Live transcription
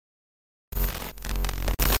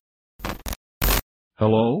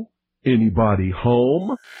Hello? Anybody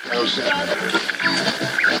home?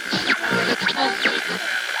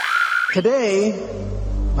 Today,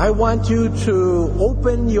 I want you to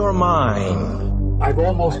open your mind. I've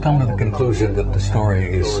almost come to the conclusion that the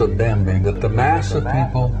story is so damning that the mass of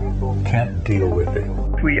people can't deal with it.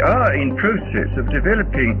 We are in process of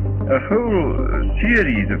developing a whole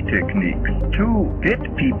series of techniques to get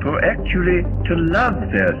people actually to love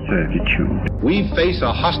their servitude. We face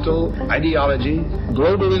a hostile ideology,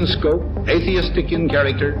 global in scope, atheistic in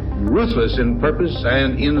character, ruthless in purpose,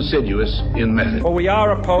 and insidious in method. For we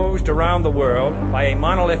are opposed around the world by a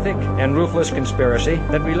monolithic and ruthless conspiracy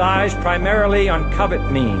that relies primarily on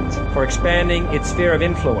covert means for expanding its sphere of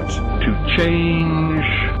influence. To change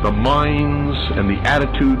the minds and the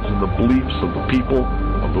attitudes and the beliefs of the people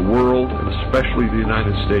of the world, and especially the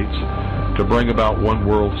United States, to bring about one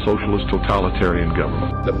world socialist totalitarian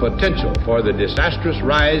government. The potential for the disastrous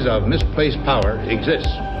rise of misplaced power exists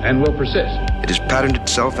and will persist. It has patterned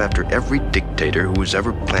itself after every dictator who has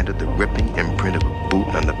ever planted the ripping imprint of a boot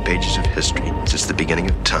on the pages of history since the beginning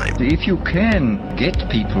of time. If you can get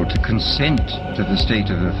people to consent to the state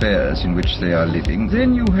of affairs in which they are living,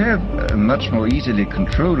 then you have a much more easily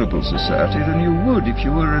controllable society than you would if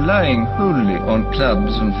you were relying wholly on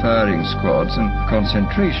clubs and firing squads and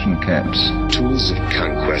concentration camps. Tools of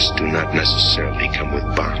conquest do not necessarily come with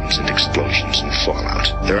bombs and explosions and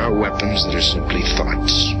fallout. There are weapons that are simply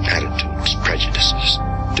thoughts, attitudes, prejudices,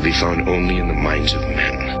 to be found only in the minds of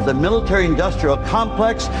men. The military-industrial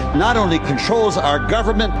complex not only controls our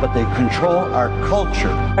government, but they control our culture.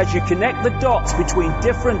 As you connect the dots between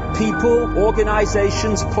different people,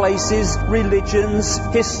 organizations, places, religions,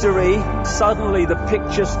 history, suddenly the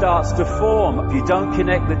picture starts to form. If you don't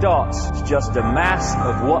connect the dots, it's just a mass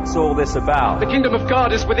of what's all this about. The kingdom of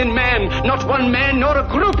God is within man, not one man nor a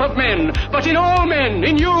group of men, but in all men,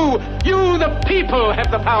 in you. You, the people, have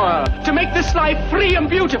the power to make this life free and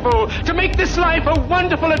beautiful, to make this life a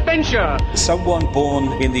wonderful adventure. Someone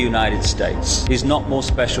born in the United States is not more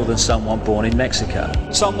special than someone born in Mexico.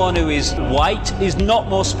 Someone who is white is not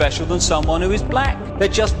more special than someone who is black. They're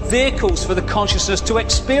just vehicles for the consciousness to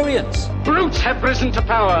experience. Brutes have risen to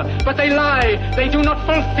power, but they lie. They do not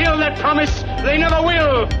fulfill that promise. They never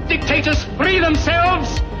will. Dictators free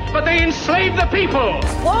themselves, but they enslave the people.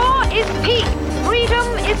 War is peace. Freedom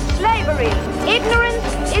is slavery. Ignorance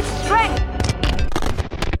is strength.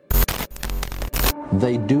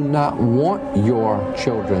 They do not want your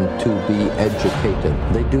children to be educated.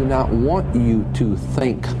 They do not want you to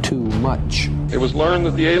think too much. It was learned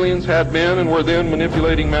that the aliens had been and were then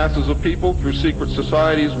manipulating masses of people through secret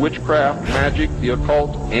societies, witchcraft, magic, the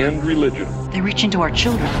occult, and religion. They reach into our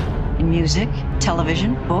children in music,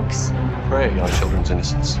 television, books. Prey on children's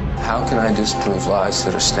innocence. How can I disprove lies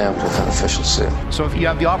that are stamped with an official seal? So if you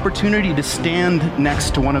have the opportunity to stand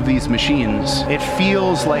next to one of these machines, it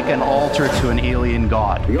feels like an altar to an alien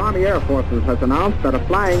god. The Army Air Forces has announced that a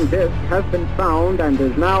flying disc has been found and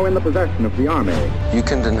is now in the possession of the Army. You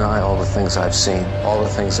can deny all the things I've seen, all the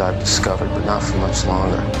things I've discovered, but not for much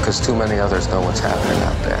longer, because too many others know what's happening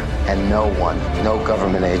out there. And no one, no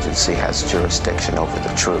government agency has jurisdiction over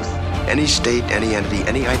the truth. Any state, any entity,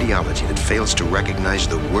 any ideology that fails to recognize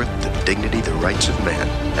the worth, the dignity, the rights of man,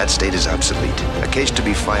 that state is obsolete. A case to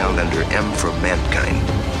be filed under M for Mankind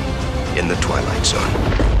in the Twilight Zone.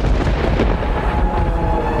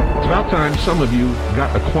 It's about time some of you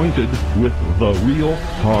got acquainted with the real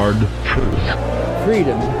hard truth.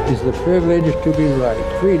 Freedom is the privilege to be right.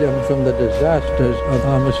 Freedom from the disasters of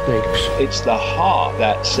our mistakes. It's the heart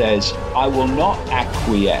that says, I will not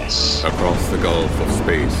acquiesce. Across the gulf of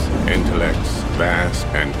space, intellects, vast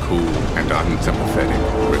and cool and unsympathetic,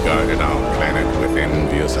 regarded our planet with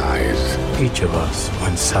envious eyes. Each of us,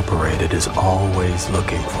 when separated, is always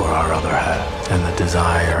looking for our other half. And the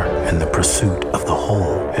desire and the pursuit of the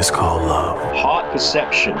whole is called love. Heart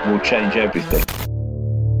perception will change everything.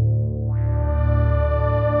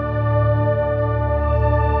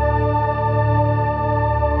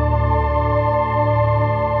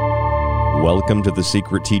 Welcome to the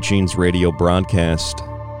Secret Teachings radio broadcast.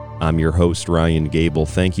 I'm your host, Ryan Gable.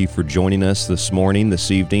 Thank you for joining us this morning, this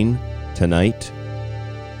evening, tonight,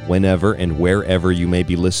 whenever and wherever you may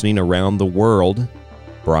be listening around the world,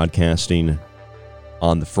 broadcasting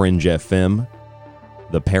on the Fringe FM,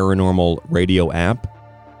 the Paranormal Radio app,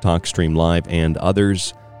 TalkStream Live, and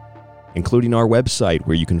others, including our website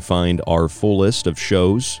where you can find our full list of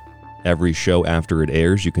shows. Every show after it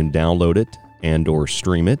airs, you can download it and or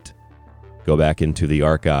stream it. Go back into the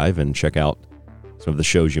archive and check out some of the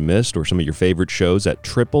shows you missed or some of your favorite shows at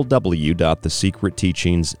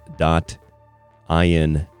www.thesecretteachings.info.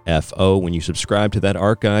 When you subscribe to that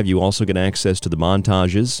archive, you also get access to the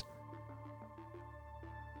montages.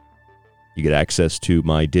 You get access to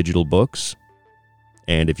my digital books.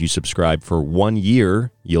 And if you subscribe for 1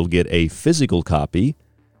 year, you'll get a physical copy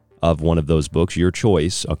of one of those books, your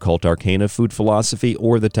choice, Occult Arcana, Food Philosophy,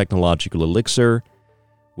 or The Technological Elixir,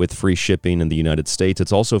 with free shipping in the United States.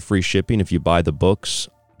 It's also free shipping if you buy the books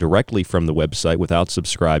directly from the website without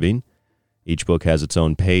subscribing. Each book has its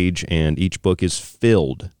own page, and each book is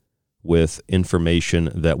filled with information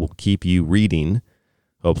that will keep you reading.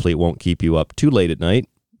 Hopefully it won't keep you up too late at night,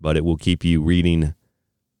 but it will keep you reading,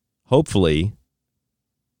 hopefully,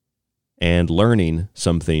 and learning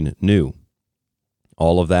something new.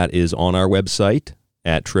 All of that is on our website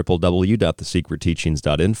at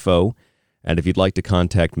www.thesecretteachings.info. And if you'd like to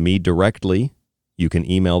contact me directly, you can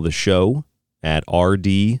email the show at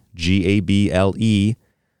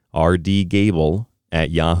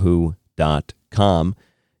rdgable@yahoo.com. You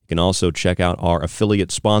can also check out our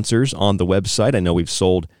affiliate sponsors on the website. I know we've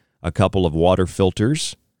sold a couple of water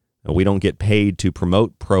filters. We don't get paid to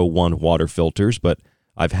promote Pro One water filters, but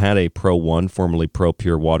I've had a Pro One, formerly Pro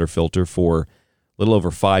Pure water filter, for a little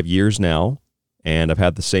over 5 years now, and I've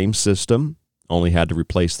had the same system, only had to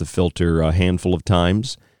replace the filter a handful of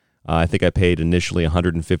times. I think I paid initially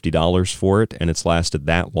 $150 for it, and it's lasted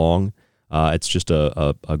that long. It's just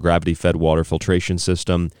a gravity-fed water filtration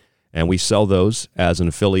system, and we sell those as an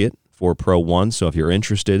affiliate for Pro One. So if you're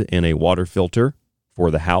interested in a water filter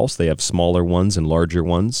for the house, they have smaller ones and larger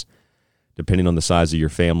ones, depending on the size of your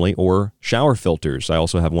family, or shower filters. I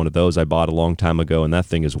also have one of those I bought a long time ago, and that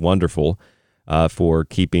thing is wonderful for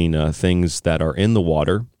keeping things that are in the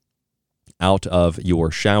water out of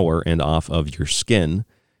your shower and off of your skin.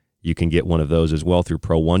 You can get one of those as well through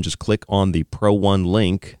Pro One. Just click on the Pro One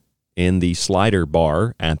link in the slider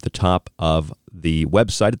bar at the top of the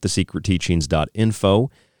website at thesecretteachings.info.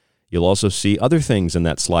 You'll also see other things in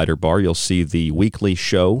that slider bar. You'll see the weekly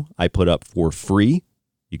show I put up for free.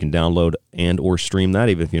 You can download and or stream that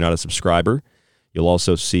even if you're not a subscriber. You'll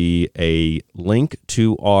also see a link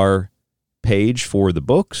to our page for the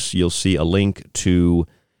books. You'll see a link to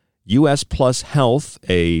US Plus Health,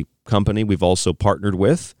 a company we've also partnered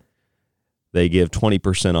with. They give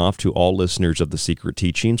 20% off to all listeners of The Secret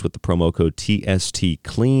Teachings with the promo code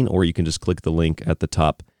TSTClean, or you can just click the link at the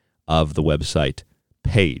top of the website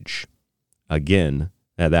page. Again,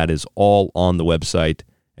 that is all on the website.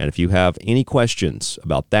 And if you have any questions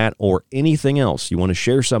about that or anything else, you want to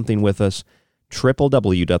share something with us,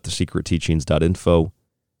 www.thesecretteachings.info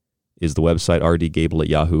is the website.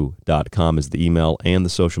 rdgable@yahoo.com is the email, and the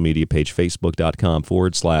social media page,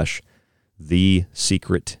 facebook.com/The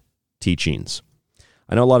Secret Teachings.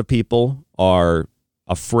 I know a lot of people are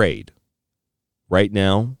afraid right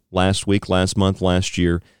now, last week, last month, last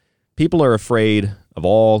year. People are afraid of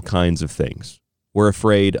all kinds of things. We're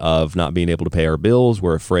afraid of not being able to pay our bills.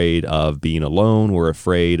 We're afraid of being alone. We're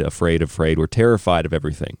afraid. We're terrified of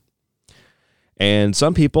everything. And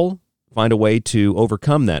some people find a way to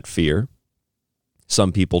overcome that fear.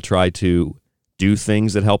 Some people try to do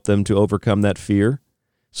things that help them to overcome that fear.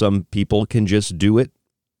 Some people can just do it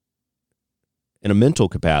in a mental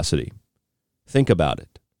capacity. Think about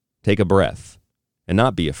it. Take a breath and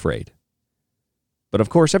not be afraid. But of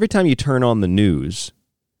course, every time you turn on the news,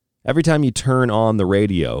 every time you turn on the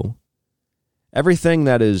radio, everything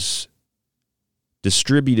that is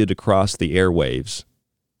distributed across the airwaves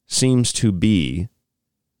seems to be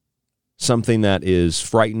something that is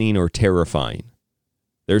frightening or terrifying.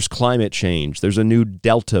 There's climate change. There's a new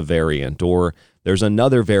Delta variant, or there's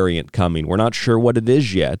another variant coming. We're not sure what it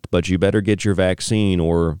is yet, but you better get your vaccine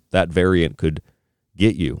or that variant could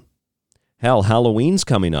get you. Hell, Halloween's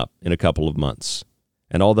coming up in a couple of months.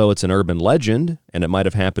 And although it's an urban legend, and it might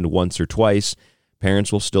have happened once or twice,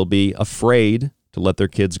 parents will still be afraid to let their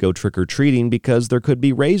kids go trick-or-treating because there could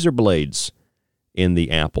be razor blades in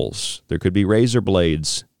the apples. There could be razor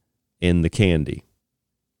blades in the candy.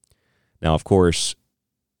 Now, of course,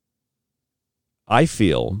 I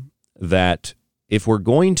feel that if we're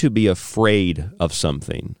going to be afraid of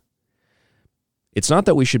something, it's not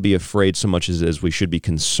that we should be afraid so much as we should be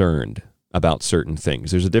concerned about certain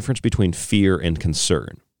things. There's a difference between fear and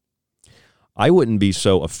concern. I wouldn't be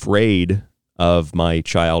so afraid of my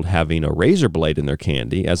child having a razor blade in their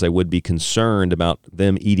candy as I would be concerned about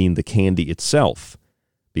them eating the candy itself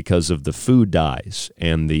because of the food dyes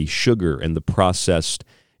and the sugar and the processed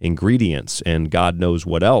ingredients and God knows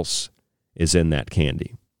what else is in that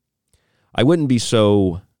candy. I wouldn't be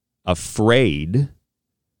so afraid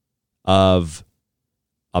of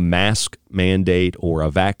a mask mandate or a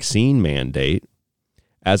vaccine mandate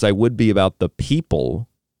as I would be about the people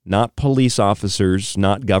not police officers,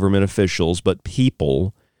 not government officials, but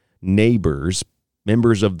people, neighbors,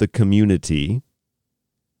 members of the community,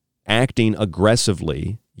 acting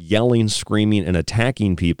aggressively, yelling, screaming, and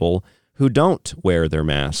attacking people who don't wear their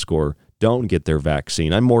mask or don't get their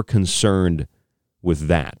vaccine. I'm more concerned with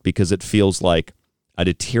that because it feels like a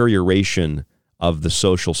deterioration of the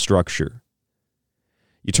social structure.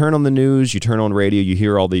 You turn on the news, you turn on radio, you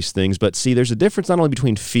hear all these things, but see, there's a difference not only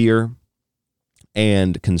between fear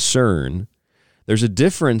and concern, there's a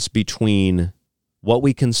difference between what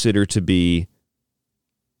we consider to be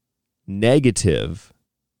negative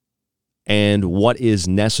and what is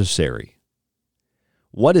necessary.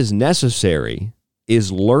 What is necessary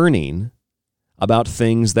is learning about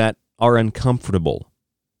things that are uncomfortable.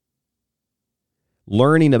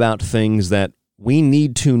 Learning about things that we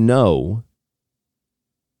need to know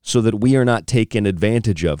so that we are not taken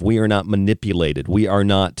advantage of. We are not manipulated. We are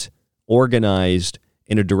not organized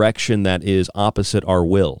in a direction that is opposite our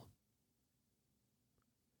will.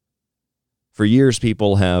 For years,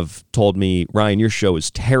 people have told me, Ryan, your show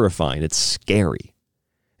is terrifying. It's scary.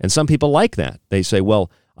 And some people like that. They say,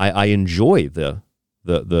 well, I enjoy the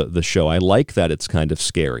show. I like that it's kind of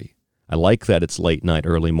scary. I like that it's late night,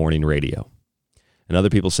 early morning radio. And other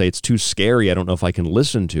people say it's too scary. I don't know if I can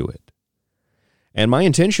listen to it. And my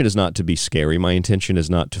intention is not to be scary. My intention is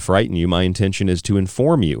not to frighten you. My intention is to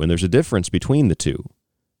inform you. And there's a difference between the two.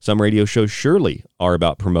 Some radio shows surely are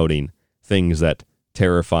about promoting things that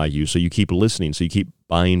terrify you, so you keep listening, so you keep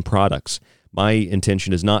buying products. My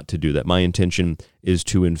intention is not to do that. My intention is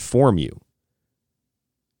to inform you,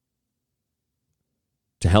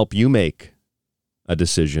 to help you make a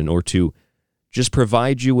decision, or to just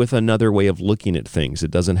provide you with another way of looking at things.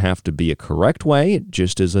 It doesn't have to be a correct way. It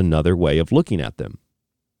just is another way of looking at them.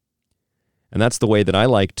 And that's the way that I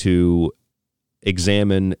like to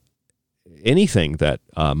examine anything that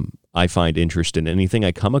I find interesting, anything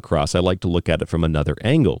I come across. I like to look at it from another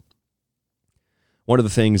angle. One of the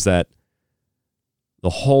things that the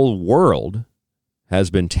whole world has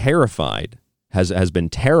been terrified, has been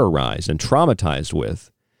terrorized and traumatized with,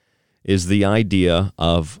 is the idea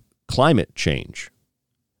of climate change.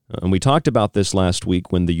 And we talked about this last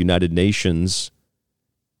week when the United Nations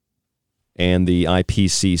and the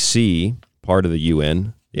IPCC, part of the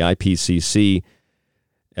UN, the IPCC,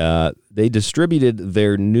 they distributed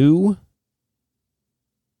their new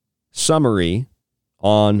summary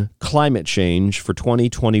on climate change for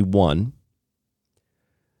 2021.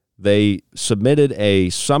 They submitted a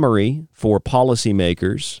summary for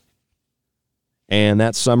policymakers, and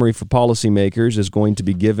that summary for policymakers is going to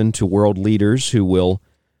be given to world leaders who will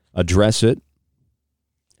address it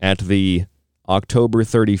at the October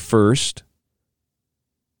 31st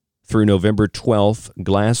through November 12th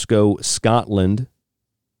Glasgow, Scotland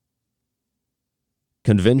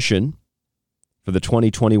convention for the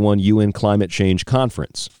 2021 UN Climate Change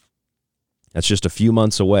Conference. That's just a few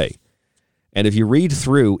months away. And if you read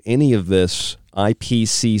through any of this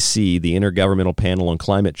IPCC, the Intergovernmental Panel on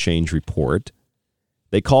Climate Change report,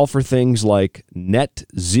 they call for things like net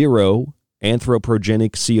zero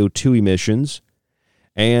anthropogenic CO2 emissions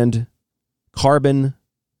and carbon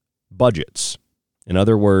budgets. In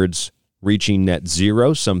other words, reaching net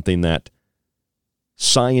zero, something that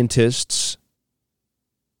scientists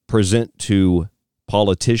present to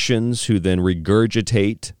politicians who then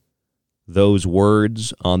regurgitate those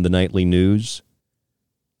words on the nightly news.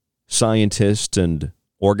 Scientists and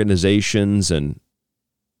organizations and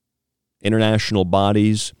international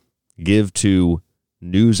bodies give to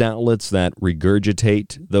news outlets that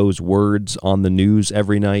regurgitate those words on the news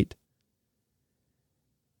every night.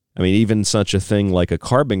 I mean, even such a thing like a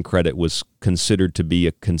carbon credit was considered to be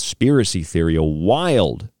a conspiracy theory, a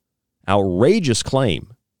wild, outrageous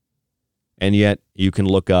claim. And yet you can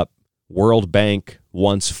look up World Bank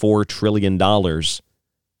wants $4 trillion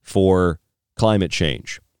for climate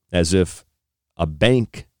change, as if a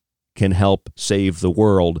bank can help save the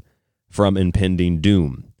world from impending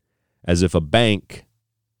doom, as if a bank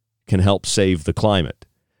can help save the climate.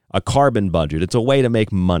 A carbon budget, it's a way to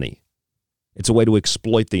make money. It's a way to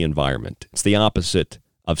exploit the environment. It's the opposite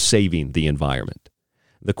of saving the environment.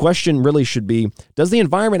 The question really should be, does the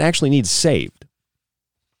environment actually need saved?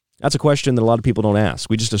 That's a question that a lot of people don't ask.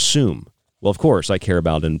 We just assume, well, of course I care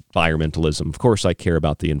about environmentalism. Of course I care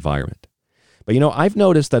about the environment. But, you know, I've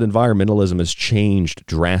noticed that environmentalism has changed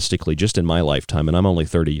drastically just in my lifetime, and I'm only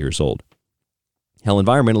 30 years old. Hell,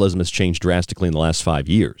 environmentalism has changed drastically in the last 5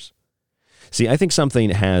 years. See, I think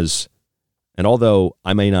something has, and although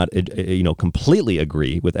I may not, completely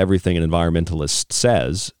agree with everything an environmentalist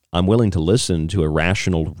says, I'm willing to listen to a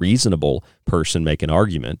rational, reasonable person make an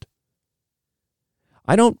argument.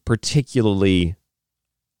 I don't particularly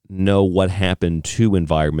know what happened to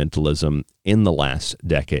environmentalism in the last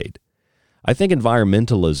decade. I think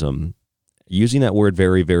environmentalism, using that word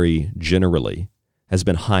very, very generally, has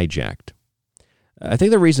been hijacked. I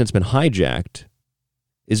think the reason it's been hijacked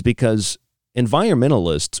is because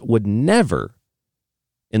environmentalists would never,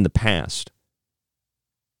 in the past,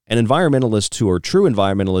 and environmentalists who are true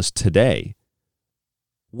environmentalists today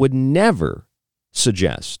would never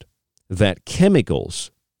suggest that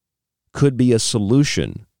chemicals could be a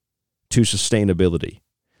solution to sustainability,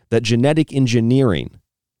 that genetic engineering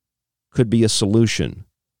could be a solution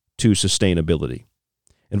to sustainability.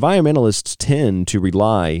 Environmentalists tend to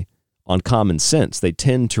rely on common sense. They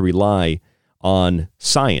tend to rely on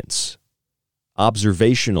science,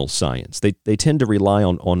 observational science. They tend to rely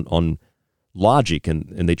on logic,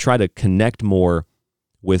 and they try to connect more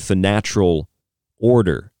with the natural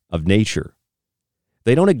order of nature.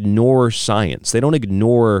 They don't ignore science. They don't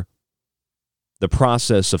ignore the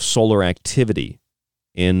process of solar activity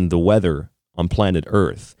in the weather on planet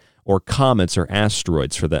Earth, or comets or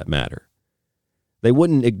asteroids for that matter. They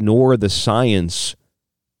wouldn't ignore the science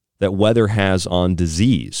that weather has on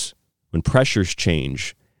disease when pressures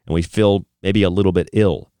change and we feel maybe a little bit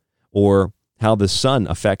ill, or how the sun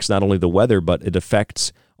affects not only the weather, but it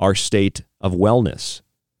affects our state of wellness.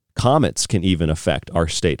 Comets can even affect our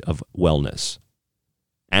state of wellness.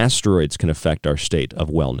 Asteroids can affect our state of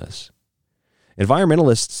wellness.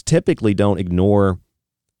 Environmentalists typically don't ignore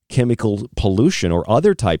chemical pollution or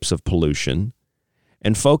other types of pollution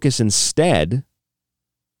and focus instead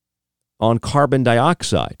on carbon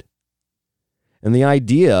dioxide. And the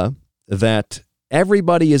idea that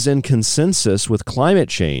everybody is in consensus with climate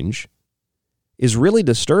change is really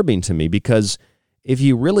disturbing to me, because if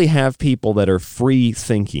you really have people that are free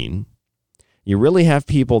thinking, you really have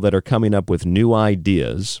people that are coming up with new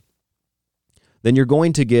ideas, then you're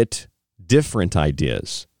going to get different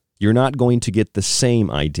ideas. You're not going to get the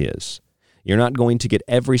same ideas. You're not going to get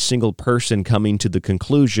every single person coming to the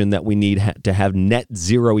conclusion that we need to have net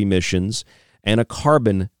zero emissions and a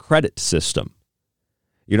carbon credit system.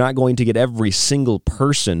 You're not going to get every single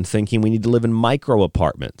person thinking we need to live in micro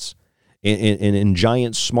apartments, in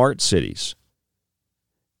giant smart cities.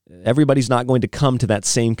 Everybody's not going to come to that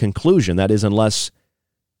same conclusion. That is, unless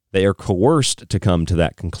they are coerced to come to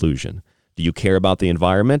that conclusion. Do you care about the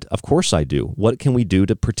environment? Of course I do. What can we do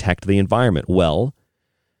to protect the environment? Well,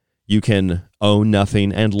 you can own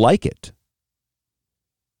nothing and like it.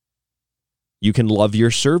 You can love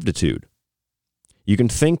your servitude. You can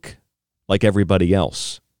think like everybody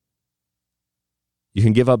else. You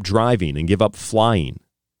can give up driving and give up flying.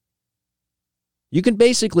 You can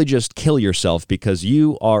basically just kill yourself because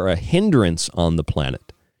you are a hindrance on the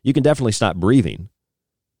planet. You can definitely stop breathing.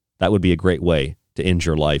 That would be a great way to end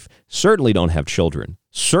your life. Certainly don't have children.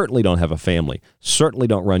 Certainly don't have a family. Certainly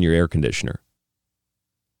don't run your air conditioner.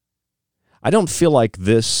 I don't feel like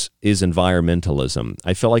this is environmentalism.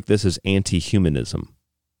 I feel like this is anti-humanism.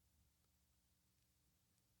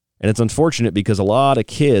 And it's unfortunate because a lot of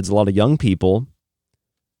kids, a lot of young people,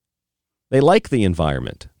 they like the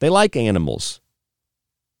environment. They like animals.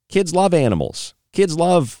 Kids love animals. Kids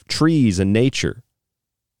love trees and nature.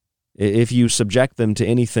 If you subject them to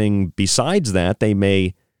anything besides that, they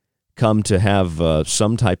may come to have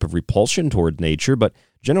some type of repulsion toward nature. But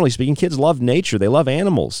generally speaking, kids love nature. They love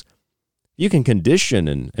animals. You can condition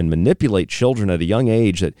and manipulate children at a young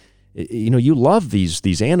age that, you love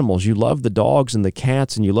these animals. You love the dogs and the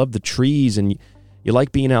cats, and you love the trees, and you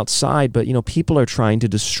like being outside. But, people are trying to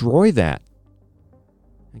destroy that.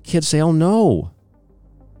 And kids say, oh, no.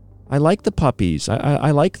 I like the puppies.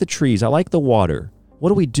 I like the trees. I like the water. What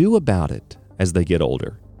do we do about it as they get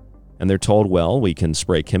older? And they're told, well, we can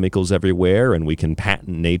spray chemicals everywhere, and we can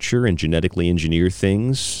patent nature and genetically engineer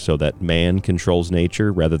things so that man controls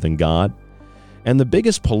nature rather than God. And the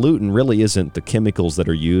biggest pollutant really isn't the chemicals that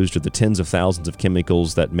are used or the tens of thousands of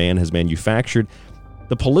chemicals that man has manufactured.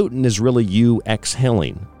 The pollutant is really you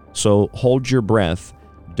exhaling. So hold your breath,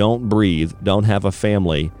 don't breathe, don't have a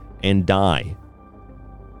family, and die.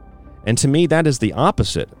 And to me, that is the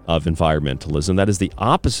opposite of environmentalism. That is the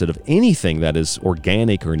opposite of anything that is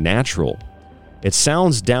organic or natural. It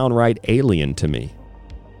sounds downright alien to me.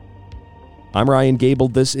 I'm Ryan Gable.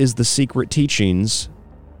 This is The Secret Teachings,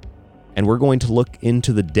 and we're going to look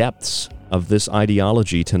into the depths of this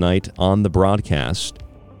ideology tonight on the broadcast,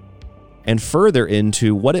 and further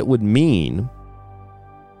into what it would mean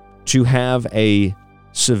to have a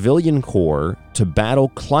civilian corps to battle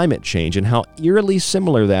climate change, and how eerily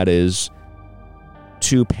similar that is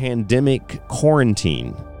to pandemic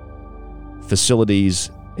quarantine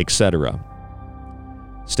facilities, etc.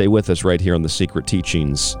 Stay with us right here on The Secret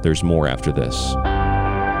Teachings. There's more after this.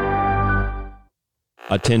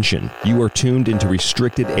 Attention, you are tuned into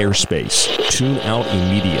restricted airspace. Tune out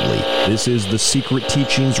immediately. This is The Secret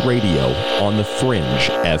Teachings Radio on The Fringe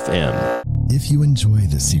FM. If you enjoy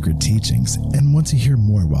The Secret Teachings and want to hear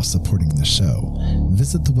more while supporting the show,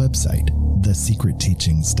 visit the website,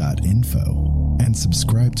 thesecretteachings.info, and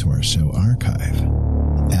subscribe to our show archive.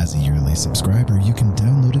 As a yearly subscriber, you can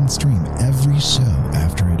download and stream every show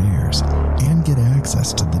after it airs and get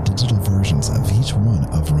access to the digital versions of each one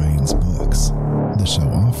of Ryan's books. The show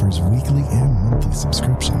offers weekly and monthly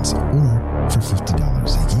subscriptions, or for $50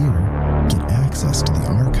 a year, get access to the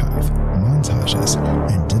archive, montages,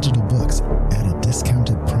 and digital books at a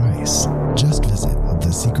discounted price. Just visit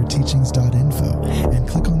thesecretteachings.info and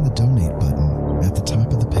click on the donate button at the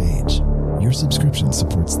top of the page. Your subscription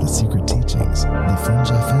supports The Secret Teachings, The Fringe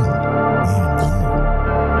FM, and you.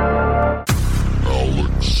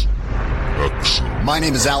 Alex Exum. My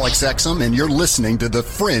name is Alex Exum, and you're listening to The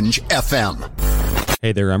Fringe FM.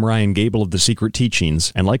 Hey there, I'm Ryan Gable of The Secret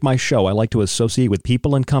Teachings, and like my show, I like to associate with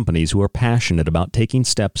people and companies who are passionate about taking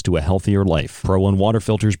steps to a healthier life. Pro One Water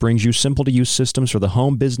Filters brings you simple-to-use systems for the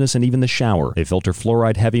home, business, and even the shower. They filter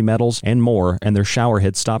fluoride, heavy metals, and more, and their shower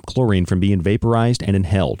heads stop chlorine from being vaporized and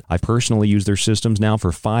inhaled. I've personally used their systems now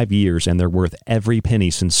for 5 years, and they're worth every penny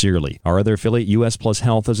sincerely. Our other affiliate, US Plus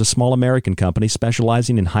Health, is a small American company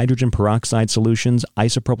specializing in hydrogen peroxide solutions,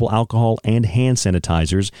 isopropyl alcohol, and hand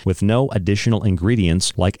sanitizers with no additional ingredients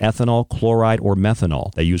like ethanol, chloride, or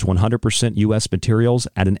methanol. They use 100% U.S. materials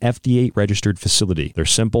at an FDA-registered facility. Their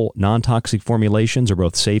simple, non-toxic formulations are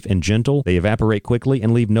both safe and gentle. They evaporate quickly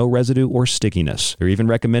and leave no residue or stickiness. They're even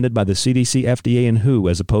recommended by the CDC, FDA, and WHO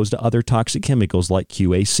as opposed to other toxic chemicals like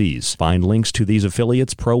QACs. Find links to these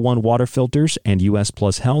affiliates, Pro One Water Filters and US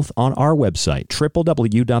Plus Health, on our website,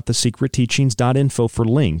 www.thesecretteachings.info for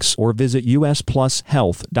links, or visit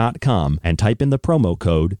usplushealth.com and type in the promo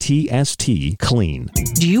code TSTCLEAN.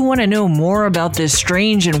 Do you want to know more about this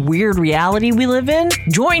strange and weird reality we live in?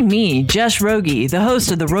 Join me, Jess Rogie, the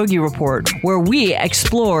host of The Rogie Report, where we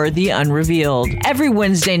explore the unrevealed. Every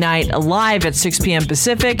Wednesday night, live at 6 p.m.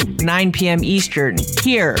 Pacific, 9 p.m. Eastern,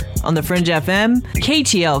 here on The Fringe FM,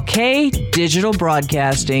 KTLK Digital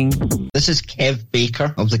Broadcasting. This is Kev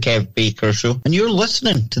Baker of The Kev Baker Show, and you're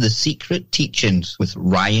listening to The Secret Teachings with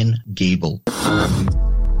Ryan Gable.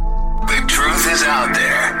 The truth is out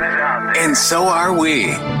there, and so are we.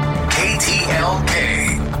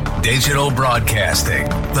 KTLK Digital Broadcasting,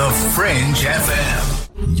 The Fringe FM.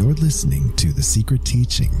 You're listening to The Secret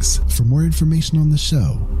Teachings. For more information on the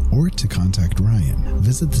show, or to contact Ryan,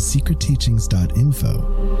 visit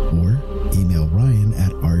thesecretteachings.info or email Ryan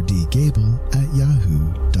at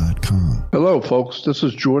rdgable@yahoo.com. Hello, folks. This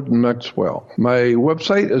is Jordan Maxwell. My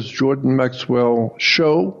website is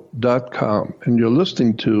jordanmaxwellshow.com, and you're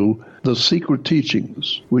listening to The Secret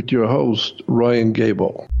Teachings with your host, Ryan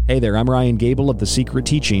Gable. Hey there, I'm Ryan Gable of The Secret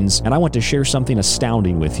Teachings, and I want to share something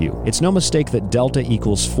astounding with you. It's no mistake that delta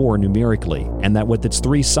equals 4 numerically, and that with its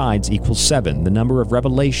 3 sides equals 7, the number of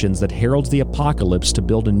revelations that heralds the apocalypse to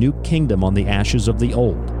build a new kingdom on the ashes of the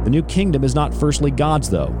old. The new kingdom is not firstly God's,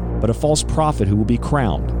 though, but a false prophet who will be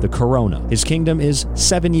crowned, the Corona. His kingdom is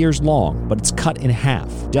 7 years long, but it's cut in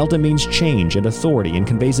half. Delta means change and authority and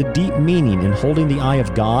conveys a deep meaning in holding the eye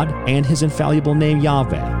of God and his infallible name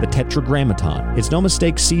Yahweh, the Tetragrammaton. It's no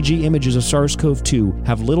mistake CG images of SARS-CoV-2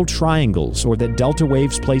 have little triangles, or that delta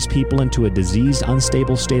waves place people into a diseased,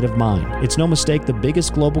 unstable state of mind. It's no mistake the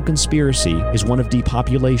biggest global conspiracy is one of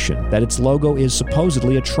depopulation, that its logo is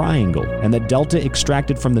supposedly a triangle, and that delta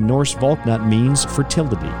extracted from the Norse Volknut means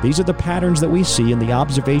fertility. These are the patterns that we see in the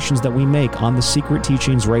observations that we make on The Secret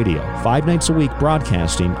Teachings Radio, 5 nights a week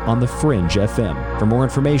broadcasting on The Fringe FM. For more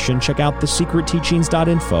information, check out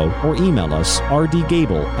thesecretteachings.info or email us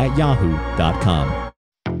rdgable@yahoo.com.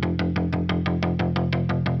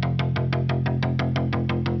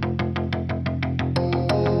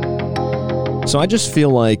 So I just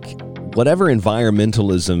feel like whatever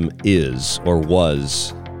environmentalism is or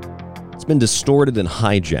was, it's been distorted and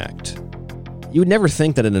hijacked. You would never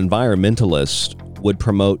think that an environmentalist would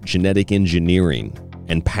promote genetic engineering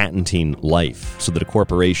and patenting life so that a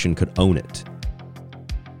corporation could own it.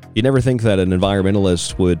 You'd never think that an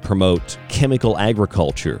environmentalist would promote chemical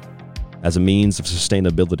agriculture as a means of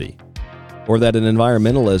sustainability, or that an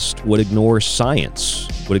environmentalist would ignore science,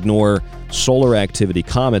 would ignore solar activity,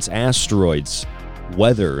 comets, asteroids,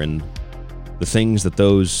 weather, and the things that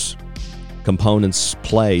those components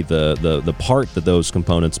play, the part that those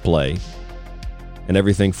components play. And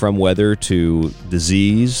everything from weather to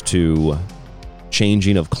disease to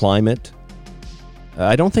changing of climate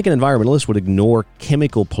I don't think an environmentalist would ignore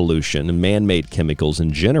chemical pollution and man-made chemicals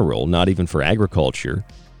in general, not even for agriculture,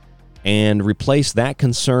 and replace that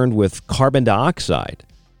concern with carbon dioxide.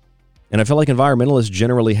 And I feel like environmentalists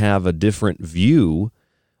generally have a different view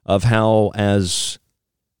of how, as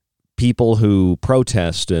people who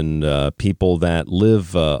protest and people that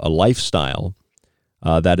live a lifestyle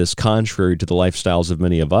that is contrary to the lifestyles of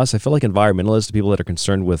many of us, I feel like environmentalists, people that are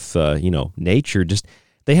concerned with, nature, just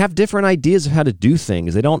they have different ideas of how to do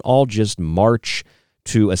things. They don't all just march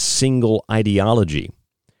to a single ideology.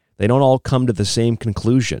 They don't all come to the same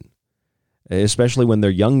conclusion, especially when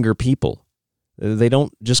they're younger people. They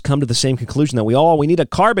don't just come to the same conclusion that we need a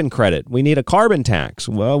carbon credit. We need a carbon tax.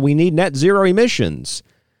 Well, we need net zero emissions.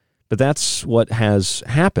 But that's what has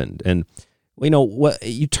happened. And,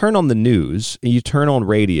 you turn on the news, you turn on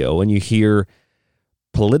radio, and you hear,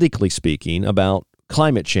 politically speaking, about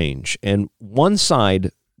climate change. And one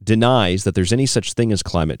side denies that there's any such thing as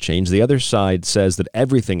climate change. The other side says that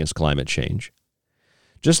everything is climate change.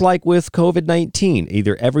 Just like with COVID-19,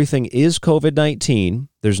 either everything is COVID-19,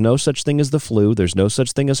 there's no such thing as the flu, there's no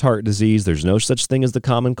such thing as heart disease, there's no such thing as the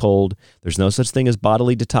common cold, there's no such thing as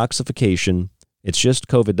bodily detoxification, it's just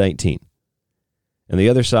COVID-19. And the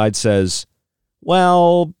other side says,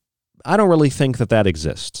 well, I don't really think that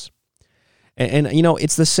exists. And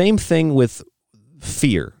it's the same thing with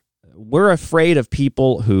fear. We're afraid of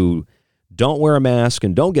people who don't wear a mask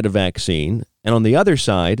and don't get a vaccine. And on the other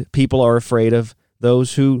side, people are afraid of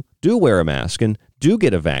those who do wear a mask and do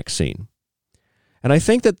get a vaccine. And I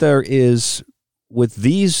think that there is, with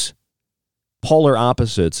these polar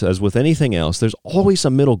opposites, as with anything else, there's always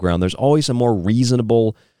a middle ground. There's always a more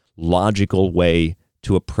reasonable, logical way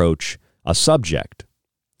to approach a subject.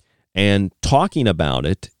 And talking about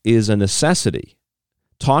it is a necessity.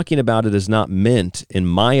 Talking about it is not meant, in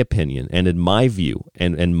my opinion and in my view,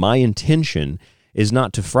 and my intention is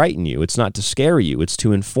not to frighten you. It's not to scare you. It's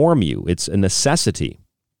to inform you. It's a necessity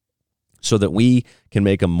so that we can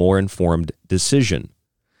make a more informed decision.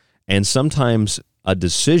 And sometimes a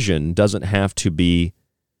decision doesn't have to be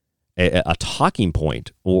a talking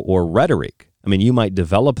point or rhetoric. I mean, you might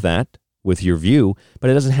develop that with your view,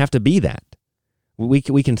 but it doesn't have to be that. We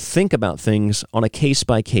can think about things on a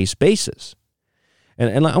case-by-case basis.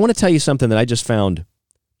 And I want to tell you something that I just found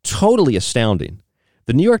totally astounding.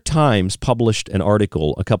 The New York Times published an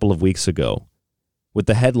article a couple of weeks ago with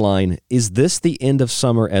the headline, "Is this the end of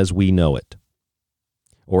summer as we know it?"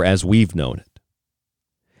 Or as we've known it.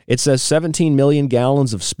 It says 17 million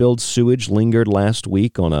gallons of spilled sewage lingered last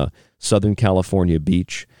week on a Southern California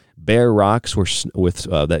beach. Bare rocks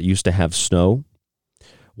that used to have snow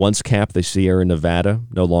once capped the Sierra Nevada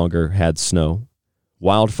no longer had snow.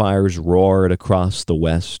 Wildfires roared across the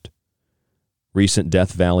West. Recent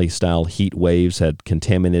Death Valley-style heat waves had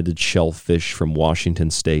contaminated shellfish from Washington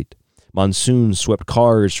state. Monsoons swept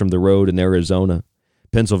cars from the road in Arizona.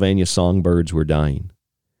 Pennsylvania songbirds were dying.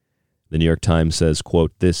 The New York Times says,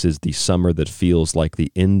 quote, "This is the summer that feels like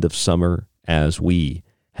the end of summer as we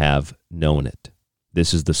have known it.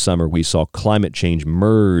 This is the summer we saw climate change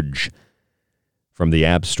merge from the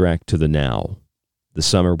abstract to the now. The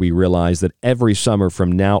summer we realized that every summer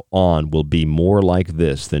from now on will be more like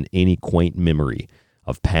this than any quaint memory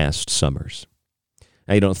of past summers."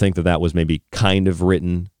 Now, you don't think that was maybe kind of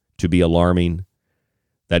written to be alarming?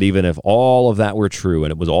 That even if all of that were true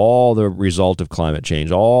and it was all the result of climate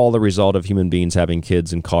change, all the result of human beings having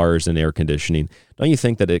kids and cars and air conditioning, don't you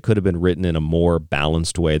think that it could have been written in a more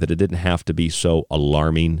balanced way, that it didn't have to be so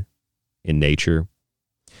alarming in nature?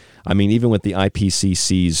 I mean, even with the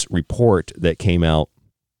IPCC's report that came out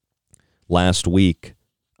last week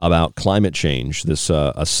about climate change, this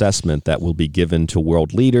assessment that will be given to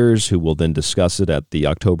world leaders who will then discuss it at the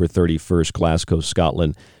October 31st Glasgow,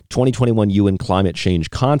 Scotland 2021 UN Climate Change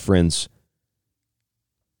Conference.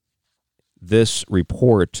 This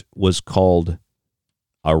report was called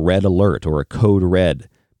a red alert, or a code red,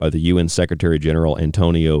 by the UN Secretary General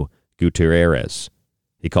Antonio Guterres.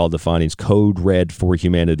 He called the findings code red for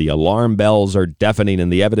humanity. Alarm bells are deafening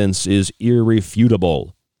and the evidence is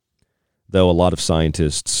irrefutable. Though a lot of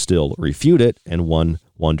scientists still refute it, and one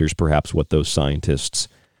wonders perhaps what those scientists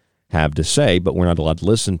have to say, but we're not allowed to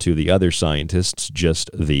listen to the other scientists, just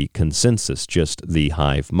the consensus, just the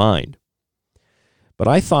hive mind. But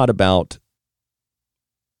I thought about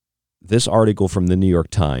this article from the New York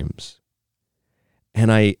Times, and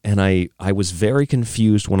I was very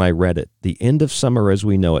confused when I read it. The end of summer as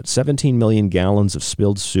we know it. 17 million gallons of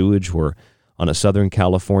spilled sewage were on a Southern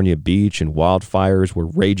California beach, and wildfires were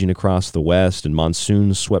raging across the West, and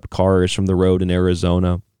monsoons swept cars from the road in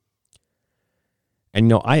Arizona.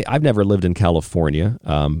 And, I've never lived in California.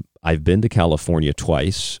 I've been to California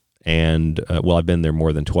twice, and I've been there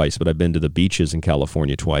more than twice, but I've been to the beaches in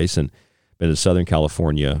California twice, and been to Southern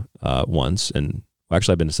California once, and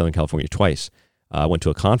actually I've been to Southern California twice. I went to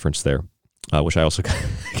a conference there, which I also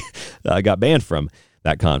got banned from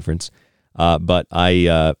that conference. But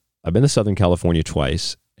I've been to Southern California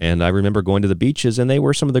twice, and I remember going to the beaches, and they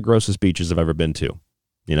were some of the grossest beaches I've ever been to.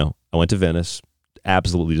 You know, I went to Venice,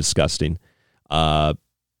 absolutely disgusting.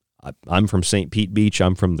 I'm from St. Pete Beach.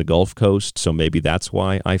 I'm from the Gulf Coast, so maybe that's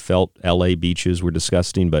why I felt L.A. beaches were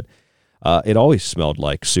disgusting. But it always smelled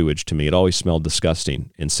like sewage to me. It always smelled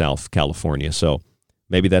disgusting in South California. So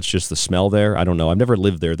maybe that's just the smell there. I don't know. I've never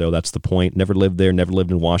lived there, though. That's the point. Never lived there. Never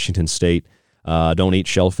lived in Washington State. Don't eat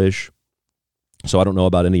shellfish. So I don't know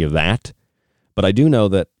about any of that. But I do know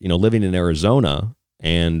that, you know, living in Arizona,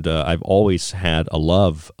 and I've always had a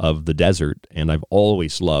love of the desert, and I've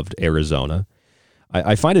always loved Arizona.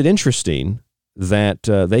 I find it interesting that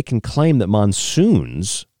they can claim that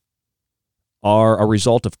monsoons are a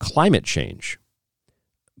result of climate change.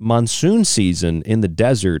 Monsoon season in the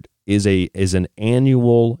desert is an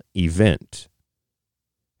annual event,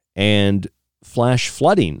 and flash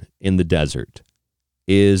flooding in the desert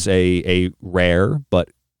is a rare but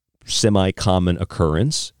semi-common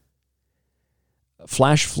occurrence.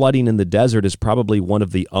 Flash flooding in the desert is probably one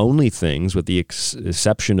of the only things, with the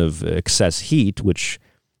exception of excess heat, which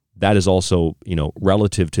that is also, you know,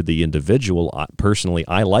 relative to the individual. Personally,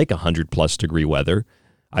 I like 100-plus degree weather.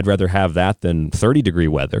 I'd rather have that than 30-degree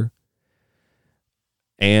weather.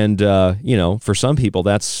 And, you know, for some people,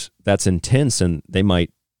 that's intense, and they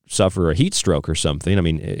might suffer a heat stroke or something. I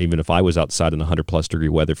mean, even if I was outside in 100-plus degree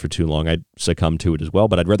weather for too long, I'd succumb to it as well.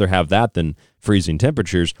 But I'd rather have that than freezing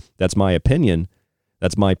temperatures. That's my opinion.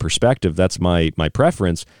 That's my perspective. That's my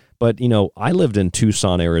preference. But, you know, I lived in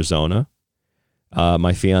Tucson, Arizona.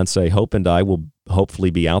 My fiance, Hope, and I will hopefully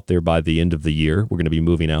be out there by the end of the year. We're going to be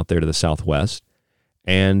moving out there to the Southwest.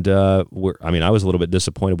 And, I was a little bit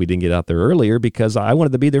disappointed we didn't get out there earlier, because I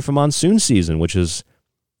wanted to be there for monsoon season, which is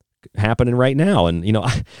happening right now. And, you know,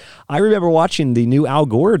 I remember watching the new Al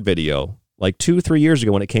Gore video like 2-3 years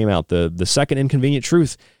ago when it came out, the Second Inconvenient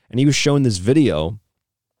Truth. And he was showing this video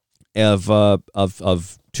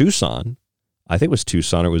of Tucson. I think it was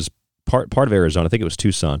Tucson. It was part of Arizona. I think it was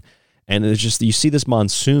Tucson. And it's just, you see this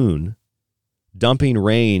monsoon dumping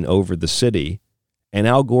rain over the city. And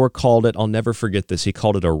Al Gore called it, I'll never forget this, he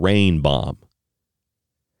called it a rain bomb.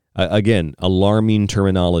 Again, alarming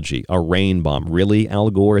terminology, a rain bomb. Really, Al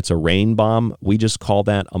Gore, it's a rain bomb? We just call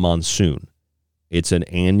that a monsoon. It's an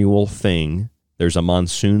annual thing. There's a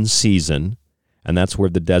monsoon season, and that's where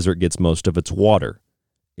the desert gets most of its water.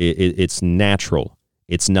 It's natural.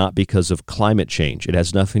 It's not because of climate change. It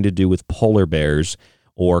has nothing to do with polar bears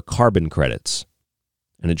or carbon credits.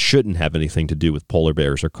 And it shouldn't have anything to do with polar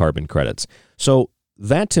bears or carbon credits. So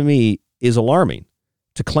that, to me, is alarming.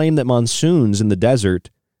 To claim that monsoons in the desert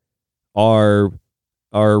are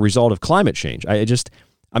a result of climate change.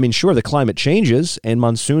 Sure, the climate changes and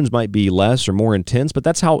monsoons might be less or more intense, but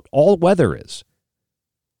that's how all weather is.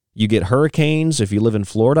 You get hurricanes. If you live in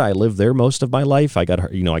Florida, I lived there most of my life. I got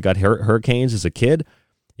hurricanes as a kid,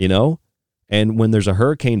 you know, and when there's a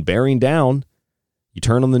hurricane bearing down, you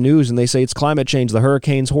turn on the news and they say it's climate change. The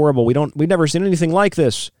hurricane's horrible. We've never seen anything like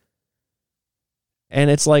this. And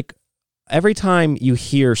it's like, every time you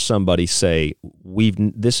hear somebody say,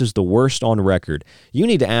 this is the worst on record, you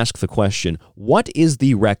need to ask the question, what is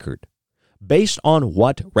the record? Based on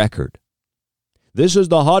what record? This is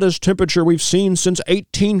the hottest temperature we've seen since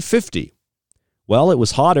 1850. Well, it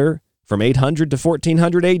was hotter from 800 to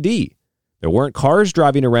 1400 AD. There weren't cars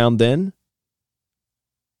driving around then.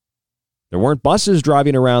 There weren't buses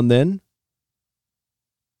driving around then.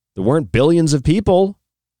 There weren't billions of people.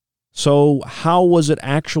 So how was it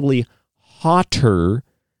actually hotter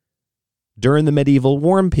during the medieval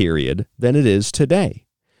warm period than it is today?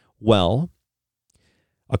 Well,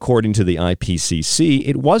 according to the IPCC,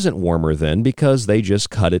 it wasn't warmer then because they just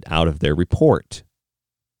cut it out of their report.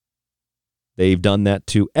 They've done that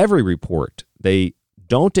to every report. They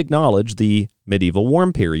don't acknowledge the medieval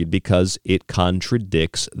warm period because it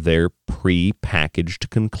contradicts their pre-packaged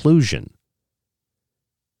conclusion.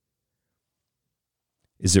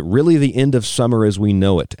 Is it really the end of summer as we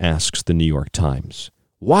know it? Asks the New York Times.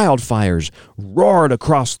 Wildfires roared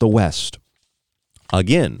across the West.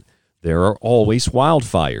 Again, there are always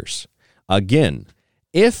wildfires. Again,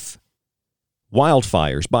 if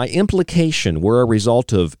wildfires by implication were a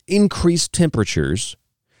result of increased temperatures,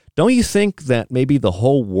 don't you think that maybe the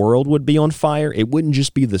whole world would be on fire? It wouldn't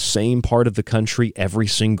just be the same part of the country every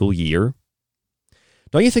single year.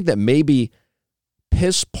 Don't you think that maybe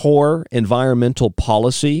piss-poor environmental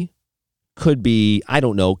policy could be, I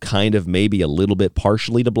don't know, kind of maybe a little bit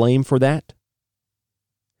partially to blame for that.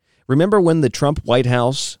 Remember when the Trump White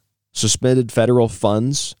House suspended federal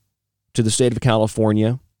funds to the state of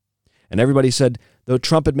California? And everybody said the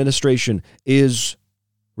Trump administration is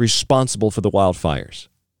responsible for the wildfires.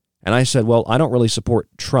 And I said, well, I don't really support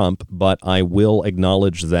Trump, but I will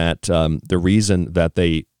acknowledge that the reason that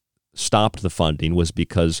they stopped the funding was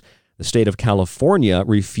because the state of California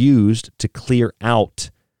refused to clear out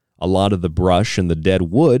a lot of the brush and the dead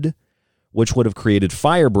wood, which would have created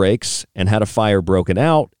fire breaks, and had a fire broken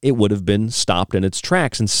out, it would have been stopped in its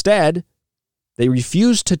tracks. Instead, they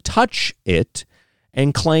refused to touch it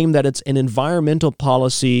and claim that it's an environmental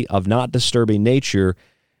policy of not disturbing nature,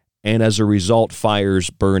 and as a result,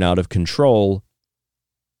 fires burn out of control.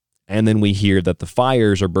 And then we hear that the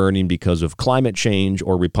fires are burning because of climate change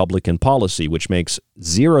or Republican policy, which makes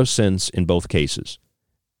zero sense in both cases.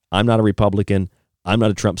 I'm not a Republican. I'm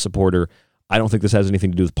not a Trump supporter. I don't think this has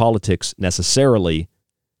anything to do with politics necessarily.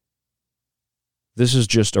 This is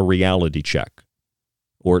just a reality check,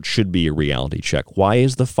 or it should be a reality check. Why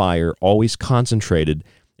is the fire always concentrated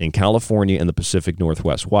in California and the Pacific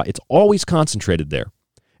Northwest? Why? It's always concentrated there.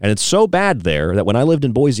 And it's so bad there that when I lived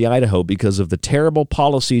in Boise, Idaho, because of the terrible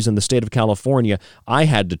policies in the state of California, I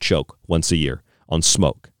had to choke once a year on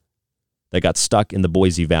smoke that got stuck in the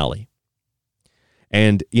Boise Valley.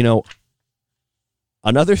 And, you know,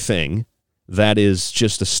 another thing that is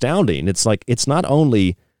just astounding, it's like it's not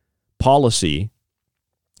only policy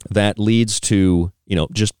that leads to, you know,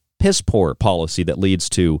 just piss poor policy that leads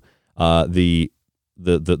to the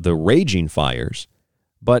raging fires,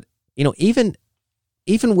 but, you know, even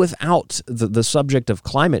without the subject of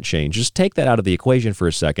climate change, just take that out of the equation for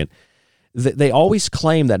a second. They always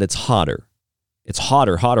claim that it's hotter. It's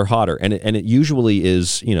hotter. And it usually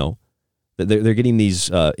is, you know, they're getting these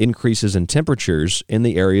increases in temperatures in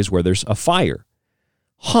the areas where there's a fire.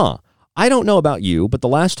 I don't know about you, but the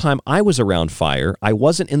last time I was around fire, I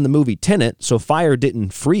wasn't in the movie Tenet, so fire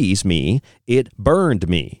didn't freeze me. It burned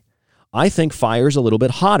me. I think fire's a little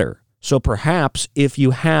bit hotter. So perhaps if you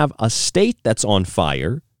have a state that's on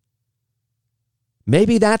fire,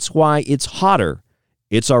 maybe that's why it's hotter.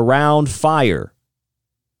 It's around fire.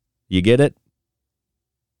 You get it?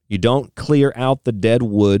 You don't clear out the dead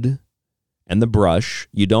wood and the brush.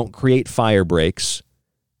 You don't create fire breaks.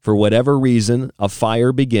 For whatever reason, a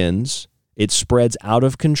fire begins. It spreads out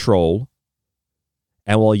of control.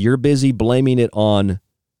 And while you're busy blaming it on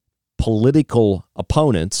political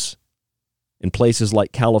opponents in places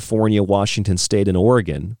like California, Washington State, and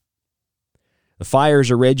Oregon, the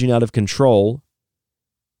fires are raging out of control,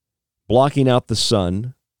 blocking out the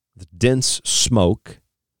sun, the dense smoke,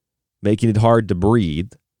 making it hard to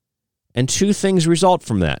breathe. And two things result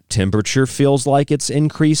from that. Temperature feels like it's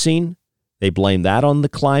increasing. They blame that on the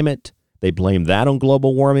climate. They blame that on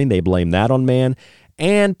global warming. They blame that on man.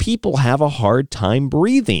 And people have a hard time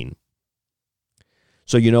breathing.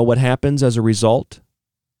 So you know what happens as a result?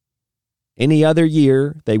 Any other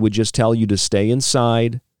year, they would just tell you to stay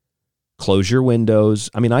inside, close your windows.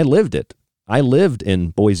 I mean, I lived it. I lived in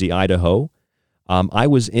Boise, Idaho. I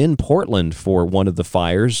was in Portland for one of the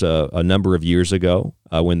fires a number of years ago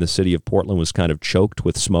when the city of Portland was kind of choked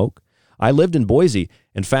with smoke. I lived in Boise.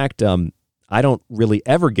 In fact, I don't really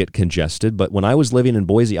ever get congested, but when I was living in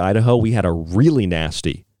Boise, Idaho, we had a really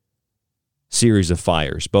nasty series of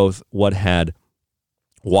fires, both what had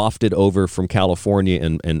wafted over from California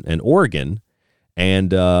and Oregon,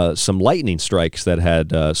 and some lightning strikes that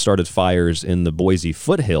had started fires in the Boise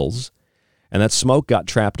foothills, and that smoke got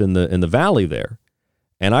trapped in the valley there.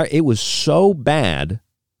 And it was so bad,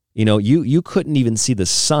 you know, you couldn't even see the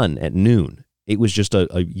sun at noon. It was just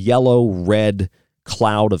a yellow-red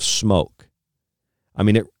cloud of smoke. I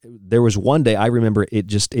mean, there was one day I remember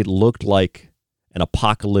it looked like an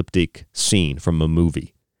apocalyptic scene from a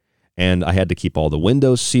movie. And I had to keep all the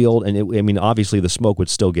windows sealed. And obviously the smoke would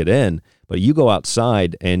still get in, but you go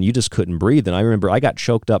outside and you just couldn't breathe. And I remember I got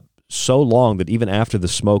choked up so long that even after the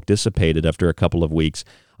smoke dissipated after a couple of weeks,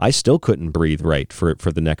 I still couldn't breathe right for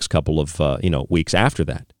the next couple of weeks after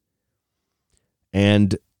that.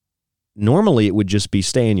 And normally it would just be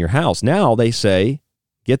stay in your house. Now they say,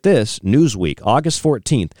 get this, Newsweek, August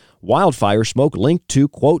 14th, wildfire smoke linked to,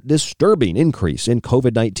 quote, disturbing increase in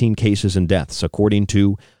COVID-19 cases and deaths, according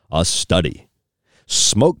to a study.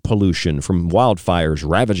 Smoke pollution from wildfires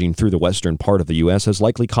ravaging through the western part of the U.S. has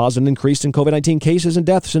likely caused an increase in COVID-19 cases and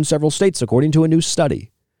deaths in several states, according to a new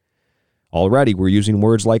study. Already, we're using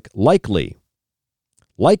words like likely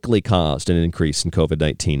caused an increase in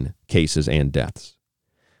COVID-19 cases and deaths.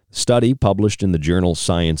 The study, published in the journal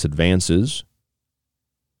Science Advances,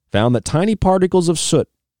 found that tiny particles of soot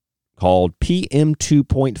called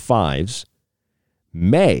PM2.5s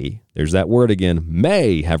may, there's that word again,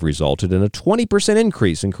 may have resulted in a 20%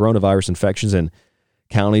 increase in coronavirus infections in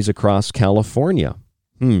counties across California.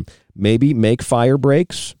 Maybe make fire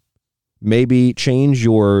breaks. Maybe change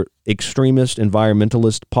your extremist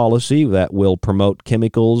environmentalist policy that will promote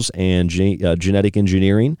chemicals and genetic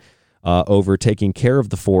engineering over taking care of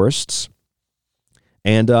the forests.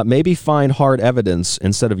 And maybe find hard evidence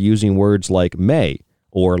instead of using words like may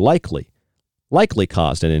or likely. Likely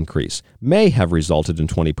caused an increase, may have resulted in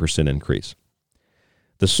 20% increase.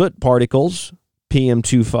 The soot particles,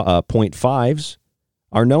 PM2.5s,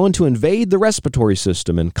 are known to invade the respiratory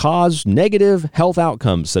system and cause negative health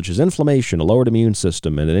outcomes such as inflammation, a lowered immune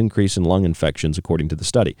system, and an increase in lung infections, according to the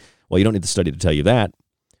study. Well, you don't need the study to tell you that.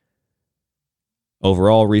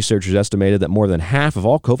 Overall, researchers estimated that more than half of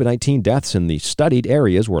all COVID-19 deaths in the studied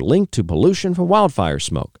areas were linked to pollution from wildfire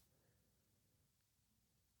smoke.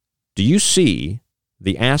 Do you see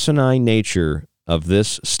the asinine nature of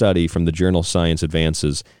this study from the journal Science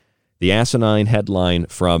Advances? The asinine headline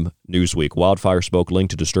from Newsweek, wildfire smoke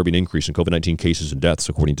linked to disturbing increase in COVID-19 cases and deaths,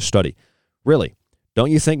 according to study. Really?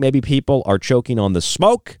 Don't you think maybe people are choking on the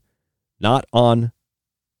smoke, not on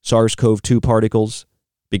SARS-CoV-2 particles?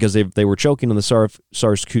 Because they were choking on the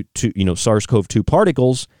SARS-CoV-2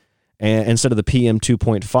 particles and instead of the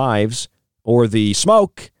PM2.5s or the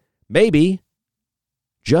smoke, maybe,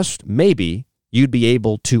 just maybe, you'd be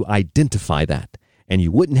able to identify that. And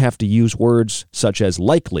you wouldn't have to use words such as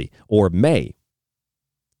likely or may.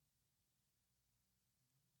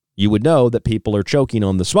 You would know that people are choking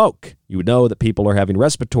on the smoke. You would know that people are having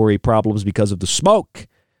respiratory problems because of the smoke,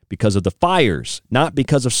 because of the fires, not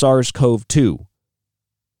because of SARS-CoV-2.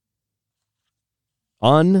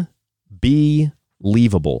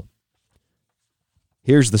 Unbelievable.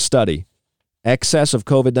 Here's the study. Excess of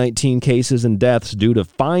COVID-19 cases and deaths due to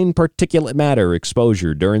fine particulate matter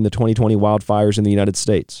exposure during the 2020 wildfires in the United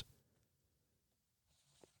States.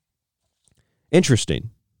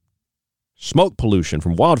 Interesting. Smoke pollution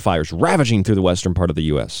from wildfires ravaging through the western part of the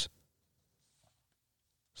U.S.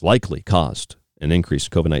 has likely caused an increase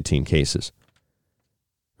in COVID-19 cases.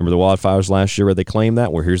 Remember the wildfires last year where they claimed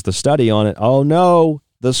that? Well, here's the study on it. Oh, no,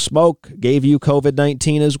 the smoke gave you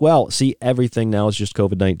COVID-19 as well. See, everything now is just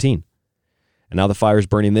COVID-19. And now the fire's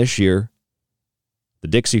burning this year. The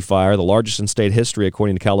Dixie Fire, the largest in state history,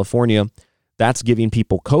 according to California, that's giving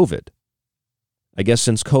people COVID. I guess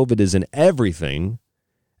since COVID is in everything,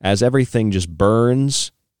 as everything just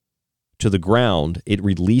burns to the ground, it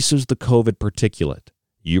releases the COVID particulate.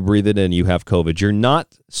 You breathe it in, you have COVID. You're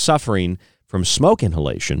not suffering from smoke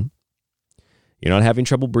inhalation. You're not having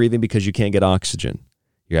trouble breathing because you can't get oxygen.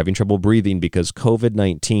 You're having trouble breathing because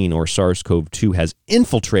COVID-19 or SARS-CoV-2 has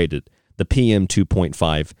infiltrated the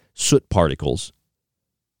PM2.5 soot particles,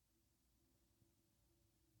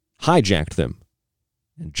 hijacked them,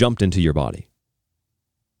 and jumped into your body.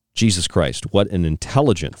 Jesus Christ, what an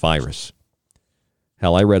intelligent virus.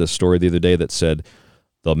 Hell, I read a story the other day that said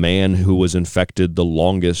the man who was infected the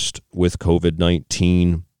longest with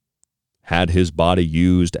COVID-19 had his body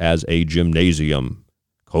used as a gymnasium.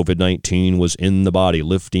 COVID-19 was in the body,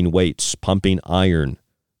 lifting weights, pumping iron,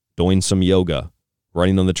 doing some yoga,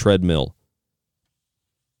 running on the treadmill,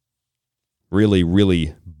 really,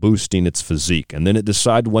 really boosting its physique. And then it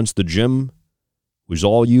decided once the gym was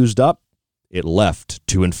all used up, it left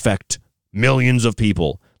to infect millions of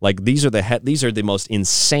people. Like these are the most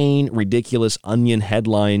insane, ridiculous Onion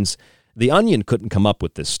headlines. The Onion couldn't come up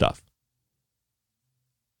with this stuff.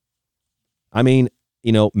 I mean,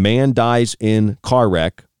 man dies in car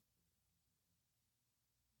wreck,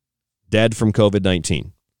 dead from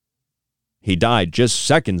COVID-19. He died just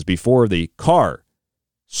seconds before the car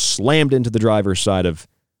slammed into the driver's side of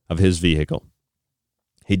his vehicle.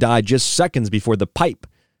 He died just seconds before the pipe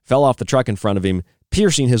fell off the truck in front of him,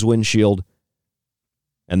 piercing his windshield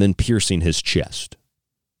and then piercing his chest.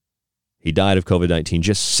 He died of COVID-19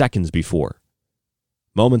 just seconds before.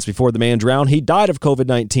 Moments before the man drowned, he died of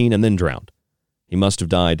COVID-19 and then drowned. He must have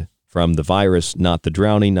died from the virus, not the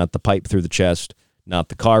drowning, not the pipe through the chest, not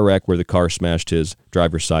the car wreck where the car smashed his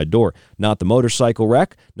driver's side door, not the motorcycle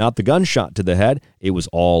wreck, not the gunshot to the head. It was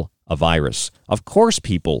all a virus. Of course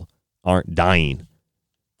people aren't dying.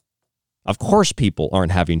 Of course people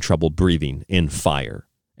aren't having trouble breathing in fire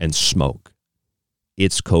and smoke.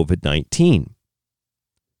 It's COVID-19.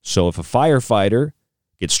 So if a firefighter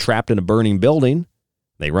gets trapped in a burning building,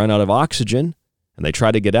 they run out of oxygen, and they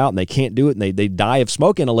try to get out and they can't do it and they die of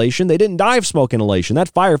smoke inhalation. They didn't die of smoke inhalation.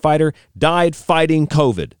 That firefighter died fighting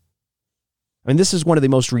COVID. I mean, this is one of the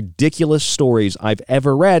most ridiculous stories I've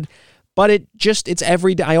ever read. But it's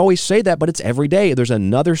every day. I always say that, but it's every day. There's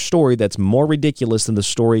another story that's more ridiculous than the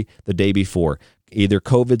story the day before. Either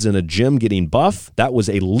COVID's in a gym getting buff. That was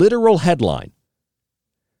a literal headline.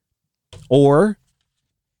 Or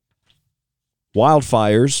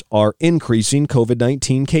wildfires are increasing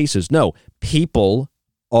COVID-19 cases. No, people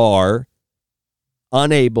are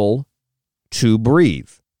unable to breathe.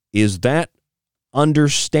 Is that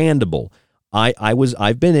understandable?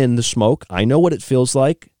 I've been in the smoke. I know what it feels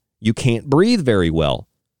like. You can't breathe very well.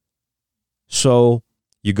 So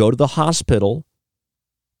you go to the hospital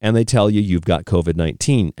and they tell you you've got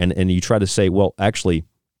COVID-19. And you try to say, well, actually,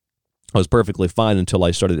 I was perfectly fine until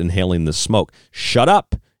I started inhaling this smoke. Shut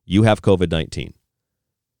up. You have COVID-19.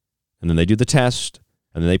 And then they do the test,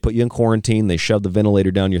 and then they put you in quarantine. They shove the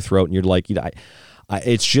ventilator down your throat, and you're like,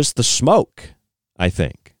 it's just the smoke, I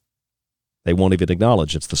think. They won't even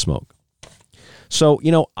acknowledge it's the smoke. So,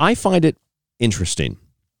 I find it interesting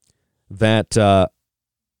that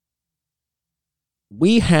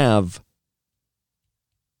we have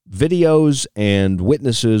videos and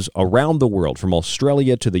witnesses around the world, from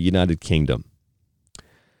Australia to the United Kingdom. I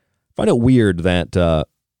find it weird that,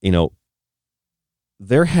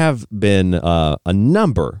 there have been a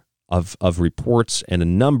number of reports and a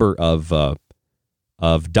number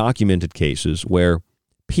of documented cases where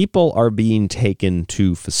people are being taken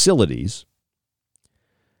to facilities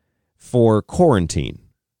for quarantine.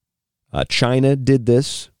 China did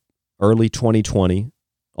this early 2020.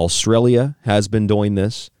 Australia has been doing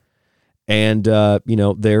this. And,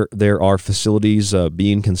 there are facilities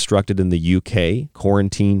being constructed in the UK,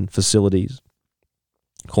 quarantine facilities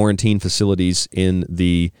in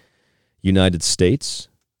the United States.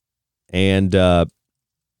 And,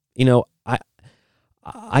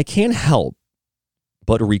 I can't help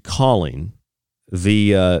but recalling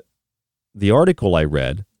the article I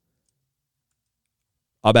read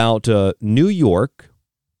about New York,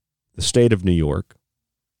 the state of New York,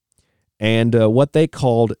 and what they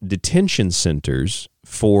called detention centers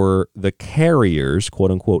for the carriers,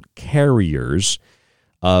 quote unquote, carriers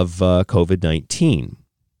of COVID-19.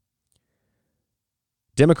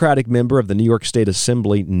 Democratic member of the New York State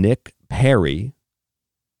Assembly, Nick Perry,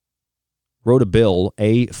 wrote a bill,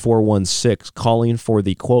 A416, calling for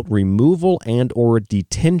the, quote, removal and or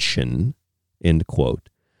detention, end quote,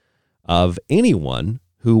 of anyone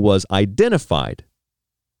who was identified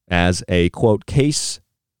as a, quote, case,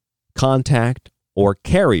 contact, or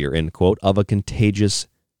carrier, end quote, of a contagious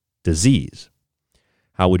disease.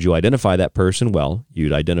 How would you identify that person? Well,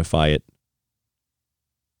 you'd identify it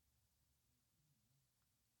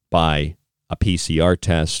by a PCR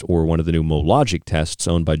test or one of the new Mologic tests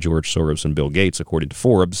owned by George Soros and Bill Gates, according to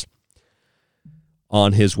Forbes.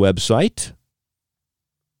 On his website,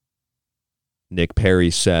 Nick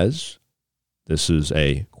Perry says, this is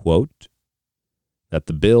a quote, that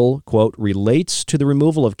the bill, quote, relates to the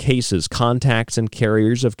removal of cases, contacts, and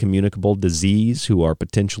carriers of communicable disease who are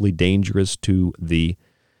potentially dangerous to the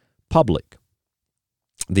public.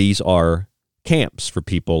 These are camps for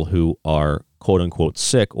people who are, quote unquote,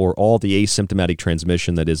 sick, or all the asymptomatic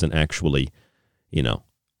transmission that isn't actually,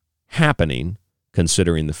 happening,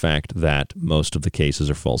 considering the fact that most of the cases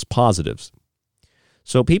are false positives.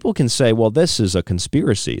 So people can say, well, this is a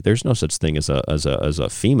conspiracy. There's no such thing as a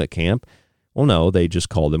FEMA camp. Well, no, they just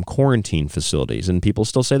call them quarantine facilities. And people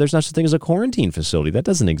still say there's no such thing as a quarantine facility. That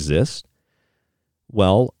doesn't exist.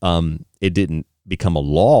 Well, it didn't become a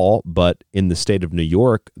law, but in the state of New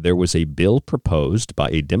York, there was a bill proposed by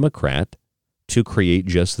a Democrat to create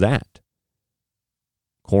just that.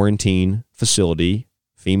 Quarantine facility,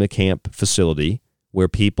 FEMA camp facility, where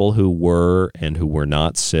people who were and who were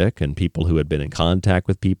not sick and people who had been in contact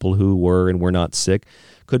with people who were and were not sick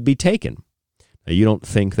could be taken. Now, you don't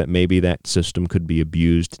think that maybe that system could be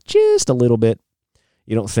abused just a little bit?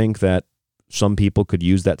 You don't think that some people could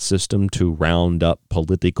use that system to round up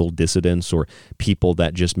political dissidents or people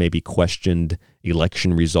that just maybe questioned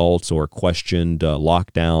election results or questioned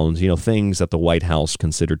lockdowns, things that the White House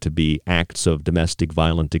considered to be acts of domestic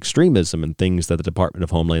violent extremism and things that the Department of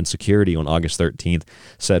Homeland Security on August 13th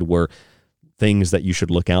said were things that you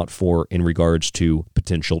should look out for in regards to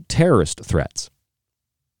potential terrorist threats.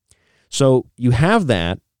 So you have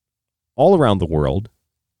that all around the world,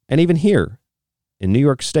 and even here in New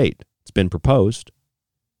York State. It's been proposed.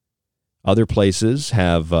 Other places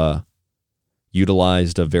have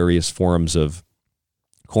utilized various forms of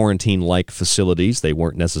quarantine-like facilities. They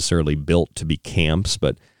weren't necessarily built to be camps,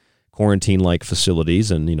 but quarantine-like facilities.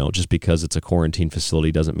 And, just because it's a quarantine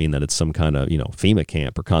facility doesn't mean that it's some kind of, FEMA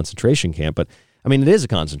camp or concentration camp. But, it is a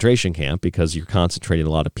concentration camp because you're concentrating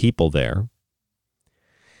a lot of people there.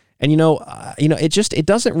 And it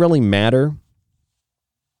doesn't really matter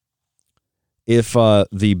if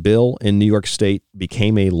the bill in New York State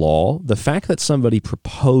became a law. The fact that somebody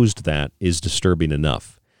proposed that is disturbing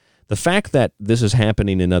enough. The fact that this is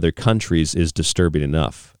happening in other countries is disturbing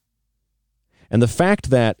enough. And the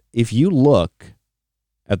fact that if you look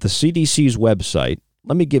at the CDC's website,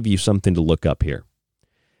 let me give you something to look up here.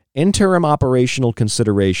 Interim operational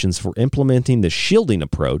considerations for implementing the shielding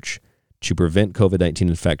approach to prevent COVID-19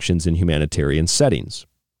 infections in humanitarian settings.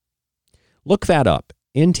 Look that up.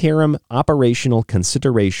 Interim operational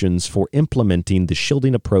considerations for implementing the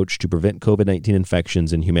shielding approach to prevent COVID-19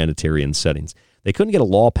 infections in humanitarian settings. They couldn't get a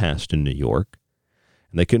law passed in New York,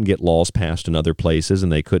 and they couldn't get laws passed in other places,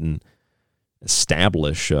 and they couldn't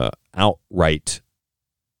establish outright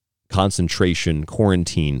concentration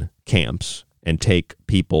quarantine camps and take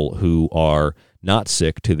people who are not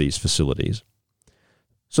sick to these facilities.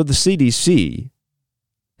 So the CDC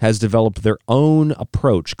has developed their own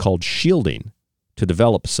approach called shielding to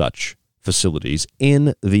develop such facilities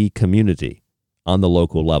in the community on the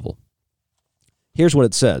local level. Here's what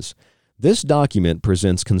it says. This document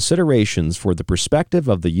presents considerations for the perspective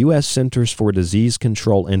of the U.S. Centers for Disease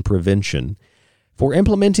Control and Prevention for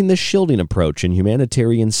implementing the shielding approach in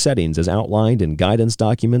humanitarian settings as outlined in guidance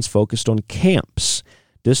documents focused on camps,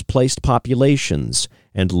 displaced populations,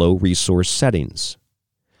 and low-resource settings.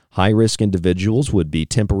 High-risk individuals would be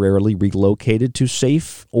temporarily relocated to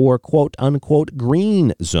safe or quote-unquote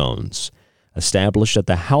green zones established at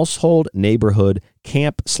the household, neighborhood,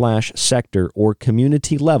 camp/sector, or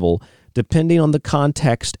community level, depending on the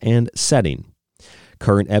context and setting.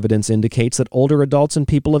 Current evidence indicates that older adults and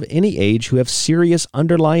people of any age who have serious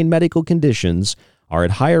underlying medical conditions are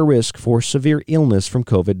at higher risk for severe illness from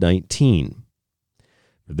COVID-19.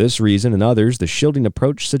 For this reason and others, the shielding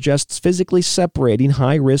approach suggests physically separating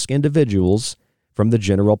high-risk individuals from the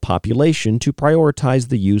general population to prioritize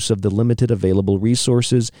the use of the limited available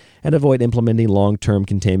resources and avoid implementing long-term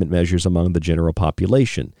containment measures among the general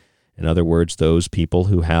population. In other words, those people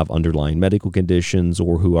who have underlying medical conditions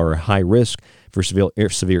or who are high risk for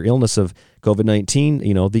severe illness of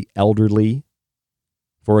COVID-19, the elderly,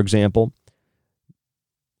 for example,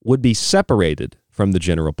 would be separated from the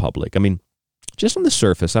general public. I mean, just on the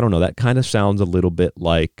surface, I don't know, that kind of sounds a little bit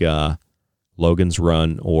like Logan's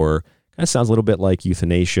Run, or kind of sounds a little bit like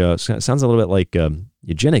euthanasia. Sounds a little bit like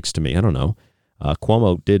eugenics to me. I don't know.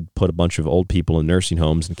 Cuomo did put a bunch of old people in nursing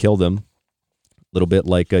homes and kill them. A little bit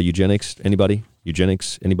like eugenics. Anybody?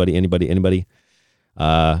 Eugenics? Anybody?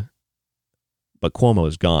 But Cuomo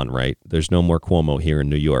is gone, right? There's no more Cuomo here in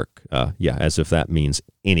New York. As if that means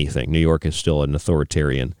anything. New York is still an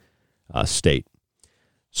authoritarian state.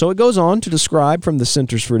 So it goes on to describe from the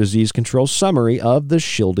Centers for Disease Control summary of the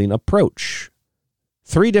shielding approach.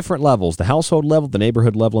 3 different levels, the household level, the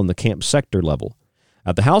neighborhood level, and the camp sector level.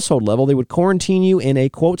 At the household level, they would quarantine you in a,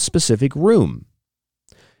 quote, specific room.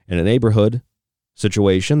 In a neighborhood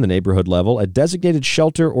situation, the neighborhood level, a designated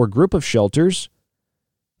shelter or group of shelters,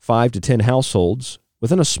 5 to 10 households,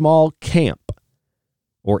 within a small camp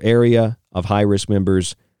or area of high-risk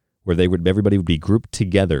members where everybody would be grouped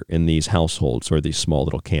together in these households or these small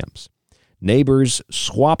little camps. Neighbors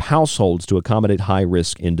swap households to accommodate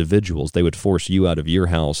high-risk individuals. They would force you out of your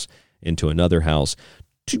house into another house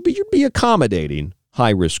to be accommodating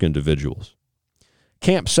high-risk individuals.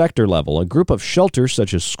 Camp sector level, a group of shelters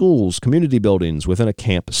such as schools, community buildings within a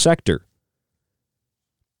camp sector.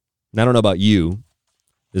 Now, I don't know about you.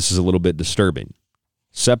 This is a little bit disturbing.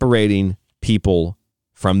 Separating people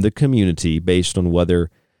from the community based on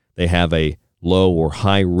whether they have a low or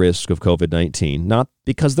high risk of COVID-19, not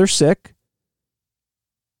because they're sick,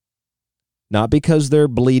 not because they're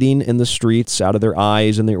bleeding in the streets out of their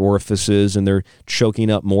eyes and their orifices and they're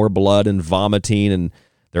choking up more blood and vomiting and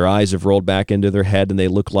their eyes have rolled back into their head and they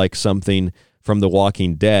look like something from The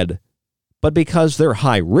Walking Dead, but because they're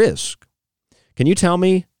high risk. Can you tell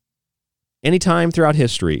me any time throughout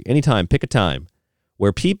history, anytime, pick a time,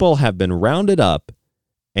 where people have been rounded up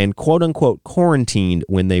and quote-unquote quarantined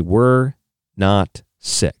when they were not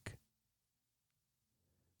sick?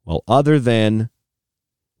 Well, other than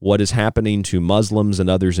what is happening to Muslims and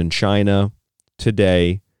others in China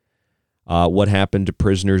today, what happened to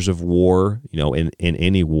prisoners of war, in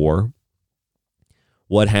any war,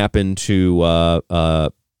 what happened to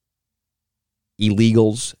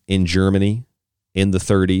illegals in Germany in the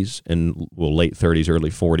 30s and late 30s, early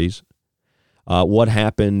 40s, what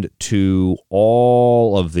happened to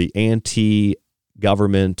all of the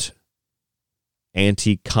anti-government,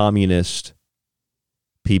 anti-communist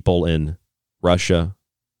people in Russia.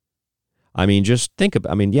 I mean, just think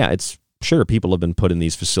about, it's sure people have been put in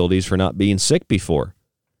these facilities for not being sick before,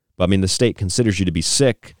 But I mean, the state considers you to be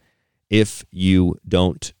sick if you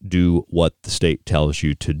don't do what the state tells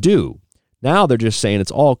you to do. Now they're just saying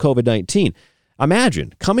it's all COVID-19.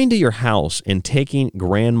 Imagine coming to your house and taking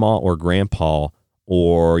grandma or grandpa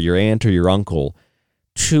or your aunt or your uncle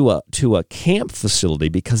to a camp facility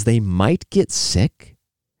because they might get sick,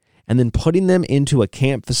 and then putting them into a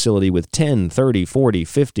camp facility with 10, 30, 40,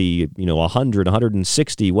 50, 100,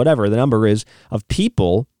 160, whatever the number is of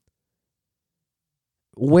people,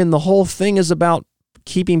 when the whole thing is about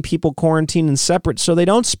keeping people quarantined and separate so they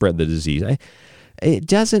don't spread the disease. It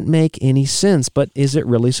doesn't make any sense, but is it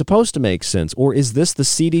really supposed to make sense? Or is this the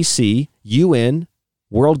CDC, UN,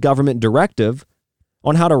 world government directive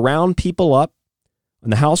on how to round people up on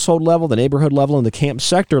the household level, the neighborhood level, and the camp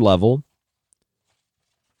sector level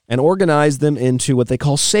and organize them into what they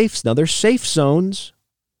call safes? Now, there's safe zones,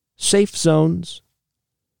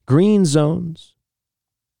 green zones.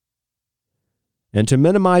 And to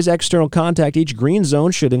minimize external contact, each green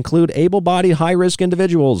zone should include able-bodied, high-risk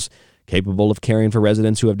individuals capable of caring for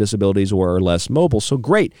residents who have disabilities or are less mobile. So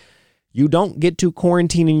great. You don't get to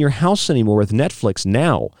quarantine in your house anymore with Netflix.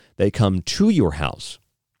 Now they come to your house.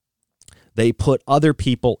 They put other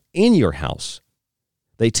people in your house.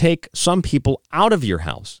 They take some people out of your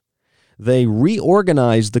house. They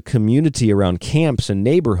reorganize the community around camps and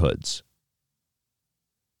neighborhoods.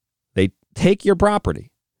 They take your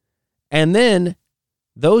property. And then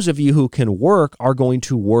those of you who can work are going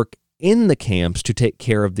to work in the camps to take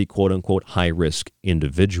care of the quote-unquote high-risk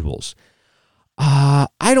individuals. I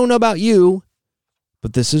don't know about you,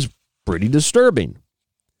 but this is pretty disturbing.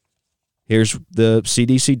 Here's the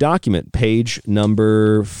CDC document, page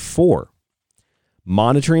number 4.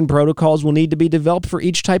 Monitoring protocols will need to be developed for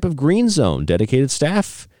each type of green zone. Dedicated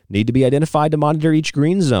staff need to be identified to monitor each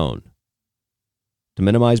green zone to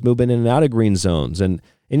minimize movement in and out of green zones. And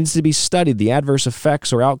it needs to be studied, the adverse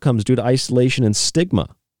effects or outcomes due to isolation and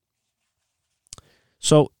stigma.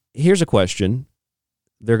 So here's a question.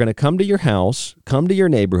 They're going to come to your house, come to your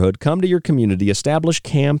neighborhood, come to your community, establish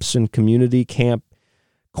camps and community camp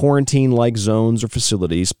quarantine-like zones or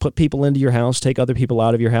facilities, put people into your house, take other people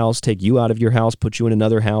out of your house, take you out of your house, put you in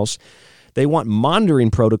another house. They want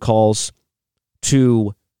monitoring protocols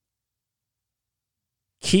to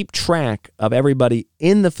keep track of everybody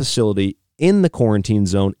in the facility, in the quarantine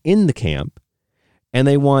zone, in the camp. And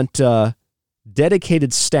they want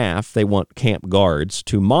dedicated staff, they want camp guards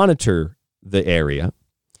to monitor the area.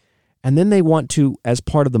 And then they want to, as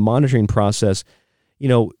part of the monitoring process,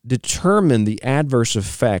 determine the adverse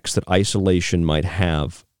effects that isolation might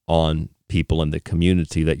have on people in the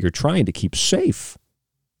community that you're trying to keep safe.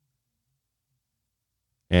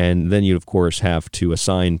 And then you, of course, have to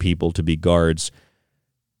assign people to be guards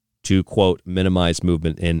to, quote, minimize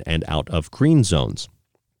movement in and out of green zones.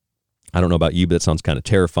 I don't know about you, but that sounds kind of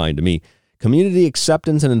terrifying to me. Community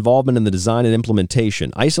acceptance and involvement in the design and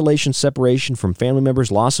implementation. Isolation, separation from family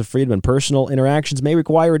members, loss of freedom, and personal interactions may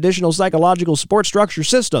require additional psychological support structure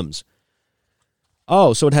systems.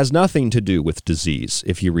 Oh, so it has nothing to do with disease,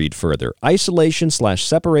 if you read further.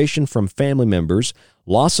 Isolation/separation from family members,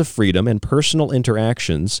 loss of freedom and personal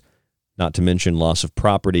interactions, not to mention loss of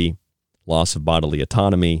property, loss of bodily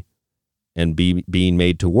autonomy, and being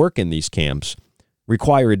made to work in these camps,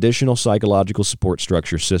 require additional psychological support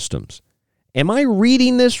structure systems. Am I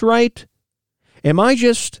reading this right? Am I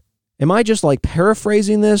just like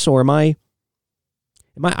paraphrasing this, or I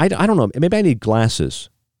don't know. Maybe I need glasses.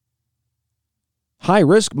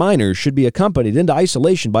 High-risk minors should be accompanied into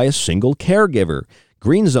isolation by a single caregiver.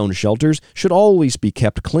 Green zone shelters should always be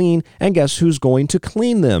kept clean, and guess who's going to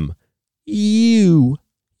clean them? You.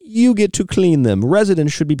 You get to clean them.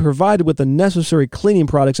 Residents should be provided with the necessary cleaning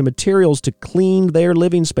products and materials to clean their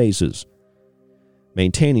living spaces.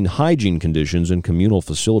 Maintaining hygiene conditions in communal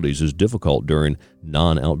facilities is difficult during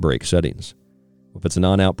non-outbreak settings. If it's a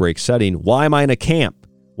non-outbreak setting, why am I in a camp?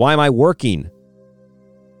 Why am I working?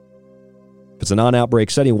 If it's a non-outbreak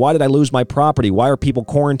setting, why did I lose my property? Why are people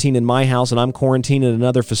quarantined in my house and I'm quarantined in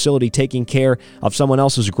another facility taking care of someone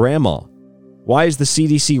else's grandma? Why is the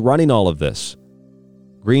CDC running all of this?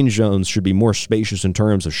 Green zones should be more spacious in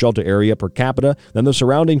terms of shelter area per capita than the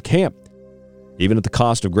surrounding camp, even at the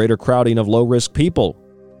cost of greater crowding of low-risk people.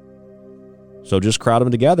 So just crowd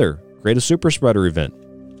them together. Create a super spreader event.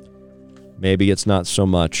 Maybe it's not so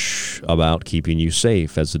much about keeping you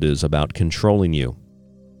safe as it is about controlling you.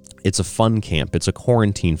 It's a fun camp. It's a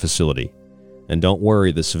quarantine facility. And don't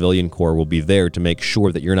worry, the civilian corps will be there to make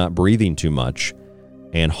sure that you're not breathing too much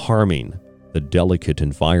and harming the delicate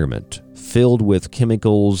environment filled with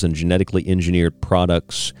chemicals and genetically engineered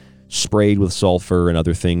products sprayed with sulfur and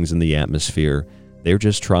other things in the atmosphere. They're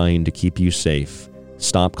just trying to keep you safe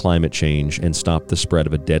stop climate change, and stop the spread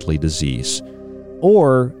of a deadly disease.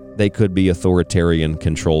 Or they could be authoritarian,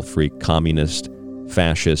 control freak, communist,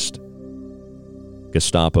 fascist,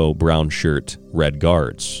 Gestapo, brown shirt, red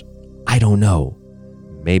guards. I don't know.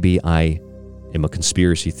 Maybe I am a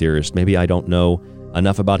conspiracy theorist. Maybe I don't know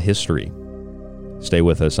enough about history. Stay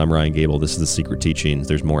with us. I'm Ryan Gable. This is The Secret Teachings.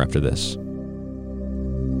 There's more after this.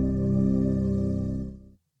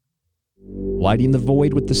 Lighting the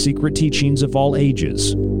void with the secret teachings of all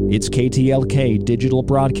ages. It's KTLK Digital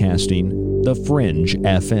Broadcasting, The Fringe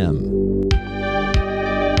FM.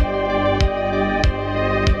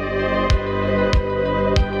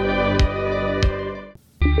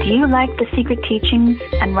 Do you like The Secret Teachings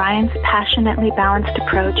and Ryan's passionately balanced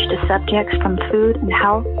approach to subjects from food and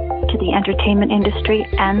health to the entertainment industry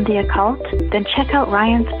and the occult? Then check out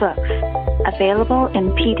Ryan's books, available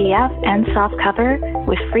in PDF and softcover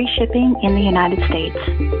with free shipping in the United States.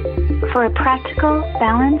 For a practical,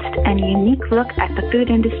 balanced, and unique look at the food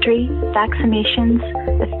industry, vaccinations,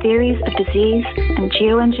 the theories of disease, and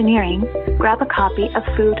geoengineering, grab a copy of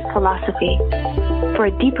Food Philosophy. For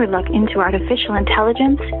a deeper look into artificial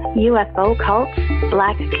intelligence, UFO cults,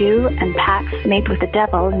 black goo, and pacts made with the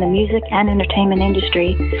devil in the music and entertainment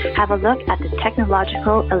industry, have a look at the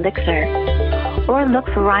Technological Elixir. Or look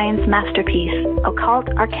for Ryan's masterpiece, Occult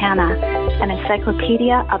Arcana, an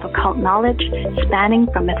encyclopedia of occult knowledge spanning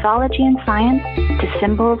from mythology and science to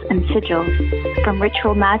symbols and sigils, from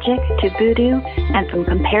ritual magic to voodoo, and from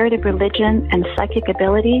comparative religion and psychic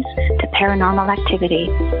abilities to paranormal activity.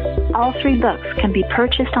 All three books can be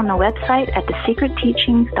purchased on the website at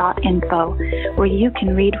thesecretteachings.info, where you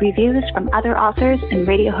can read reviews from other authors and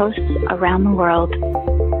radio hosts around the world.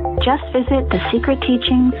 Just visit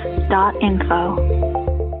thesecretteachings.info.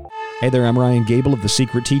 Hey there, I'm Ryan Gable of The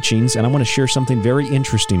Secret Teachings, and I want to share something very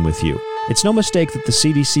interesting with you. It's no mistake that the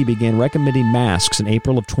CDC began recommending masks in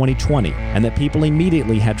April of 2020, and that people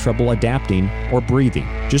immediately had trouble adapting or breathing,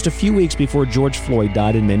 just a few weeks before George Floyd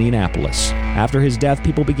died in Minneapolis. After his death,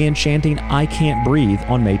 people began chanting, "I can't breathe,"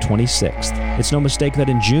 on May 26th. It's no mistake that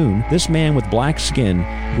in June, this man with black skin,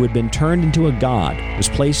 who had been turned into a god, was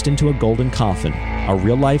placed into a golden coffin, a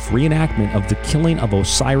real-life reenactment of the killing of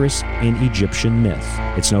Osiris in Egyptian myth.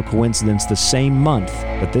 It's no coincidence the same month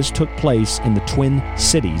that this took place in the Twin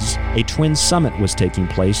Cities, a Twin Summit was taking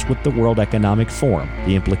place with the World Economic Forum,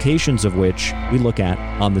 the implications of which we look at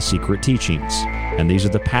on The Secret Teachings. And these are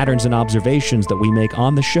the patterns and observations that we make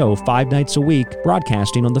on the show 5 nights a week,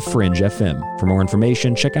 broadcasting on The Fringe FM. For more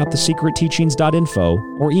information, check out thesecretteachings.info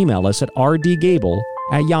or email us at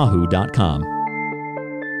rdgable@yahoo.com.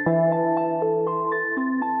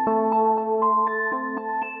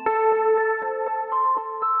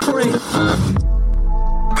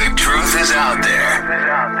 The truth is out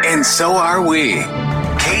there, and so are we.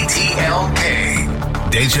 KTLK,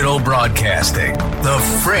 Digital Broadcasting, The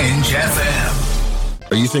Fringe FM.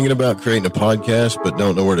 Are you thinking about creating a podcast but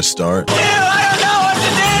don't know where to start? I don't know what to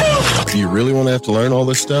do! Do you really want to have to learn all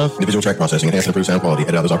this stuff? Individual track processing, enhance and improve sound quality,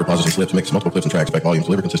 edit out those awkward pauses and slips, mix multiple clips and tracks, back volumes,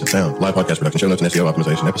 deliver consistent sound, live podcast production, show notes and SEO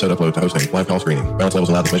optimization, episode upload to hosting, live call screening, balance levels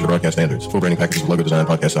and loudness measure broadcast standards, full branding packages, logo design,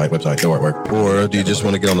 podcast site, website, no artwork. Or do you just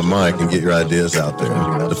want to get on the mic and get your ideas out there?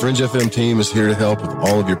 The Fringe FM team is here to help with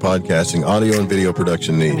all of your podcasting, audio and video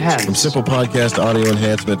production needs. From simple podcast to audio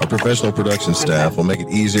enhancement, our professional production staff will make it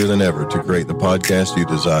easier than ever to create the podcast you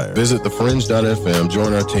desire. Visit thefringe.fm,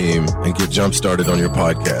 join our team, and get jump started on your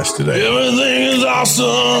podcast today. Everything is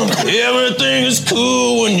awesome. Everything is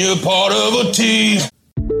cool when you're part of a team.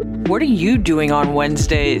 What are you doing on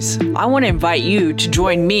Wednesdays? I want to invite you to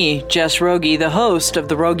join me, Jess Rogie, the host of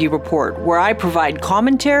The Rogie Report, where I provide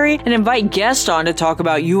commentary and invite guests on to talk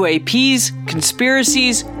about UAPs,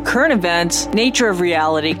 conspiracies, current events, nature of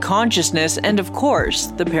reality, consciousness, and of course,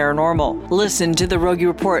 the paranormal. Listen to The Rogie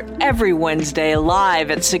Report every Wednesday live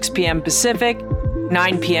at 6 p.m. Pacific,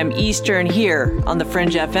 9 p.m. Eastern here on The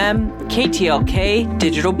Fringe FM, KTLK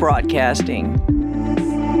Digital Broadcasting.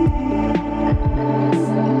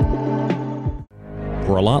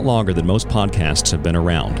 For a lot longer than most podcasts have been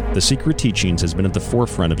around, The Secret Teachings has been at the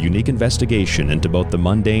forefront of unique investigation into both the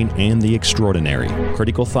mundane and the extraordinary.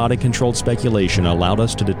 Critical thought and controlled speculation allowed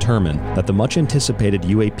us to determine that the much-anticipated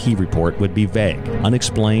UAP report would be vague,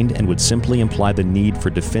 unexplained, and would simply imply the need for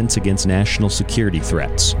defense against national security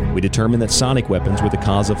threats. We determined that sonic weapons were the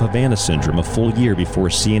cause of Havana Syndrome a full year before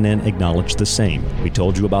CNN acknowledged the same. We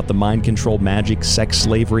told you about the mind-controlled magic, sex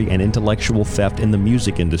slavery, and intellectual theft in the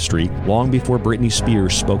music industry long before Britney Spears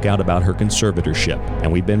spoke out about her conservatorship,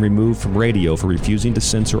 and we've been removed from radio for refusing to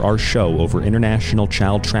censor our show over international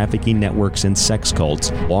child trafficking networks and sex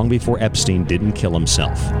cults long before Epstein didn't kill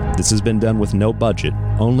himself. This has been done with no budget,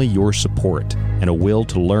 only your support. and a will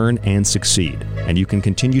to learn and succeed. And you can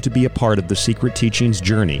continue to be a part of the Secret Teachings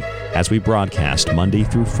journey as we broadcast Monday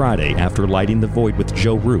through Friday after Lighting the Void with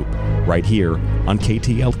Joe Roop, right here on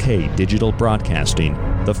KTLK Digital Broadcasting,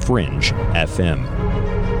 The Fringe FM.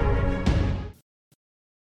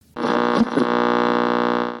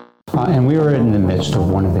 And we are in the midst of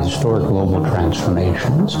one of the historic global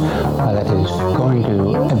transformations that is going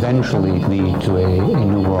to eventually lead to a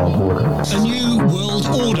new world order. A new world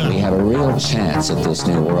order. We have a real chance at this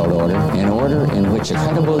new world order, an order in which a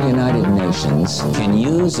credible United Nations can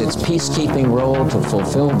use its peacekeeping role to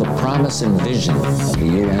fulfill the promise and vision of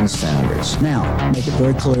the UN's founders. Now, make it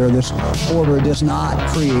very clear, this order does not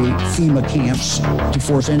create FEMA camps to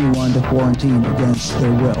force anyone to quarantine against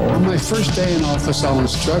their will. On my first day in office, I'll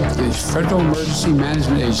instruct the Federal Emergency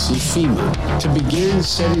Management Agency, FEMA, to begin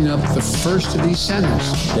setting up the first of these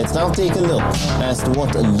centers. Let's now take a look as to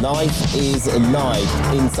what life is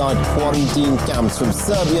like inside quarantine camps from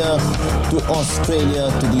Serbia to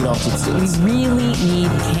Australia to the United States. We really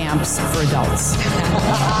need camps for adults.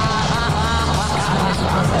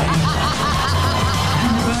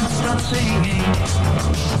 Stop singing.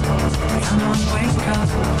 Come on, wake up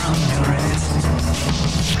from your rest.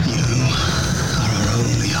 You are our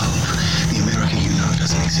only hope. The America you know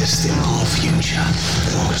doesn't exist in our future.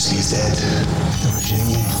 Democracy is dead. The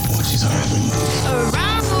regime watches our every move.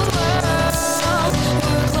 Around the world,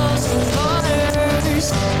 we're closing borders.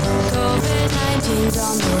 COVID-19's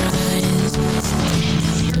on the rise.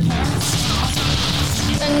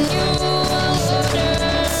 A new world order.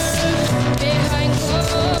 Behind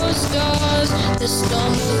closed doors, the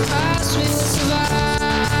storm will pass, we will survive.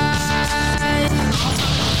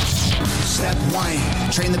 Step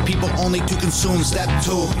 1, train the people only to consume. Step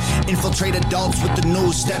 2, infiltrate adults with the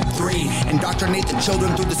news. Step 3, indoctrinate the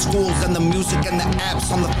children through the schools and the music and the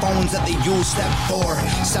apps on the phones that they use. Step 4,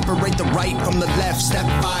 separate the right from the left. Step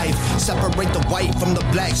 5, separate the white from the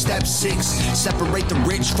black. Step 6, separate the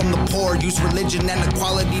rich from the poor. Use religion and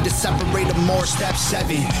equality to separate them more. Step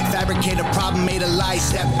 7, fabricate a problem, made a lie.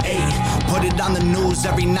 Step 8, put it on the news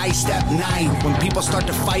every night. Step 9, when people start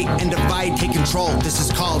to fight and divide, take control. This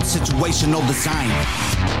is called situational design.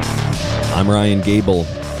 I'm Ryan Gable,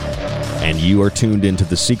 and you are tuned into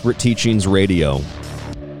the Secret Teachings Radio.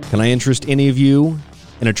 Can I interest any of you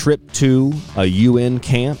in a trip to a UN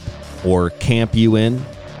camp or Camp UN?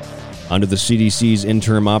 Under the CDC's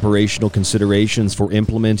interim operational considerations for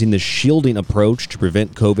implementing the shielding approach to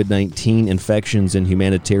prevent COVID-19 infections in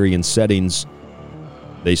humanitarian settings,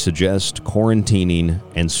 they suggest quarantining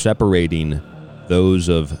and separating those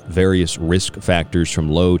of various risk factors from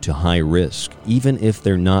low to high risk, even if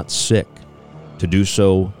they're not sick, to do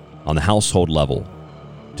so on the household level,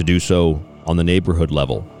 to do so on the neighborhood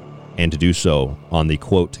level, and to do so on the,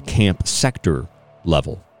 quote, camp sector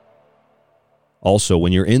level. Also,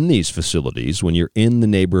 when you're in these facilities, when you're in the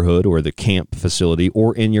neighborhood or the camp facility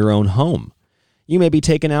or in your own home, you may be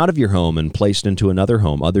taken out of your home and placed into another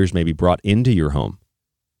home. Others may be brought into your home.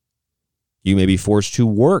 You may be forced to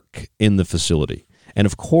work in the facility. And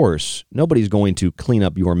of course, nobody's going to clean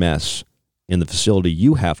up your mess in the facility.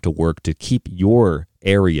 You have to work to keep your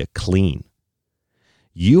area clean.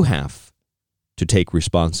 You have to take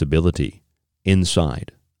responsibility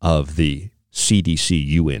inside of the CDC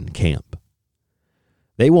UN camp.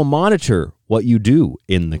 They will monitor what you do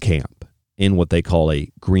in the camp in what they call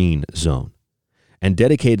a green zone. And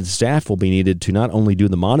dedicated staff will be needed to not only do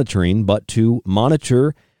the monitoring, but to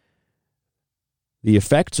monitor the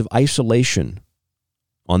effects of isolation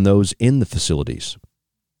on those in the facilities,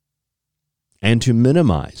 and to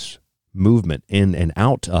minimize movement in and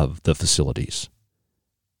out of the facilities,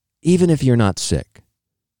 even if you're not sick.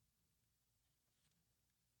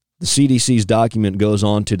 The CDC's document goes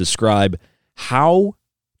on to describe how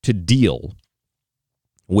to deal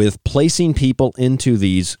with placing people into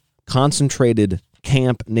these concentrated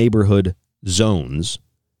camp neighborhood zones,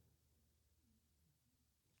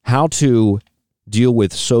 how to deal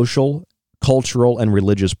with social, cultural, and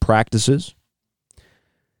religious practices,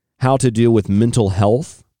 how to deal with mental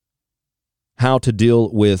health, how to deal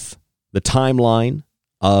with the timeline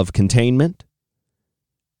of containment,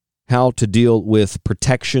 how to deal with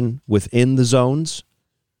protection within the zones.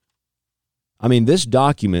 I mean, this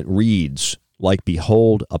document reads like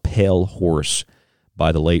Behold a Pale Horse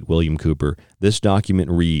by the late William Cooper. This document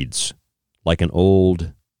reads like an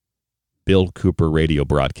old Bill Cooper radio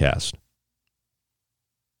broadcast.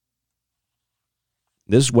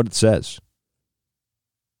 This is what it says.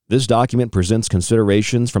 This document presents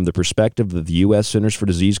considerations from the perspective of the U.S. Centers for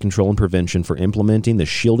Disease Control and Prevention for implementing the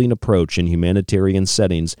shielding approach in humanitarian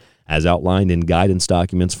settings as outlined in guidance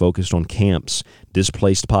documents focused on camps,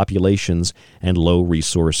 displaced populations, and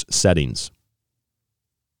low-resource settings.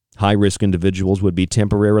 High-risk individuals would be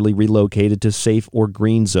temporarily relocated to safe or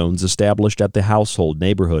green zones established at the household,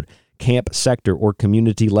 neighborhood, camp sector, or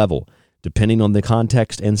community level, depending on the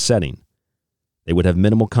context and setting. They would have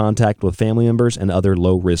minimal contact with family members and other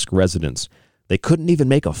low-risk residents. They couldn't even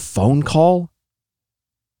make a phone call?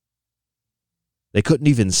 They couldn't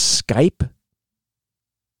even Skype?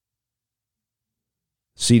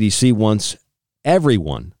 CDC wants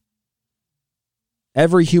everyone,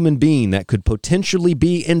 every human being that could potentially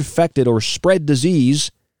be infected or spread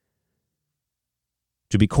disease,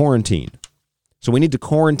 to be quarantined. So we need to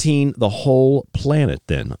quarantine the whole planet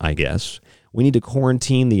then, I guess. We need to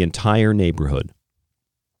quarantine the entire neighborhood.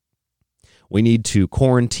 We need to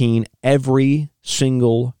quarantine every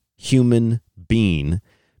single human being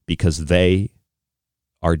because they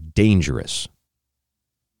are dangerous.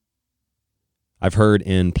 I've heard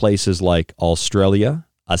in places like Australia,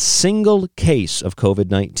 a single case of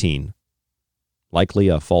COVID-19, likely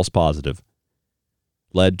a false positive,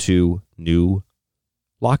 led to new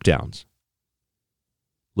lockdowns.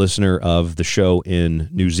 Listener of the show in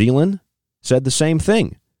New Zealand said the same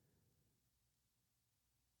thing.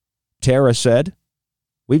 Tara said,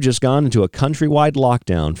 "We've just gone into a countrywide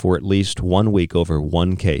lockdown for at least 1 week over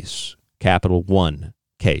one case, capital one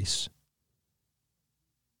case."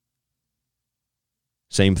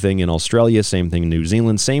 Same thing in Australia, same thing in New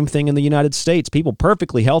Zealand, same thing in the United States. People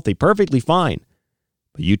perfectly healthy, perfectly fine,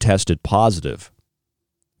 but you tested positive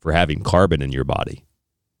for having carbon in your body.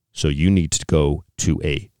 So you need to go to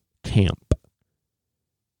a camp.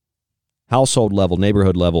 Household level,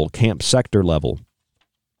 neighborhood level, camp sector level.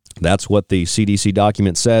 That's what the CDC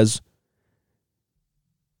document says.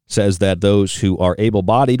 Says that those who are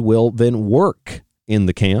able-bodied will then work in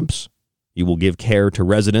the camps. You will give care to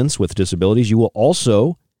residents with disabilities. You will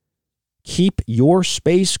also keep your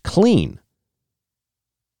space clean.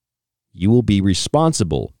 You will be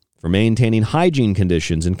responsible for maintaining hygiene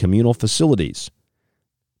conditions in communal facilities,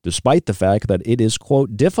 despite the fact that it is,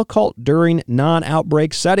 quote, difficult during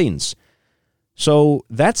non-outbreak settings. So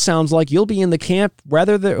that sounds like you'll be in the camp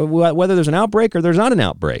whether there's an outbreak or there's not an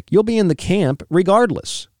outbreak. You'll be in the camp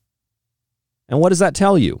regardless. And what does that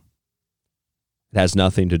tell you? It has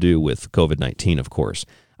nothing to do with COVID-19, of course.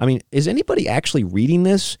 I mean, is anybody actually reading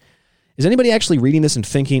this? Is anybody actually reading this and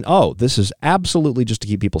thinking, oh, this is absolutely just to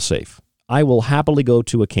keep people safe? I will happily go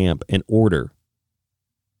to a camp in order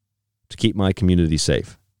to keep my community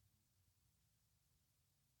safe.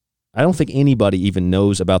 I don't think anybody even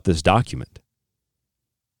knows about this document.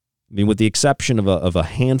 I mean, with the exception of a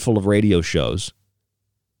handful of radio shows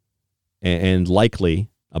and likely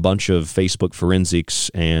a bunch of Facebook forensics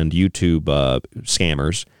and YouTube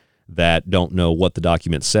scammers that don't know what the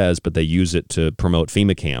document says, but they use it to promote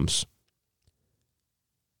FEMA camps.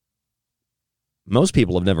 Most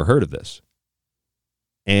people have never heard of this.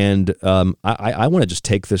 And I want to just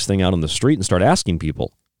take this thing out on the street and start asking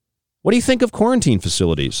people, what do you think of quarantine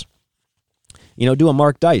facilities? You know, do a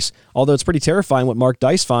Mark Dice. Although it's pretty terrifying what Mark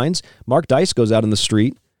Dice finds. Mark Dice goes out in the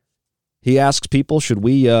street. He asks people, should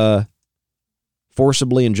we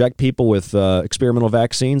forcibly inject people with experimental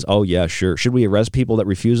vaccines? Oh, yeah, sure. Should we arrest people that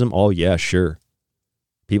refuse them? Oh, yeah, sure.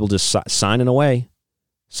 People just signing away.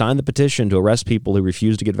 Sign the petition to arrest people who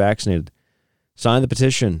refuse to get vaccinated. Sign the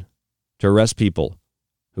petition to arrest people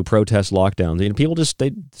who protest lockdowns. And people just,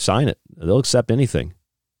 they sign it. They'll accept anything.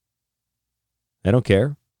 They don't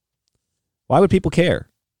care. Why would people care?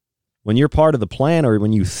 When you're part of the plan, or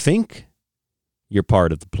when you think you're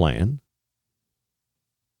part of the plan,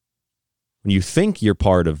 when you think you're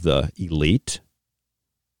part of the elite,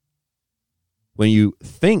 when you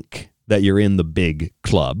think that you're in the big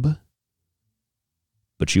club,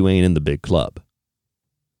 but you ain't in the big club.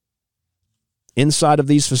 Inside of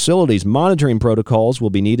these facilities, monitoring protocols will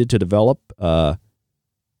be needed to develop an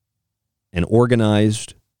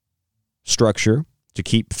organized structure to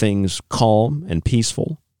keep things calm and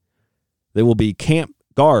peaceful. There will be camp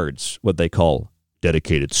guards, what they call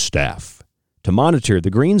dedicated staff, to monitor the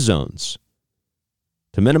green zones,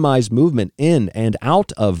 to minimize movement in and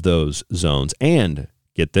out of those zones, and,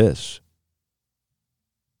 get this,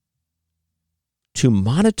 to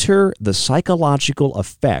monitor the psychological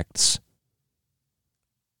effects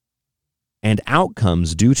and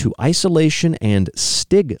outcomes due to isolation and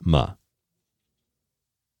stigma.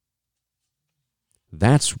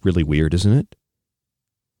 That's really weird, isn't it?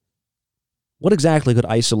 What exactly could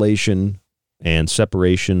isolation and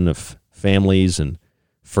separation of families and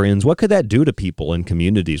friends? What could that do to people in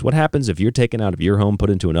communities? What happens if you're taken out of your home, put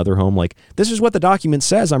into another home? Like, this is what the document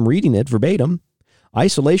says. I'm reading it verbatim.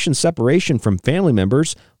 Isolation, separation from family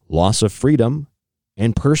members, loss of freedom,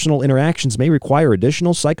 and personal interactions may require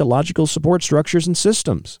additional psychological support structures and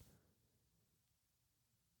systems.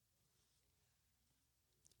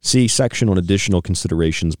 See section on additional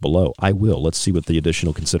considerations below. I will. Let's see what the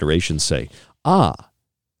additional considerations say.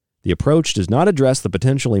 The approach does not address the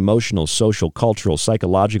potential emotional, social, cultural,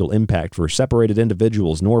 psychological impact for separated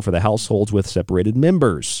individuals, nor for the households with separated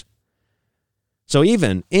members. So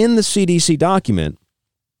even in the CDC document,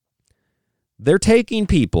 they're taking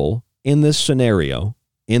people in this scenario,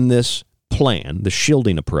 in this plan, the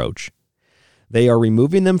shielding approach. They are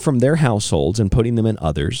removing them from their households and putting them in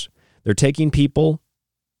others. They're taking people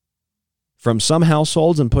from some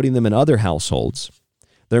households and putting them in other households.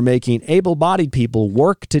 They're making able-bodied people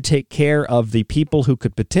work to take care of the people who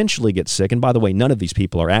could potentially get sick. And by the way, none of these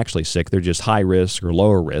people are actually sick. They're just high risk or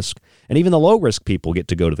lower risk. And even the low-risk people get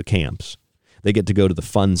to go to the camps. They get to go to the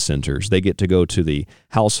fun centers. They get to go to the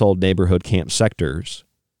household neighborhood camp sectors.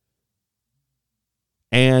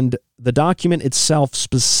 And the document itself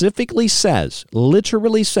specifically says,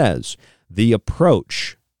 literally says, the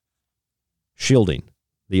approach, shielding,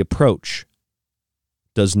 the approach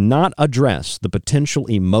does not address the potential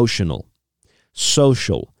emotional,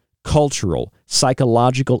 social, cultural,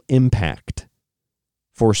 psychological impact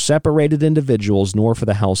for separated individuals, nor for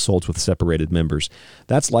the households with separated members.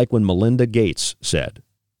 That's like when Melinda Gates said,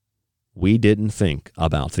 we didn't think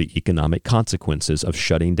about the economic consequences of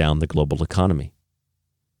shutting down the global economy.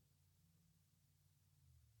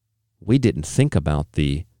 We didn't think about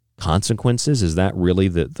the consequences. Is that really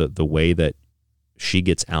the way that she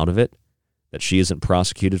gets out of it? That she isn't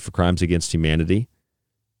prosecuted for crimes against humanity?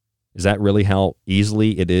 Is that really how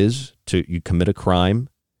easily it is to you commit a crime?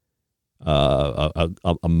 A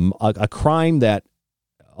crime that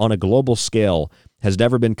on a global scale has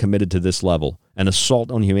never been committed to this level, an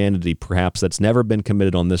assault on humanity perhaps that's never been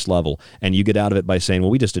committed on this level, and you get out of it by saying,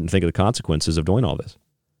 well, we just didn't think of the consequences of doing all this.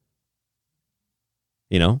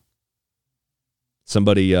 You know?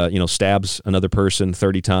 Somebody, stabs another person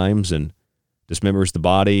 30 times and dismembers the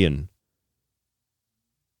body and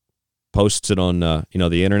posts it on,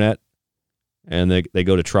 the internet, and they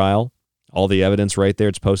go to trial. All the evidence right there,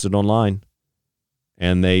 it's posted online.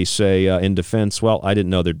 And they say in defense, well, I didn't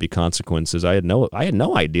know there'd be consequences. I had no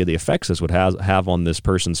idea the effects this would have on this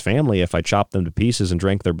person's family if I chopped them to pieces and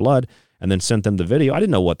drank their blood and then sent them the video. I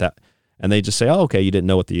didn't know what that. And they just say, oh, okay, you didn't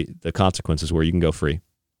know what the consequences were. You can go free.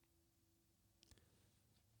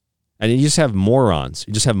 And you just have morons.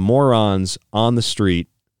 You just have morons on the street.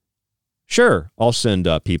 Sure, I'll send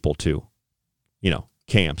people to,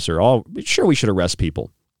 camps sure, we should arrest people.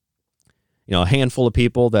 A handful of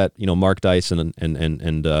people that, Mark Dyson and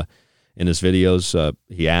in his videos,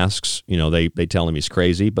 he asks, they tell him he's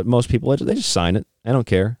crazy, but most people, they just sign it. I don't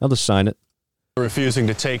care. They'll just sign it. They're refusing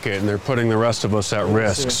to take it, and they're putting the rest of us at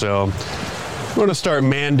risk. So we're going to start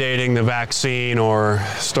mandating the vaccine or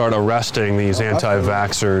start arresting these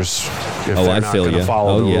anti-vaxxers if they're not going to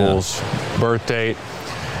follow the rules. Birth date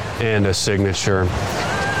and a signature.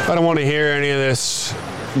 I don't want to hear any of this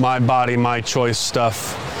my body, my choice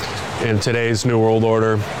stuff in today's New World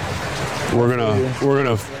Order. We're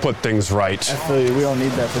gonna put things right. I feel you. We don't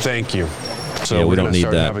need that. Thank you. So yeah, we don't need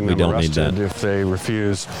that. We don't need that. If they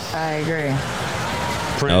refuse. I agree.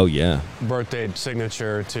 Print birth date,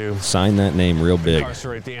 signature to sign that name real big.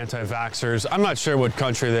 Incarcerate the anti-vaxxers. I'm not sure what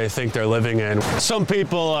country they think they're living in. Some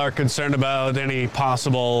people are concerned about any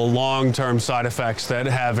possible long-term side effects that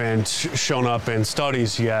haven't shown up in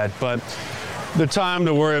studies yet, but the time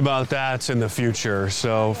to worry about that's in the future.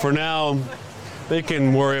 So for now, they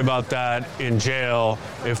can worry about that in jail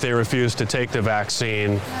if they refuse to take the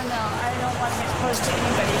vaccine. No, I don't want to get close to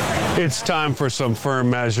anybody. It's time for some firm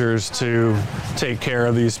measures to take care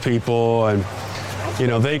of these people, and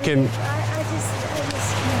they can.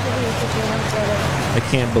 I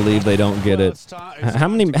can't believe they don't get it. How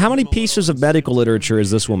many pieces of medical literature has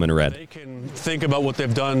this woman read? They can think about what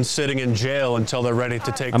they've done sitting in jail until they're ready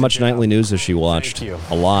to take. How much nightly news has she watched?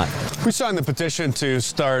 A lot. We signed the petition to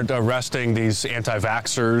start arresting these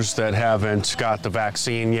anti-vaxxers that haven't got the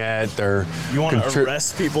vaccine yet. You want to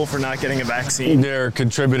arrest people for not getting a vaccine? They're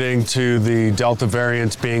contributing to the Delta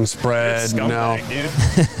variant being spread now.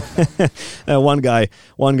 One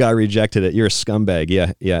guy rejected it. You're a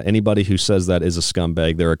scumbag. Yeah. Anybody who says that is a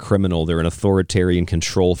scumbag. They're a criminal. They're an authoritarian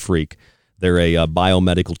control freak. They're a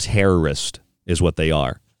biomedical terrorist is what they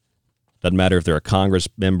are. Doesn't matter if they're a Congress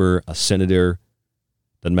member, a senator.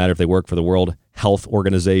 Doesn't matter if they work for the World Health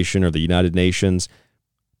Organization or the United Nations.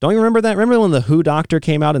 Don't you remember that? Remember when the WHO doctor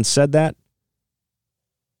came out and said that?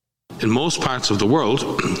 In most parts of the world,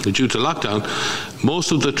 due to lockdown,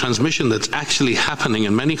 most of the transmission that's actually happening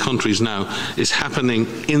in many countries now is happening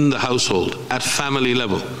in the household, at family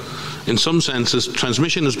level. In some senses,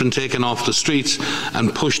 transmission has been taken off the streets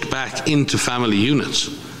and pushed back into family units.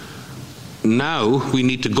 Now we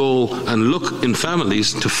need to go and look in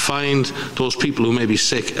families to find those people who may be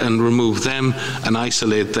sick and remove them and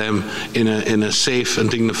isolate them in a safe and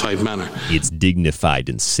dignified manner. It's dignified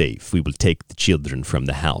and safe. We will take the children from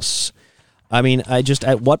the house. I mean,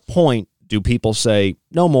 at what point do people say,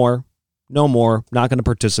 no more, not going to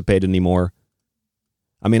participate anymore?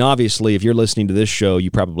 I mean, obviously, if you're listening to this show, you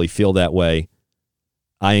probably feel that way.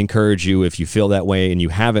 I encourage you, if you feel that way and you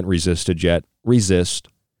haven't resisted yet, resist.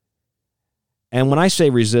 And when I say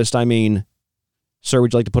resist, I mean, sir,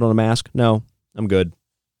 would you like to put on a mask? No, I'm good.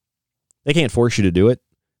 They can't force you to do it.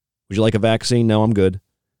 Would you like a vaccine? No, I'm good.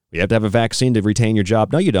 You have to have a vaccine to retain your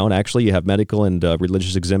job. No, you don't. Actually, you have medical and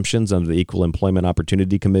religious exemptions under the Equal Employment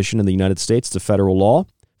Opportunity Commission in the United States. It's a federal law,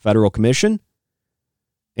 federal commission.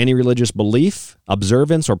 Any religious belief,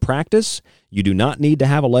 observance, or practice, you do not need to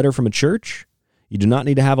have a letter from a church. You do not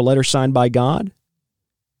need to have a letter signed by God.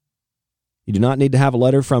 You do not need to have a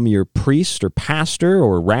letter from your priest or pastor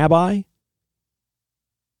or rabbi.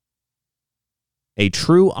 A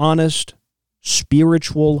true, honest,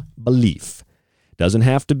 spiritual belief doesn't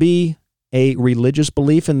have to be a religious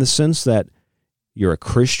belief in the sense that you're a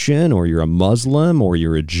Christian or you're a Muslim or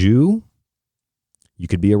you're a Jew. You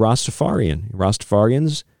could be a Rastafarian.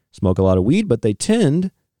 Rastafarians smoke a lot of weed, but they tend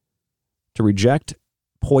to reject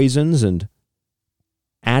poisons and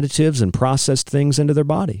additives and processed things into their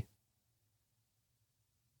body.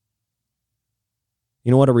 You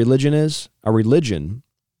know what a religion is? A religion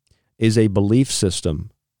is a belief system,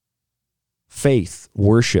 faith,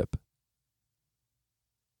 worship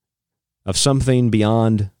of something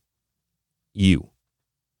beyond you.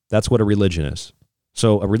 That's what a religion is.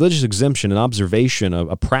 So a religious exemption, an observation,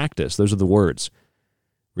 a practice, those are the words.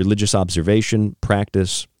 Religious observation,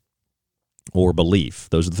 practice, or belief.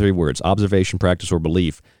 Those are the three words, observation, practice, or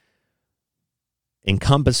belief,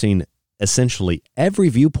 encompassing essentially every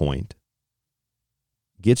viewpoint,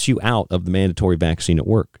 gets you out of the mandatory vaccine at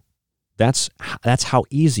work. That's how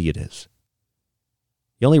easy it is.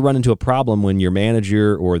 You only run into a problem when your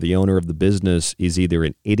manager or the owner of the business is either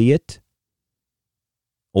an idiot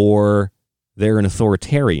or they're an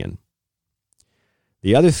authoritarian.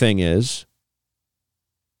 The other thing is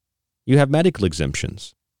you have medical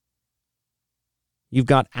exemptions. You've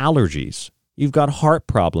got allergies. You've got heart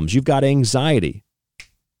problems. You've got anxiety.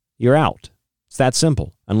 You're out. It's that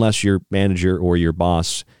simple, unless your manager or your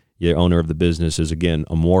boss, your owner of the business is, again,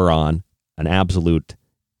 a moron, an absolute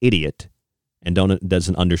idiot, and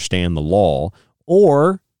doesn't understand the law,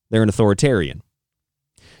 or they're an authoritarian.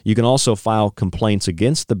 You can also file complaints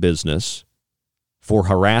against the business for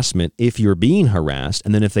harassment if you're being harassed,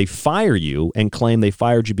 and then if they fire you and claim they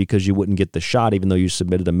fired you because you wouldn't get the shot even though you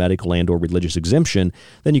submitted a medical and or religious exemption,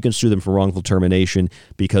 then you can sue them for wrongful termination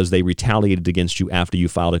because they retaliated against you after you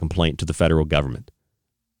filed a complaint to the federal government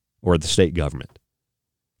or the state government.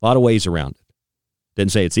 A lot of ways around it.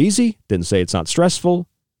 Didn't say it's easy, didn't say it's not stressful,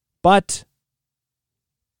 but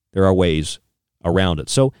there are ways around it.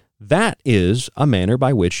 So that is a manner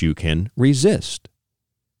by which you can resist.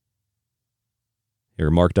 Here,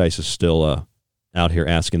 Mark Dice is still out here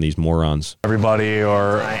asking these morons. Everybody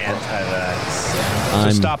or anti-vax.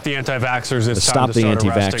 To stop the anti-vaxxers, it's time to start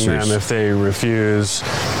arresting them if they refuse.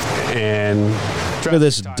 And look at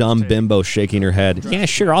this dumb bimbo shaking her head. Yeah,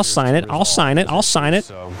 sure, I'll sign it. I'll sign it. I'll sign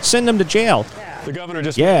it. Send them to jail. The governor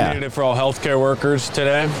just mandated it for all healthcare workers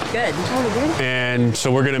today. Good. And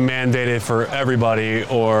so we're going to mandate it for everybody,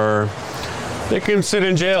 or they can sit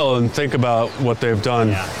in jail and think about what they've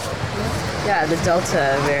done. Yeah, the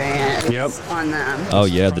Delta variant is on them. Oh,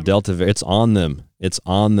 yeah, the Delta variant. It's on them. It's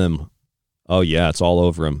on them. Oh, yeah, it's all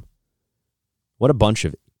over them. What a bunch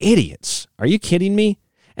of idiots. Are you kidding me?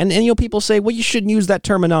 And you know, people say, well, you shouldn't use that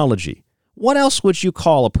terminology. What else would you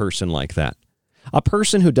call a person like that? A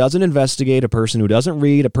person who doesn't investigate, a person who doesn't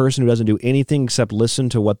read, a person who doesn't do anything except listen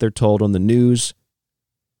to what they're told on the news,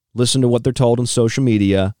 listen to what they're told on social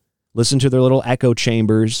media, listen to their little echo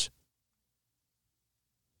chambers.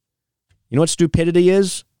 You know what stupidity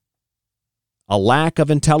is? A lack of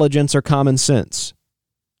intelligence or common sense.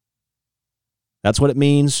 That's what it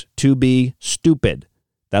means to be stupid.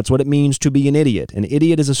 That's what it means to be an idiot. An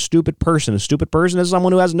idiot is a stupid person. A stupid person is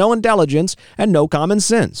someone who has no intelligence and no common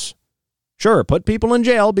sense. Sure, put people in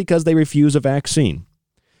jail because they refuse a vaccine.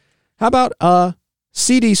 How about a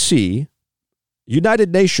CDC,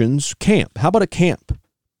 United Nations camp? How about a camp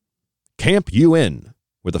Camp UN,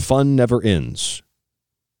 where the fun never ends.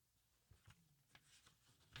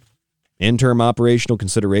 Interim operational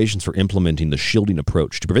considerations for implementing the shielding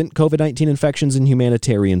approach to prevent COVID-19 infections in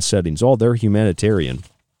humanitarian settings. Oh, they're humanitarian.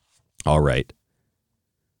 All right.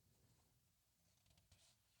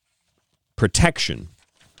 Protection.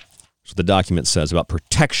 That's what the document says about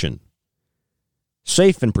protection.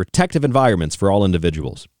 Safe and protective environments for all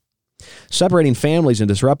individuals. Separating families and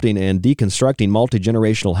disrupting and deconstructing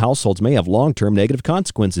multi-generational households may have long-term negative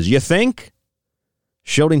consequences. You think?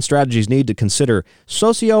 Shielding strategies need to consider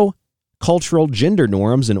socio-cultural gender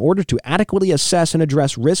norms in order to adequately assess and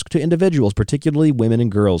address risk to individuals, particularly women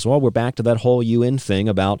and girls. Well, we're back to that whole UN thing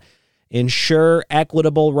about ensure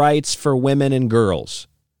equitable rights for women and girls.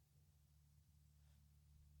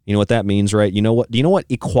 You know what that means, right? You know what? Do you know what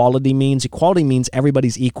equality means? Equality means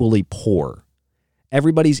everybody's equally poor.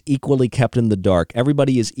 Everybody's equally kept in the dark.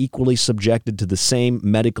 Everybody is equally subjected to the same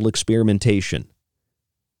medical experimentation,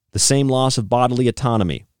 the same loss of bodily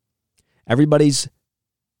autonomy. Everybody's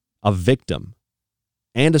a victim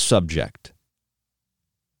and a subject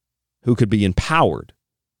who could be empowered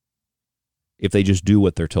if they just do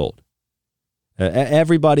what they're told.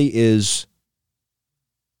 Everybody is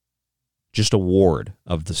just a ward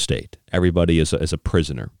of the state. Everybody is a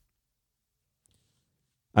prisoner.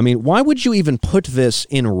 I mean, why would you even put this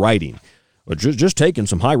in writing? Well, just taking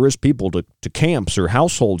some high-risk people to camps or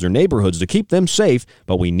households or neighborhoods to keep them safe,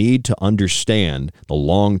 but we need to understand the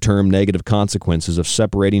long-term negative consequences of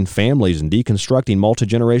separating families and deconstructing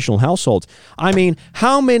multi-generational households. I mean,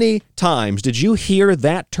 how many times did you hear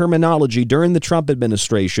that terminology during the Trump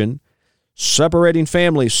administration? Separating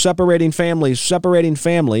families, separating families, separating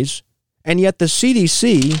families. And yet the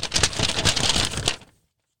CDC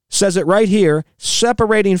says it right here,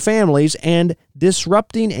 separating families and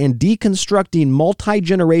disrupting and deconstructing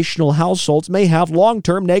multi-generational households may have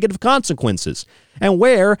long-term negative consequences. And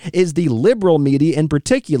where is the liberal media in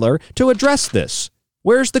particular to address this?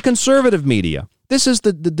 Where's the conservative media? This is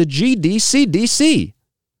the GDCDC,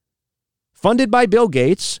 funded by Bill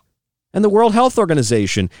Gates and the World Health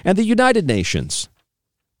Organization and the United Nations.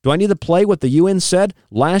 Do I need to play what the UN said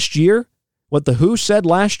last year? What the WHO said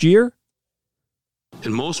last year?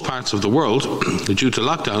 In most parts of the world, due to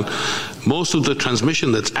lockdown, most of the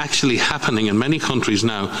transmission that's actually happening in many countries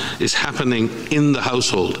now is happening in the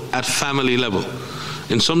household, at family level.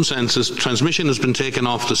 In some senses, transmission has been taken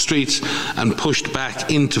off the streets and pushed back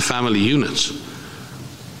into family units.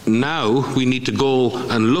 Now we need to go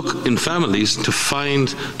and look in families to find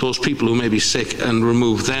those people who may be sick and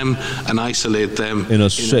remove them and isolate them in a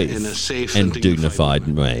safe and dignified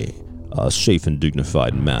way. A safe and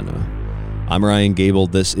dignified manner. I'm Ryan Gable.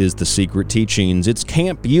 This is The Secret Teachings. It's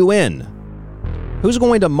Camp UN. Who's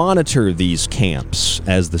going to monitor these camps?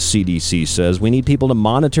 As the CDC says, we need people to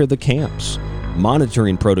monitor the camps.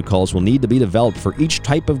 Monitoring protocols will need to be developed for each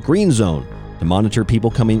type of green zone, to monitor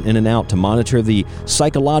people coming in and out, to monitor the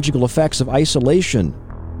psychological effects of isolation.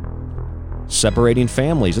 Separating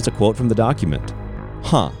families. It's a quote from the document.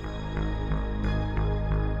 I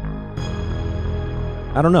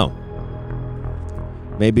don't know.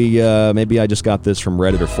 Maybe I just got this from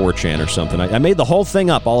Reddit or 4chan or something. I made the whole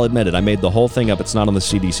thing up, I'll admit it. I made the whole thing up. It's not on the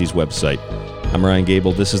CDC's website. I'm Ryan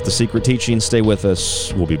Gable. This is The Secret Teaching. Stay with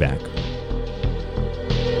us. We'll be back.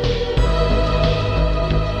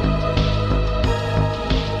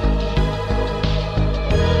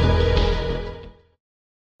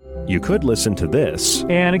 You could listen to this.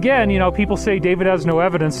 And again, people say David has no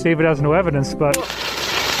evidence, but...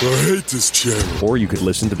 I hate this channel. Or you could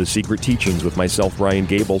listen to The Secret Teachings with myself, Ryan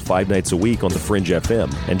Gable, 5 nights a week on The Fringe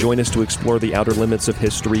FM, and join us to explore the outer limits of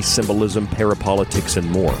history, symbolism, parapolitics, and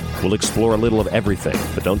more. We'll explore a little of everything,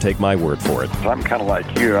 but don't take my word for it. I'm kind of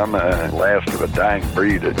like you. I'm a last of a dying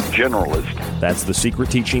breed, a generalist. That's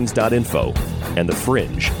thesecretteachings.info and The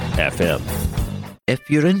Fringe FM. If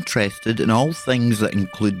you're interested in all things that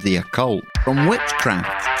include the occult, from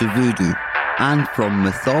witchcraft to voodoo, and from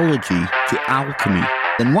mythology to alchemy,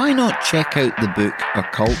 then why not check out the book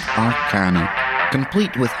Occult Arcana,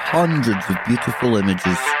 complete with hundreds of beautiful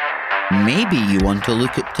images. Maybe you want to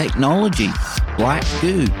look at technology, black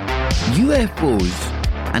goo,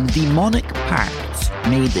 UFOs, and demonic pacts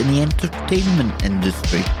made in the entertainment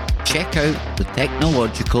industry. Check out the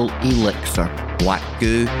technological elixir, black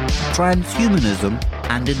goo, transhumanism,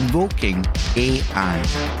 and invoking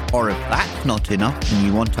AI. Or if that's not enough and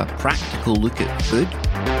you want a practical look at food,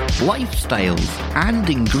 lifestyles, and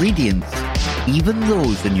ingredients, even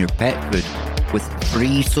those in your pet food, with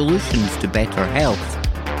free solutions to better health,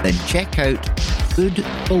 then check out Food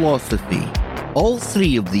Philosophy. All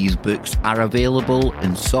 3 of these books are available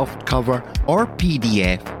in softcover or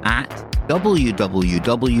PDF at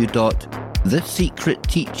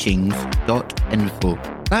www.thesecretteachings.info.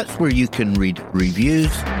 That's where you can read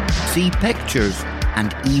reviews, see pictures,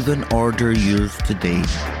 and even order yours today.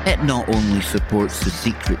 It not only supports The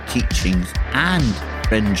Secret Teachings and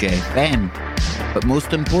Fringe FM, but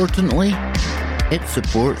most importantly, it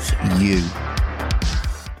supports you.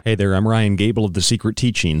 Hey there, I'm Ryan Gable of The Secret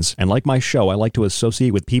Teachings, and like my show, I like to associate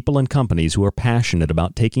with people and companies who are passionate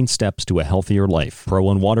about taking steps to a healthier life. Pro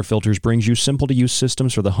One Water Filters brings you simple-to-use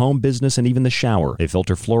systems for the home, business, and even the shower. They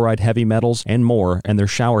filter fluoride, heavy metals, and more, and their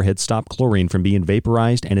shower heads stop chlorine from being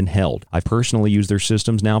vaporized and inhaled. I've personally used their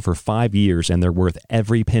systems now for 5 years, and they're worth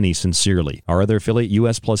every penny sincerely. Our other affiliate,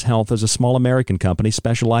 US Plus Health, is a small American company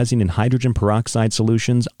specializing in hydrogen peroxide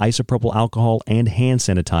solutions, isopropyl alcohol, and hand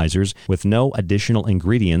sanitizers with no additional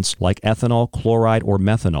ingredients like ethanol, chloride, or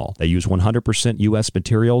methanol. They use 100% U.S.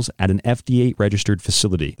 materials at an FDA-registered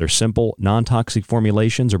facility. Their simple, non-toxic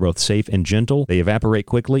formulations are both safe and gentle. They evaporate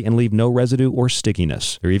quickly and leave no residue or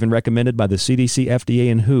stickiness. They're even recommended by the CDC, FDA,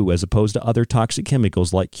 and WHO as opposed to other toxic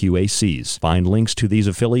chemicals like QACs. Find links to these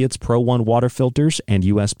affiliates, Pro One Water Filters and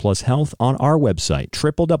US Plus Health, on our website,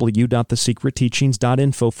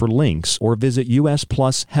 www.thesecretteachings.info for links, or visit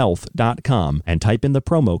usplushealth.com and type in the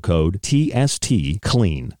promo code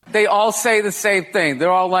TSTCLEAN. They all say the same thing.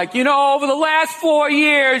 They're all like, over the last 4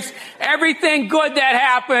 years, everything good that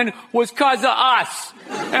happened was because of us.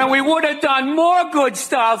 And we would have done more good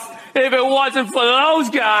stuff if it wasn't for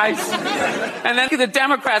those guys. And then the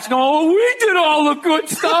Democrats go, oh, we did all the good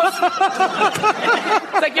stuff.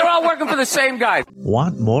 It's like you're all working for the same guy.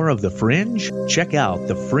 Want more of The Fringe? Check out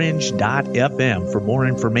thefringe.fm for more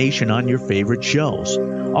information on your favorite shows.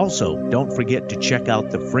 Also, don't forget to check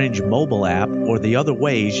out the Fringe mobile app or the other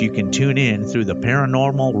ways you can tune in through the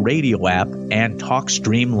Paranormal Radio app and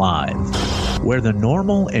TalkStream Live. Where the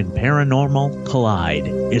normal and paranormal collide,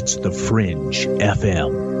 it's the Fringe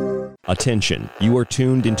FM. Attention, you are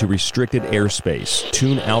tuned into restricted airspace.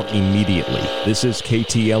 Tune out immediately. This is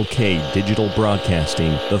KTLK Digital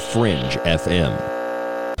Broadcasting, The Fringe FM.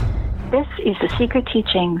 This is The Secret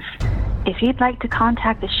Teachings. If you'd like to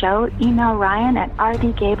contact the show, email Ryan at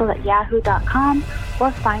rdgable@yahoo.com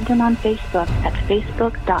or find him on Facebook at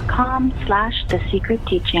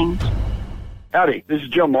facebook.com/thesecretteachings. Howdy, this is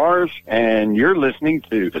Joe Mars, and you're listening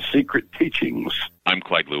to The Secret Teachings. I'm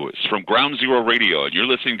Clyde Lewis from Ground Zero Radio, and you're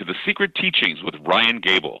listening to The Secret Teachings with Ryan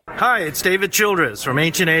Gable. Hi, it's David Childress from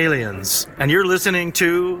Ancient Aliens, and you're listening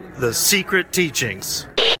to The Secret Teachings.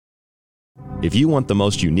 If you want the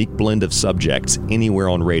most unique blend of subjects anywhere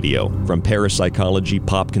on radio, from parapsychology,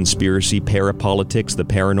 pop conspiracy, parapolitics, the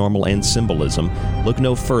paranormal, and symbolism, look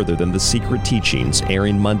no further than The Secret Teachings,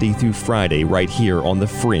 airing Monday through Friday right here on The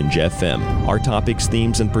Fringe FM. Our topics,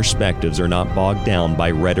 themes, and perspectives are not bogged down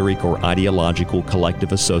by rhetoric or ideological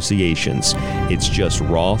collective associations. It's just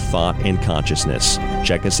raw thought and consciousness.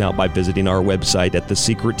 Check us out by visiting our website at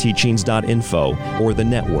thesecretteachings.info or the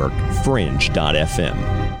network fringe.fm.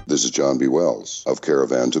 This is John B. Wells of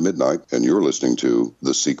Caravan to Midnight, and you're listening to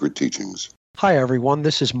The Secret Teachings. Hi, everyone.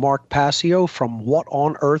 This is Mark Passio from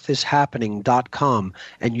WhatOnEarthIsHappening.com,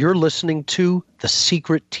 and you're listening to The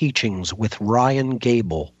Secret Teachings with Ryan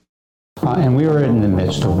Gable. And we are in the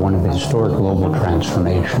midst of one of the historic global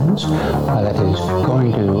transformations that is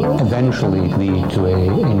going to eventually lead to a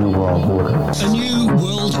new world order. A new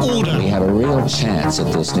world order. We have a real chance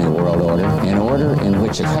at this new world order, an order in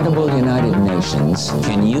which a credible United Nations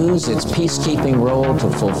can use its peacekeeping role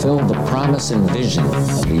to fulfill the promise and vision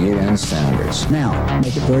of the UN's founders. Now,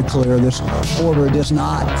 make it very clear, this order does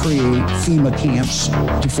not create FEMA camps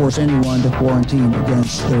to force anyone to quarantine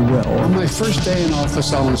against their will. On my first day in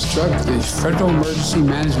office, I'll instruct the Federal Emergency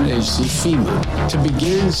Management Agency, FEMA, to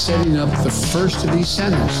begin setting up the first of these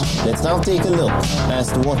centers. Let's now take a look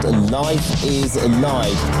as to what life is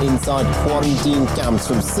like inside quarantine camps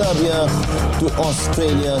from Serbia to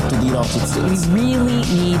Australia to the United States. We really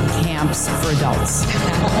need camps for adults.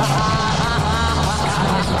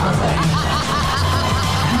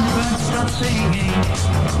 Stop singing.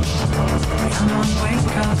 Come on,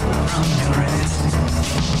 wake up from your rest.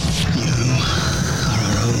 You are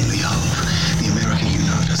our only hope. The American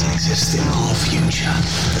Union doesn't exist in our future.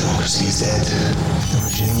 Democracy is dead. The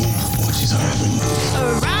regime watches our every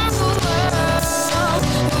move. Around the world,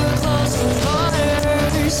 we're closing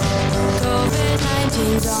borders.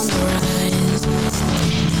 COVID-19's on the rise.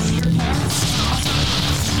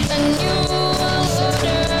 A new world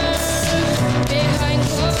order. Behind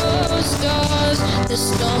closed doors, the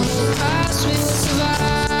storm will pass, we will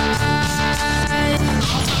survive.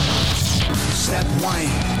 Step one,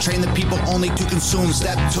 Train the people only to consume.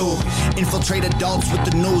 Step 2, infiltrate adults with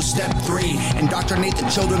the news. Step 3, indoctrinate the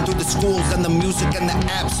children through the schools and the music and the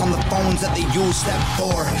apps on the phones that they use. Step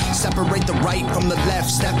 4, separate the right from the left.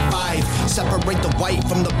 Step 5, separate the white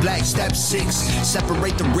from the black. Step 6,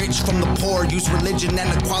 separate the rich from the poor. Use religion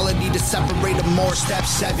and equality to separate them more. Step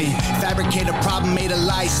 7, fabricate a problem, made a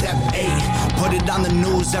lie. Step 8, put it on the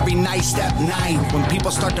news every night. Step 9, when people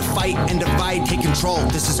start to fight and divide, take control.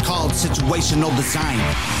 This is called situational design.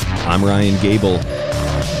 I'm Ryan Gable,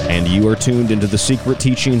 and you are tuned into the Secret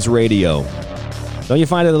Teachings Radio. Don't you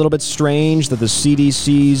find it a little bit strange that the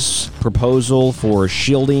CDC's proposal for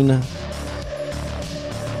shielding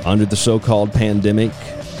under the so-called pandemic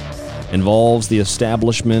involves the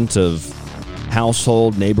establishment of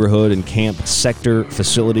household, neighborhood, and camp sector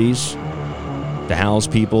facilities to house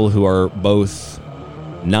people who are both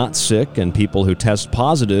not sick and people who test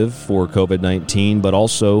positive for COVID-19, but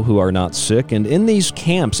also who are not sick. And in these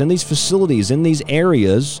camps, in these facilities, in these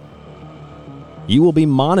areas, you will be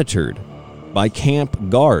monitored by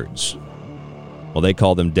camp guards. Well, they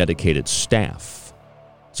call them dedicated staff.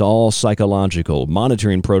 It's all psychological.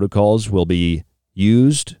 Monitoring protocols will be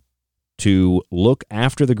used to look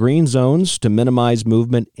after the green zones, to minimize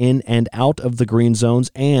movement in and out of the green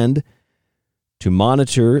zones, and to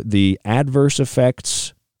monitor the adverse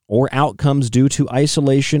effects or outcomes due to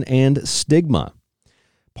isolation and stigma.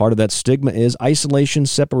 Part of that stigma is isolation,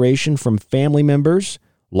 separation from family members,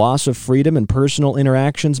 loss of freedom, and personal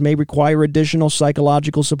interactions may require additional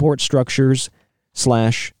psychological support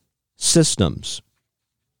structures/systems.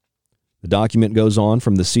 The document goes on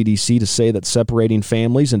from the CDC to say that separating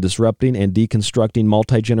families and disrupting and deconstructing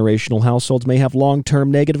multi-generational households may have long-term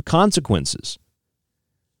negative consequences.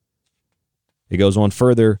 It goes on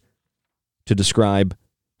further to describe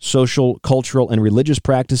social, cultural, and religious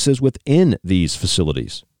practices within these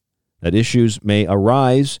facilities. That issues may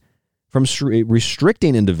arise from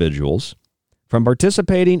restricting individuals from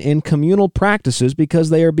participating in communal practices because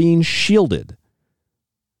they are being shielded.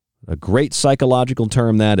 A great psychological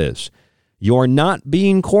term that is. You're not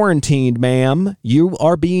being quarantined, ma'am. You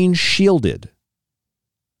are being shielded.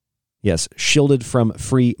 Yes, shielded from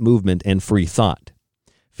free movement and free thought.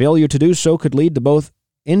 Failure to do so could lead to both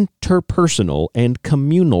interpersonal and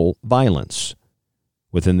communal violence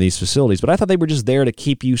within these facilities. But I thought they were just there to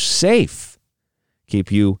keep you safe, keep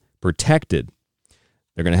you protected.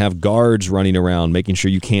 They're going to have guards running around, making sure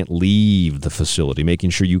you can't leave the facility,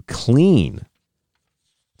 making sure you clean.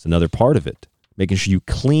 It's another part of it. Making sure you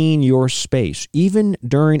clean your space, even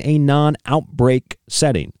during a non-outbreak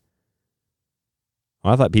setting.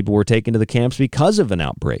 I thought people were taken to the camps because of an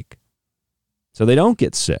outbreak, so they don't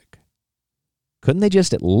get sick. Couldn't they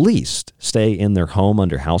just at least stay in their home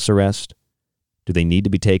under house arrest? Do they need to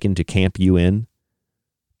be taken to Camp UN?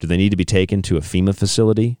 Do they need to be taken to a FEMA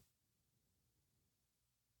facility?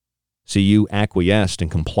 See, you acquiesced and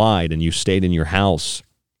complied, and you stayed in your house.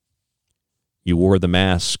 You wore the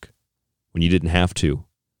mask when you didn't have to.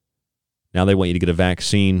 Now they want you to get a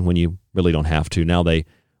vaccine when you really don't have to. Now they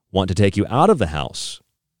want to take you out of the house,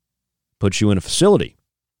 put you in a facility.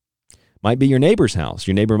 Might be your neighbor's house.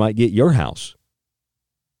 Your neighbor might get your house.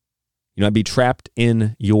 You might be trapped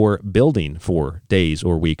in your building for days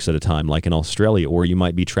or weeks at a time, like in Australia, or you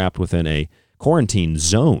might be trapped within a quarantine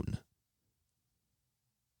zone,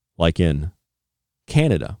 like in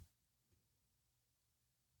Canada.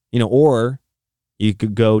 Or you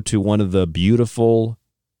could go to one of the beautiful,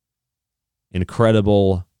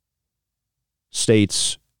 incredible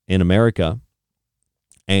states in America,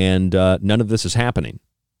 and none of this is happening.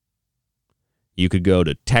 You could go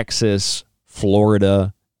to Texas,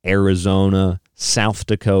 Florida, Arizona, South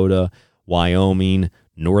Dakota, Wyoming,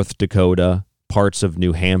 North Dakota, parts of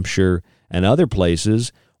New Hampshire, and other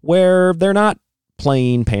places where they're not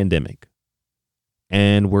playing pandemic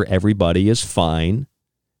and where everybody is fine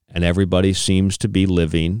and everybody seems to be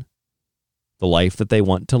living the life that they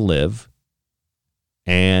want to live,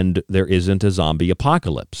 and there isn't a zombie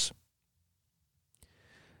apocalypse.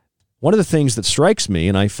 One of the things that strikes me,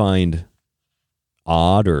 and I find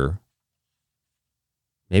odd, or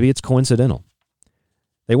maybe it's coincidental,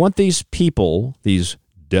 they want these people, these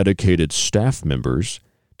dedicated staff members,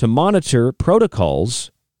 to monitor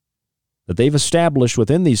protocols that they've established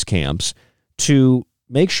within these camps to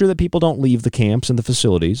make sure that people don't leave the camps and the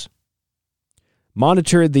facilities,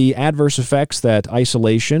 monitor the adverse effects that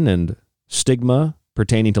isolation and stigma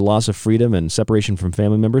pertaining to loss of freedom and separation from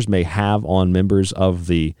family members may have on members of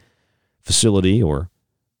the facility or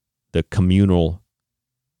the communal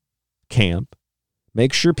camp.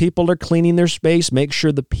 Make sure people are cleaning their space. Make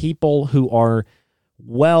sure the people who are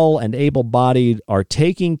well and able-bodied are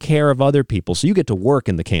taking care of other people. So you get to work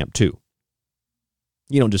in the camp too.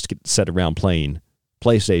 You don't just get to sit around playing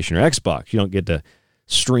PlayStation or Xbox. You don't get to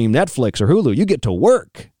stream Netflix or Hulu. You get to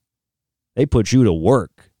work. They put you to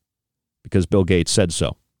work because Bill Gates said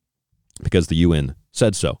so, because the UN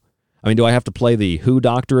said so. I mean, do I have to play the Who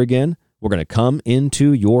doctor again? We're going to come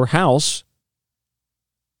into your house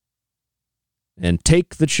and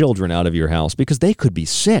take the children out of your house because they could be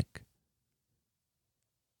sick.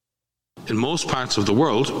 In most parts of the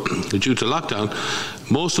world, due to lockdown,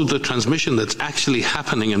 most of the transmission that's actually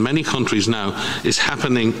happening in many countries now is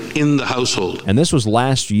happening in the household. And this was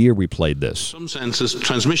last year we played this. In some senses,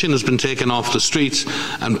 transmission has been taken off the streets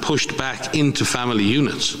and pushed back into family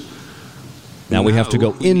units. Now we have to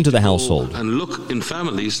go into the household and look in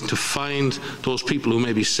families to find those people who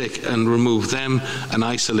may be sick and remove them and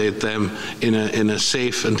isolate them in a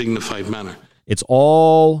safe and dignified manner. It's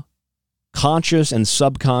all conscious and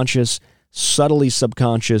subconscious, subtly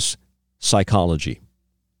subconscious psychology.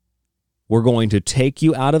 We're going to take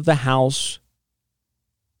you out of the house.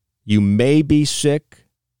 You may be sick.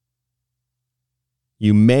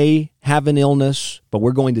 You may have an illness, but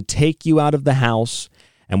we're going to take you out of the house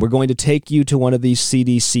and we're going to take you to one of these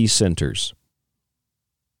CDC centers.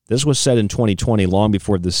 This was said in 2020, long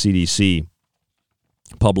before the CDC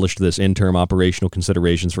published this interim operational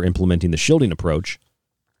considerations for implementing the shielding approach.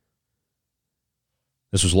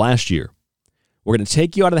 This was last year. We're going to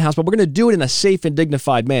take you out of the house, but we're going to do it in a safe and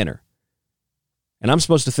dignified manner. And I'm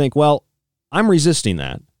supposed to think, well, I'm resisting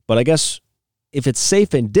that, but I guess if it's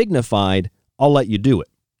safe and dignified, I'll let you do it.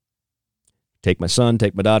 Take my son,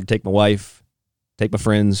 take my daughter, take my wife, take my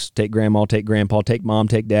friends, take grandma, take grandpa, take mom,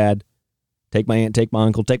 take dad, take my aunt, take my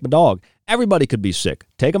uncle, take my dog. Everybody could be sick.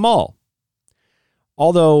 Take them all.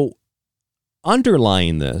 Although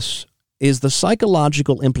underlying this is the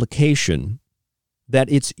psychological implication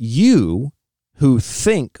that it's you who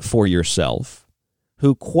think for yourself,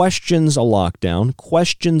 who questions a lockdown,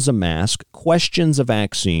 questions a mask, questions a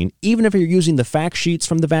vaccine, even if you're using the fact sheets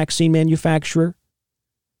from the vaccine manufacturer,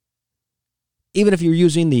 even if you're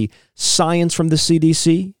using the science from the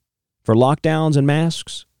CDC for lockdowns and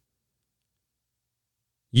masks.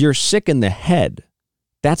 You're sick in the head.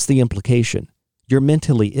 That's the implication. You're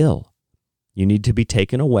mentally ill. You need to be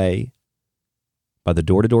taken away by the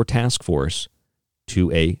door-to-door task force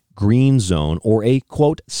to a green zone or a,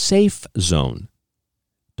 quote, safe zone.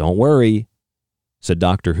 Don't worry, said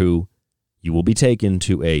Doctor Who. You will be taken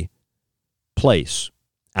to a place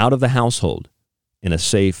out of the household in a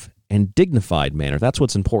safe and dignified manner. That's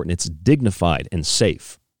what's important. It's dignified and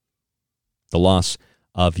safe. The loss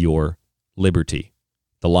of your liberty,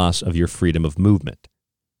 the loss of your freedom of movement.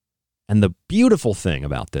 And the beautiful thing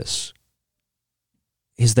about this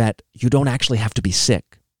is that you don't actually have to be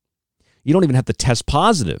sick. You don't even have to test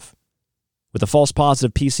positive with a false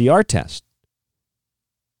positive PCR test,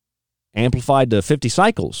 amplified to 50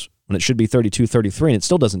 cycles when it should be 32, 33, and it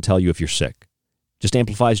still doesn't tell you if you're sick. Just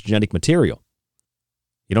amplifies genetic material.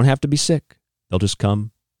 You don't have to be sick. They'll just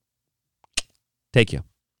come, take you.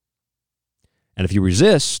 And if you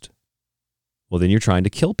resist, well, then you're trying to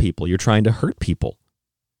kill people. You're trying to hurt people.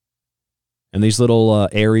 And these little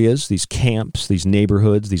areas, these camps, these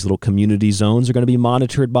neighborhoods, these little community zones are going to be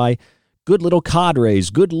monitored by good little cadres,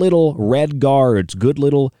 good little Red Guards, good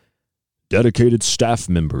little dedicated staff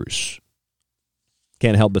members.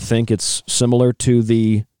 Can't help but think it's similar to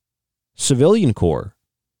the civilian corps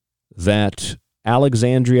that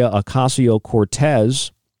Alexandria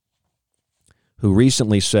Ocasio-Cortez, who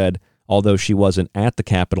recently said, although she wasn't at the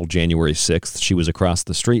Capitol January 6th, she was across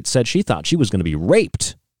the street, said she thought she was going to be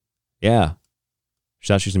raped. Yeah, she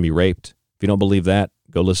thought she was going to be raped. If you don't believe that,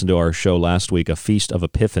 go listen to our show last week, A Feast of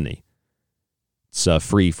Epiphany. It's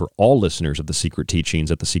free for all listeners of The Secret Teachings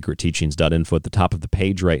at thesecretteachings.info at the top of the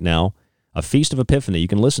page right now. A Feast of Epiphany. You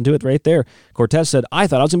can listen to it right there. Cortez said, I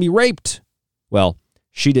thought I was going to be raped. Well,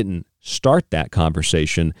 she didn't start that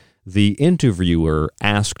conversation. The interviewer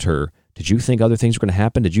asked her, did you think other things were going to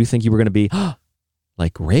happen? Did you think you were going to be,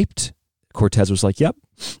 like, raped? Cortez was like, yep,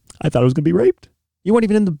 I thought I was going to be raped. You weren't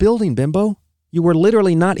even in the building, bimbo. You were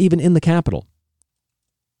literally not even in the Capitol.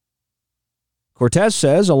 Cortez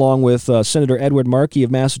says, along with Senator Edward Markey of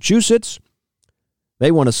Massachusetts, they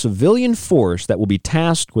want a civilian force that will be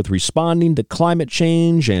tasked with responding to climate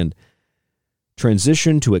change and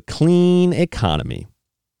transition to a clean economy.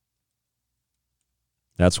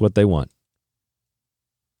 That's what they want.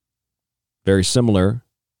 Very similar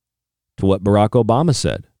to what Barack Obama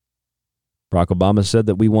said. Barack Obama said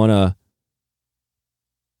that we want a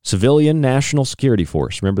civilian national security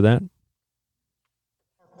force. Remember that?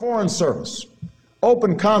 Foreign Service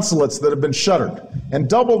open consulates that have been shuttered, and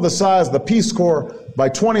doubled the size of the Peace Corps by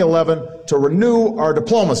 2011 to renew our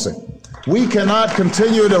diplomacy. We cannot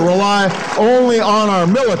continue to rely only on our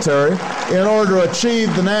military in order to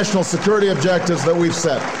achieve the national security objectives that we've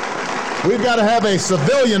set. We've got to have a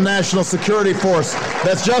civilian national security force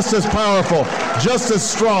that's just as powerful, just as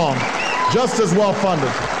strong, just as well-funded.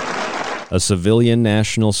 A civilian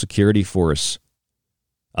national security force.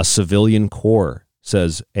 A civilian corps,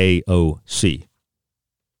 says AOC.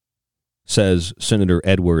 Says Senator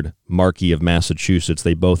Edward Markey of Massachusetts.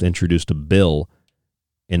 They both introduced a bill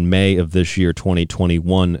in May of this year,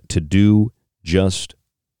 2021, to do just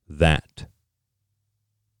that.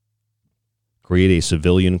 Create a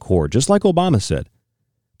civilian corps, just like Obama said,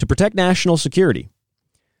 to protect national security.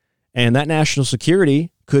 And that national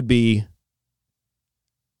security could be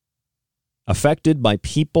affected by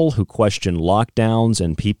people who question lockdowns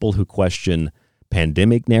and people who question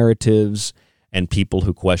pandemic narratives and people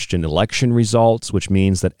who question election results, which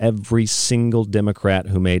means that every single Democrat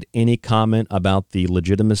who made any comment about the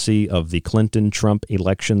legitimacy of the Clinton-Trump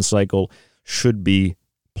election cycle should be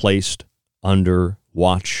placed under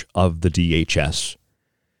watch of the DHS.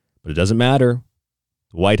 But it doesn't matter.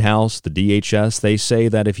 The White House, the DHS, they say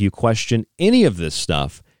that if you question any of this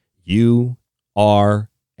stuff, you are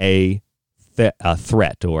a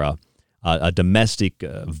threat or a domestic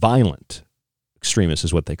violent extremist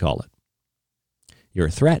is what they call it. You're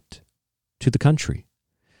a threat to the country.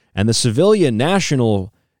 And the civilian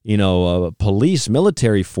national, police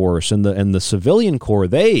military force and the civilian corps,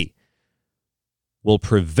 they will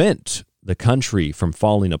prevent the country from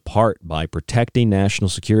falling apart by protecting national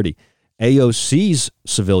security. AOC's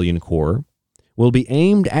civilian corps will be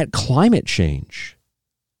aimed at climate change.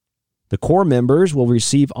 The Corps members will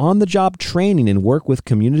receive on-the-job training and work with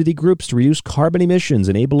community groups to reduce carbon emissions,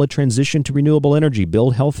 enable a transition to renewable energy,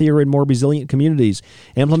 build healthier and more resilient communities,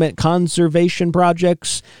 implement conservation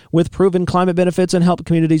projects with proven climate benefits, and help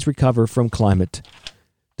communities recover from climate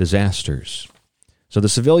disasters. So the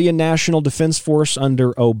Civilian National Defense Force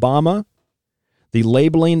under Obama, the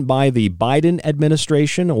labeling by the Biden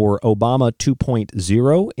administration, or Obama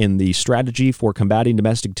 2.0, in the strategy for combating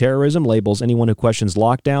domestic terrorism, labels anyone who questions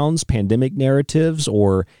lockdowns, pandemic narratives,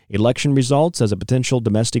 or election results as a potential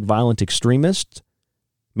domestic violent extremist,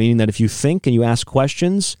 meaning that if you think and you ask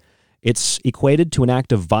questions, it's equated to an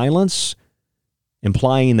act of violence,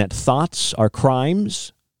 implying that thoughts are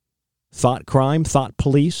crimes, thought crime, thought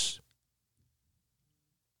police.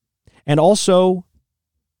 And also,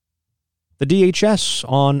 the DHS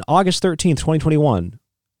on August 13th, 2021,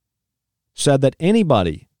 said that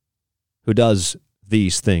anybody who does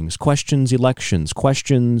these things, questions elections,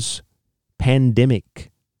 questions pandemic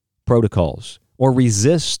protocols, or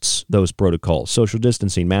resists those protocols, social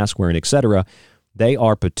distancing, mask wearing, etc., they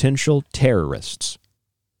are potential terrorists.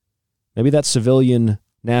 Maybe that Civilian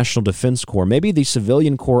National Defense Corps, maybe the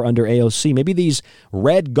Civilian Corps under AOC, maybe these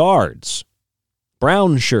Red Guards,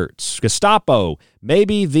 brown shirts, Gestapo,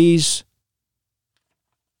 maybe these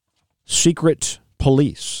secret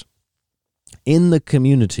police in the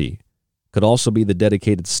community could also be the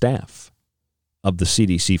dedicated staff of the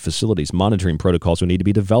CDC facilities. Monitoring protocols will need to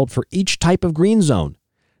be developed for each type of green zone.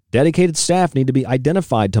 Dedicated staff need to be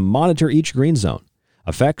identified to monitor each green zone.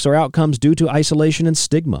 Effects or outcomes due to isolation and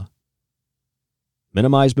stigma.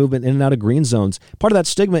 Minimize movement in and out of green zones. Part of that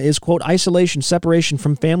stigma is, quote, isolation, separation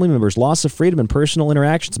from family members, loss of freedom, and personal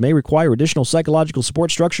interactions may require additional psychological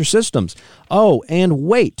support structure systems. Oh, and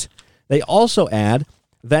wait. They also add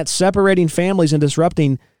that separating families and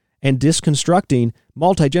disrupting and disconstructing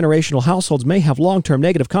multi-generational households may have long-term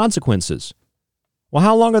negative consequences. Well,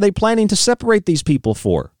 how long are they planning to separate these people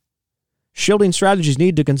for? Shielding strategies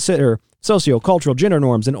need to consider socio-cultural gender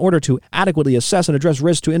norms in order to adequately assess and address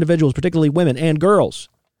risks to individuals, particularly women and girls.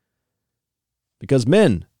 Because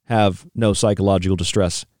men have no psychological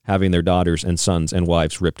distress having their daughters and sons and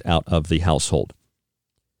wives ripped out of the household.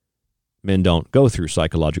 Men don't go through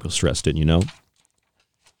psychological stress, didn't you know?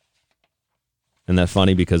 Isn't that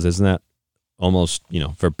funny? Because isn't that almost,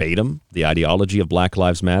 verbatim the ideology of Black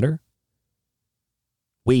Lives Matter?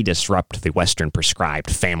 We disrupt the Western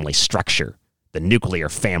prescribed family structure, the nuclear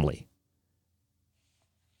family.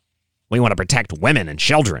 We want to protect women and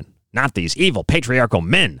children, not these evil patriarchal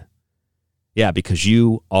men. Yeah, because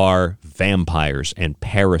you are vampires and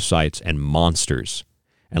parasites and monsters.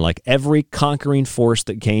 And like every conquering force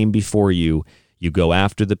that came before you, you go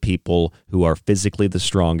after the people who are physically the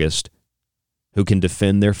strongest, who can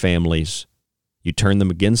defend their families. You turn them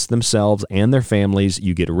against themselves and their families.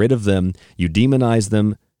 You get rid of them. You demonize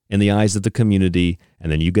them in the eyes of the community. And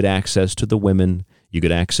then you get access to the women. You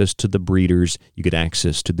get access to the breeders. You get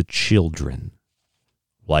access to the children.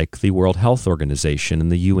 like the World Health Organization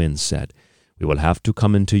and the UN said. We will have to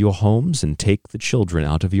come into your homes and take the children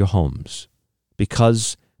out of your homes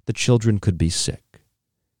because the children could be sick.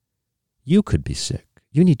 You could be sick.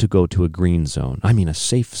 You need to go to a green zone. I mean, a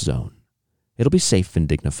safe zone. It'll be safe and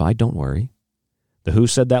dignified. Don't worry. The WHO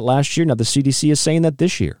said that last year. Now the CDC is saying that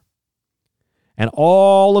this year. And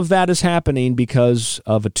all of that is happening because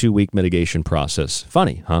of a 2-week mitigation process.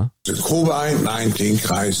 Funny, huh? The COVID-19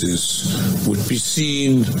 crisis would be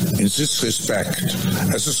seen in this respect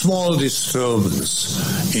as a small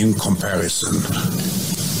disturbance in comparison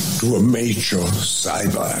to a major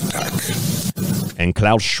cyber attack. And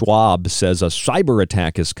Klaus Schwab says a cyber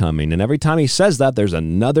attack is coming. And every time he says that, there's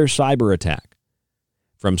another cyber attack.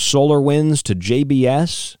 From SolarWinds to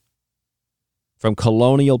JBS, from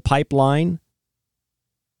Colonial Pipeline,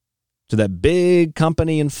 to that big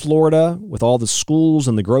company in Florida with all the schools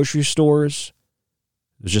and the grocery stores.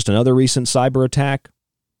 There's just another recent cyber attack.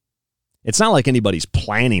 It's not like anybody's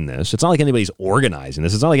planning this. It's not like anybody's organizing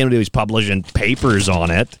this. It's not like anybody's publishing papers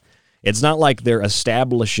on it. It's not like they're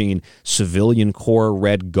establishing civilian Corps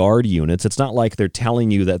Red Guard units. It's not like they're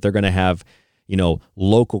telling you that they're going to have,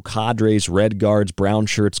 local cadres, Red Guards, brown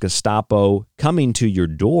shirts, Gestapo coming to your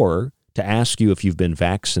door to ask you if you've been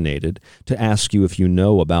vaccinated, to ask you if you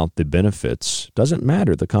know about the benefits. Doesn't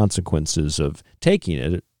matter the consequences of taking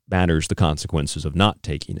it. It matters the consequences of not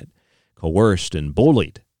taking it. Coerced and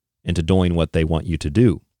bullied into doing what they want you to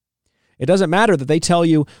do. It doesn't matter that they tell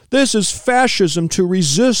you, this is fascism to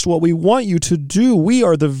resist what we want you to do. We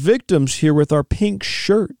are the victims here with our pink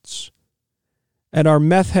shirts. And our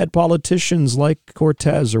meth head politicians like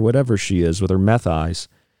Cortez or whatever she is with her meth eyes.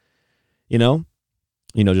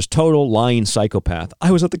 Just total lying psychopath.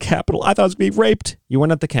 I was at the Capitol. I thought I was being raped. You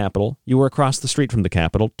weren't at the Capitol. You were across the street from the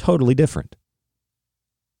Capitol. Totally different.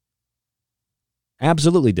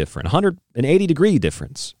 Absolutely different. 180-degree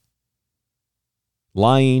difference.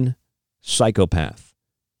 Lying psychopath.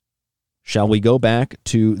 Shall we go back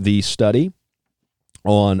to the study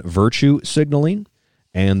on virtue signaling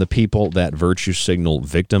and the people that virtue signal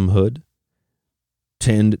victimhood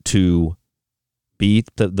tend to be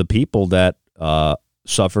the people that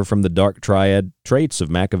suffer from the dark triad traits of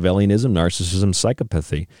Machiavellianism, narcissism,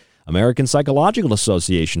 psychopathy. American Psychological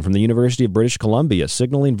Association from the University of British Columbia,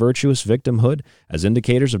 signaling virtuous victimhood as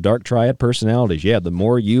indicators of dark triad personalities. Yeah, the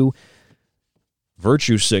more you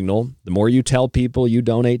virtue signal, the more you tell people you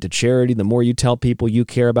donate to charity, the more you tell people you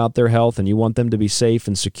care about their health and you want them to be safe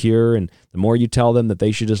and secure, and the more you tell them that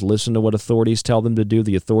they should just listen to what authorities tell them to do,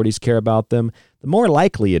 the authorities care about them, the more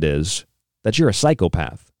likely it is that you're a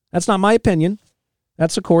psychopath. That's not my opinion.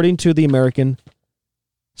 That's according to the American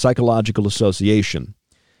Psychological Association.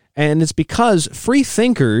 And it's because free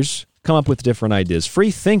thinkers come up with different ideas.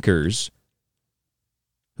 Free thinkers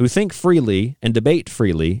who think freely and debate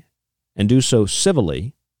freely and do so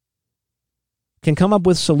civilly can come up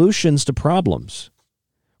with solutions to problems.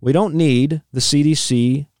 We don't need the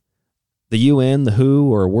CDC, the UN, the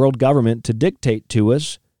WHO, or world government to dictate to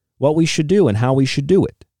us what we should do and how we should do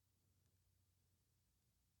it.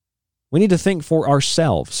 We need to think for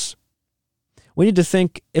ourselves. We need to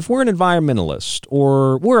think if we're an environmentalist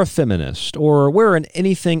or we're a feminist or we're an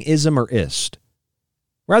anything-ism or ist,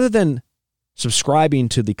 rather than subscribing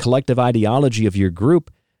to the collective ideology of your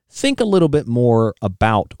group, think a little bit more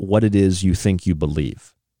about what it is you think you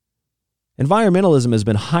believe. Environmentalism has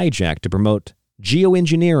been hijacked to promote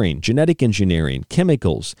geoengineering, genetic engineering,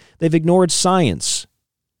 chemicals. They've ignored science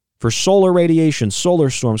for solar radiation,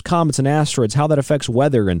 solar storms, comets, and asteroids, how that affects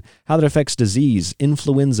weather and how that affects disease.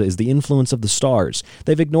 Influenza is the influence of the stars.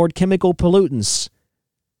 They've ignored chemical pollutants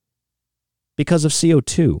because of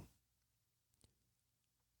CO2.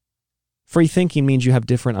 Free thinking means you have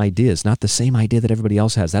different ideas, not the same idea that everybody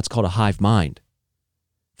else has. That's called a hive mind.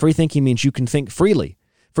 Free thinking means you can think freely.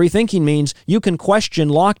 Free thinking means you can question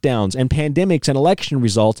lockdowns and pandemics and election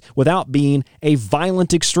results without being a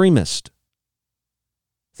violent extremist.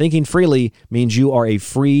 Thinking freely means you are a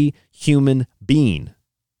free human being.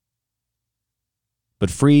 But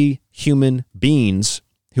free human beings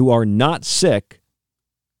who are not sick,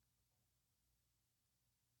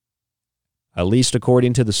 at least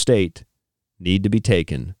according to the state, need to be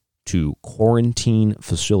taken to quarantine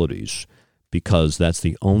facilities because that's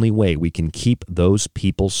the only way we can keep those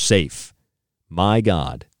people safe. My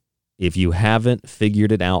God, if you haven't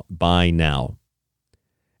figured it out by now,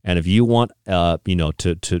 and if you want,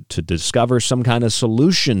 to discover some kind of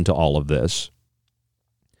solution to all of this,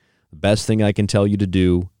 the best thing I can tell you to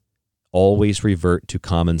do, always revert to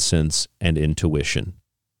common sense and intuition.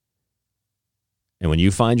 And when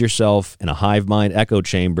you find yourself in a hive mind echo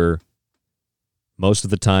chamber, most of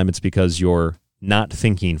the time it's because you're not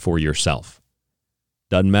thinking for yourself.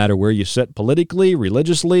 Doesn't matter where you sit politically,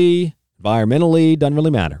 religiously, environmentally, doesn't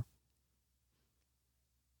really matter.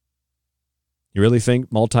 You really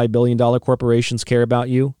think multi-billion-dollar corporations care about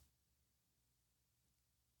you?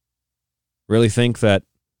 Really think that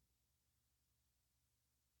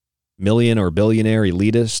million or billionaire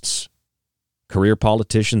elitists, career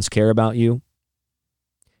politicians care about you? You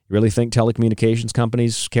really think telecommunications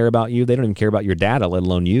companies care about you? They don't even care about your data, let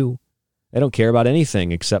alone you. They don't care about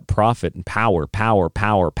anything except profit and power, power,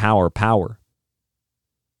 power, power, power.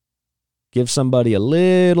 Give somebody a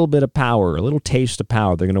little bit of power, a little taste of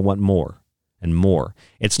power, they're going to want more and more.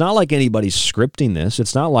 It's not like anybody's scripting this.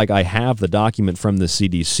 It's not like I have the document from the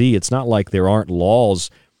CDC. It's not like there aren't laws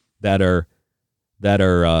that are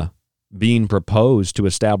being proposed to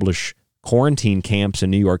establish quarantine camps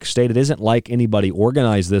in New York State. It isn't like anybody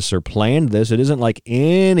organized this or planned this. It isn't like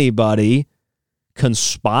anybody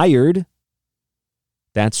conspired.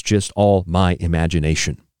 That's just all my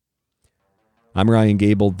imagination. I'm Ryan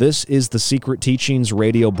Gable. This is the Secret Teachings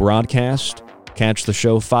radio broadcast. Catch the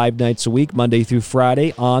show 5 nights a week, Monday through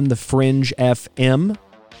Friday, on the Fringe FM.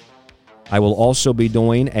 I will also be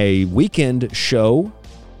doing a weekend show.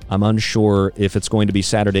 I'm unsure if it's going to be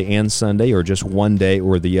Saturday and Sunday or just one day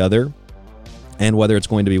or the other, and whether it's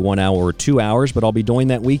going to be 1 hour or 2 hours, but I'll be doing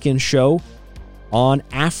that weekend show on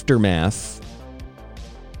Aftermath.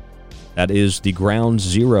 That is the Ground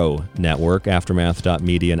Zero network,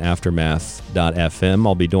 aftermath.media and aftermath.fm.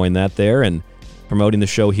 I'll be doing that there and promoting the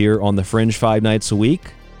show here on The Fringe 5 nights a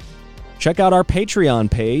week. Check out our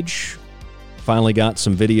Patreon page. Finally got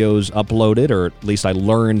some videos uploaded, or at least I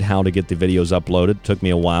learned how to get the videos uploaded. It took me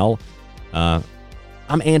a while. I'm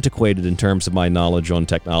antiquated in terms of my knowledge on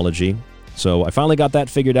technology. So I finally got that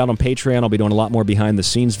figured out on Patreon. I'll be doing a lot more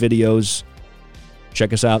behind-the-scenes videos.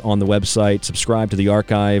 Check us out on the website. Subscribe to the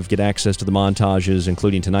archive. Get access to the montages,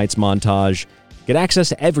 including tonight's montage. Get access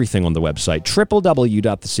to everything on the website,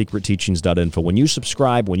 www.thesecretteachings.info. When you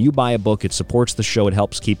subscribe, when you buy a book, it supports the show. It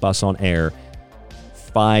helps keep us on air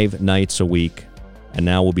 5 nights a week. And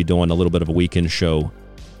now we'll be doing a little bit of a weekend show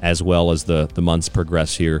as well as the months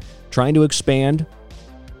progress here. Trying to expand,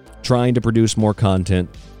 trying to produce more content.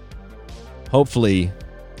 Hopefully,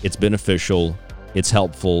 it's beneficial, it's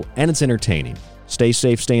helpful, and it's entertaining. Stay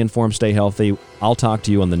safe, stay informed, stay healthy. I'll talk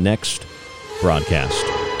to you on the next broadcast.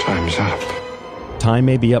 Time's up. Time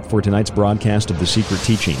may be up for tonight's broadcast of The Secret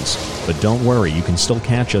Teachings, but don't worry, you can still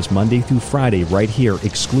catch us Monday through Friday right here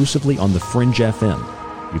exclusively on the Fringe FM.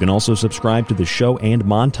 You can also subscribe to the show and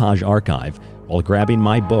montage archive while grabbing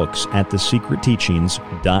my books at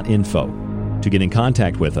thesecretteachings.info. To get in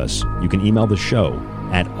contact with us, you can email the show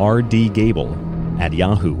at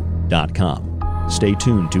rdgable@yahoo.com. Stay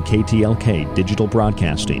tuned to KTLK Digital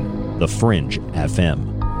Broadcasting, The Fringe FM.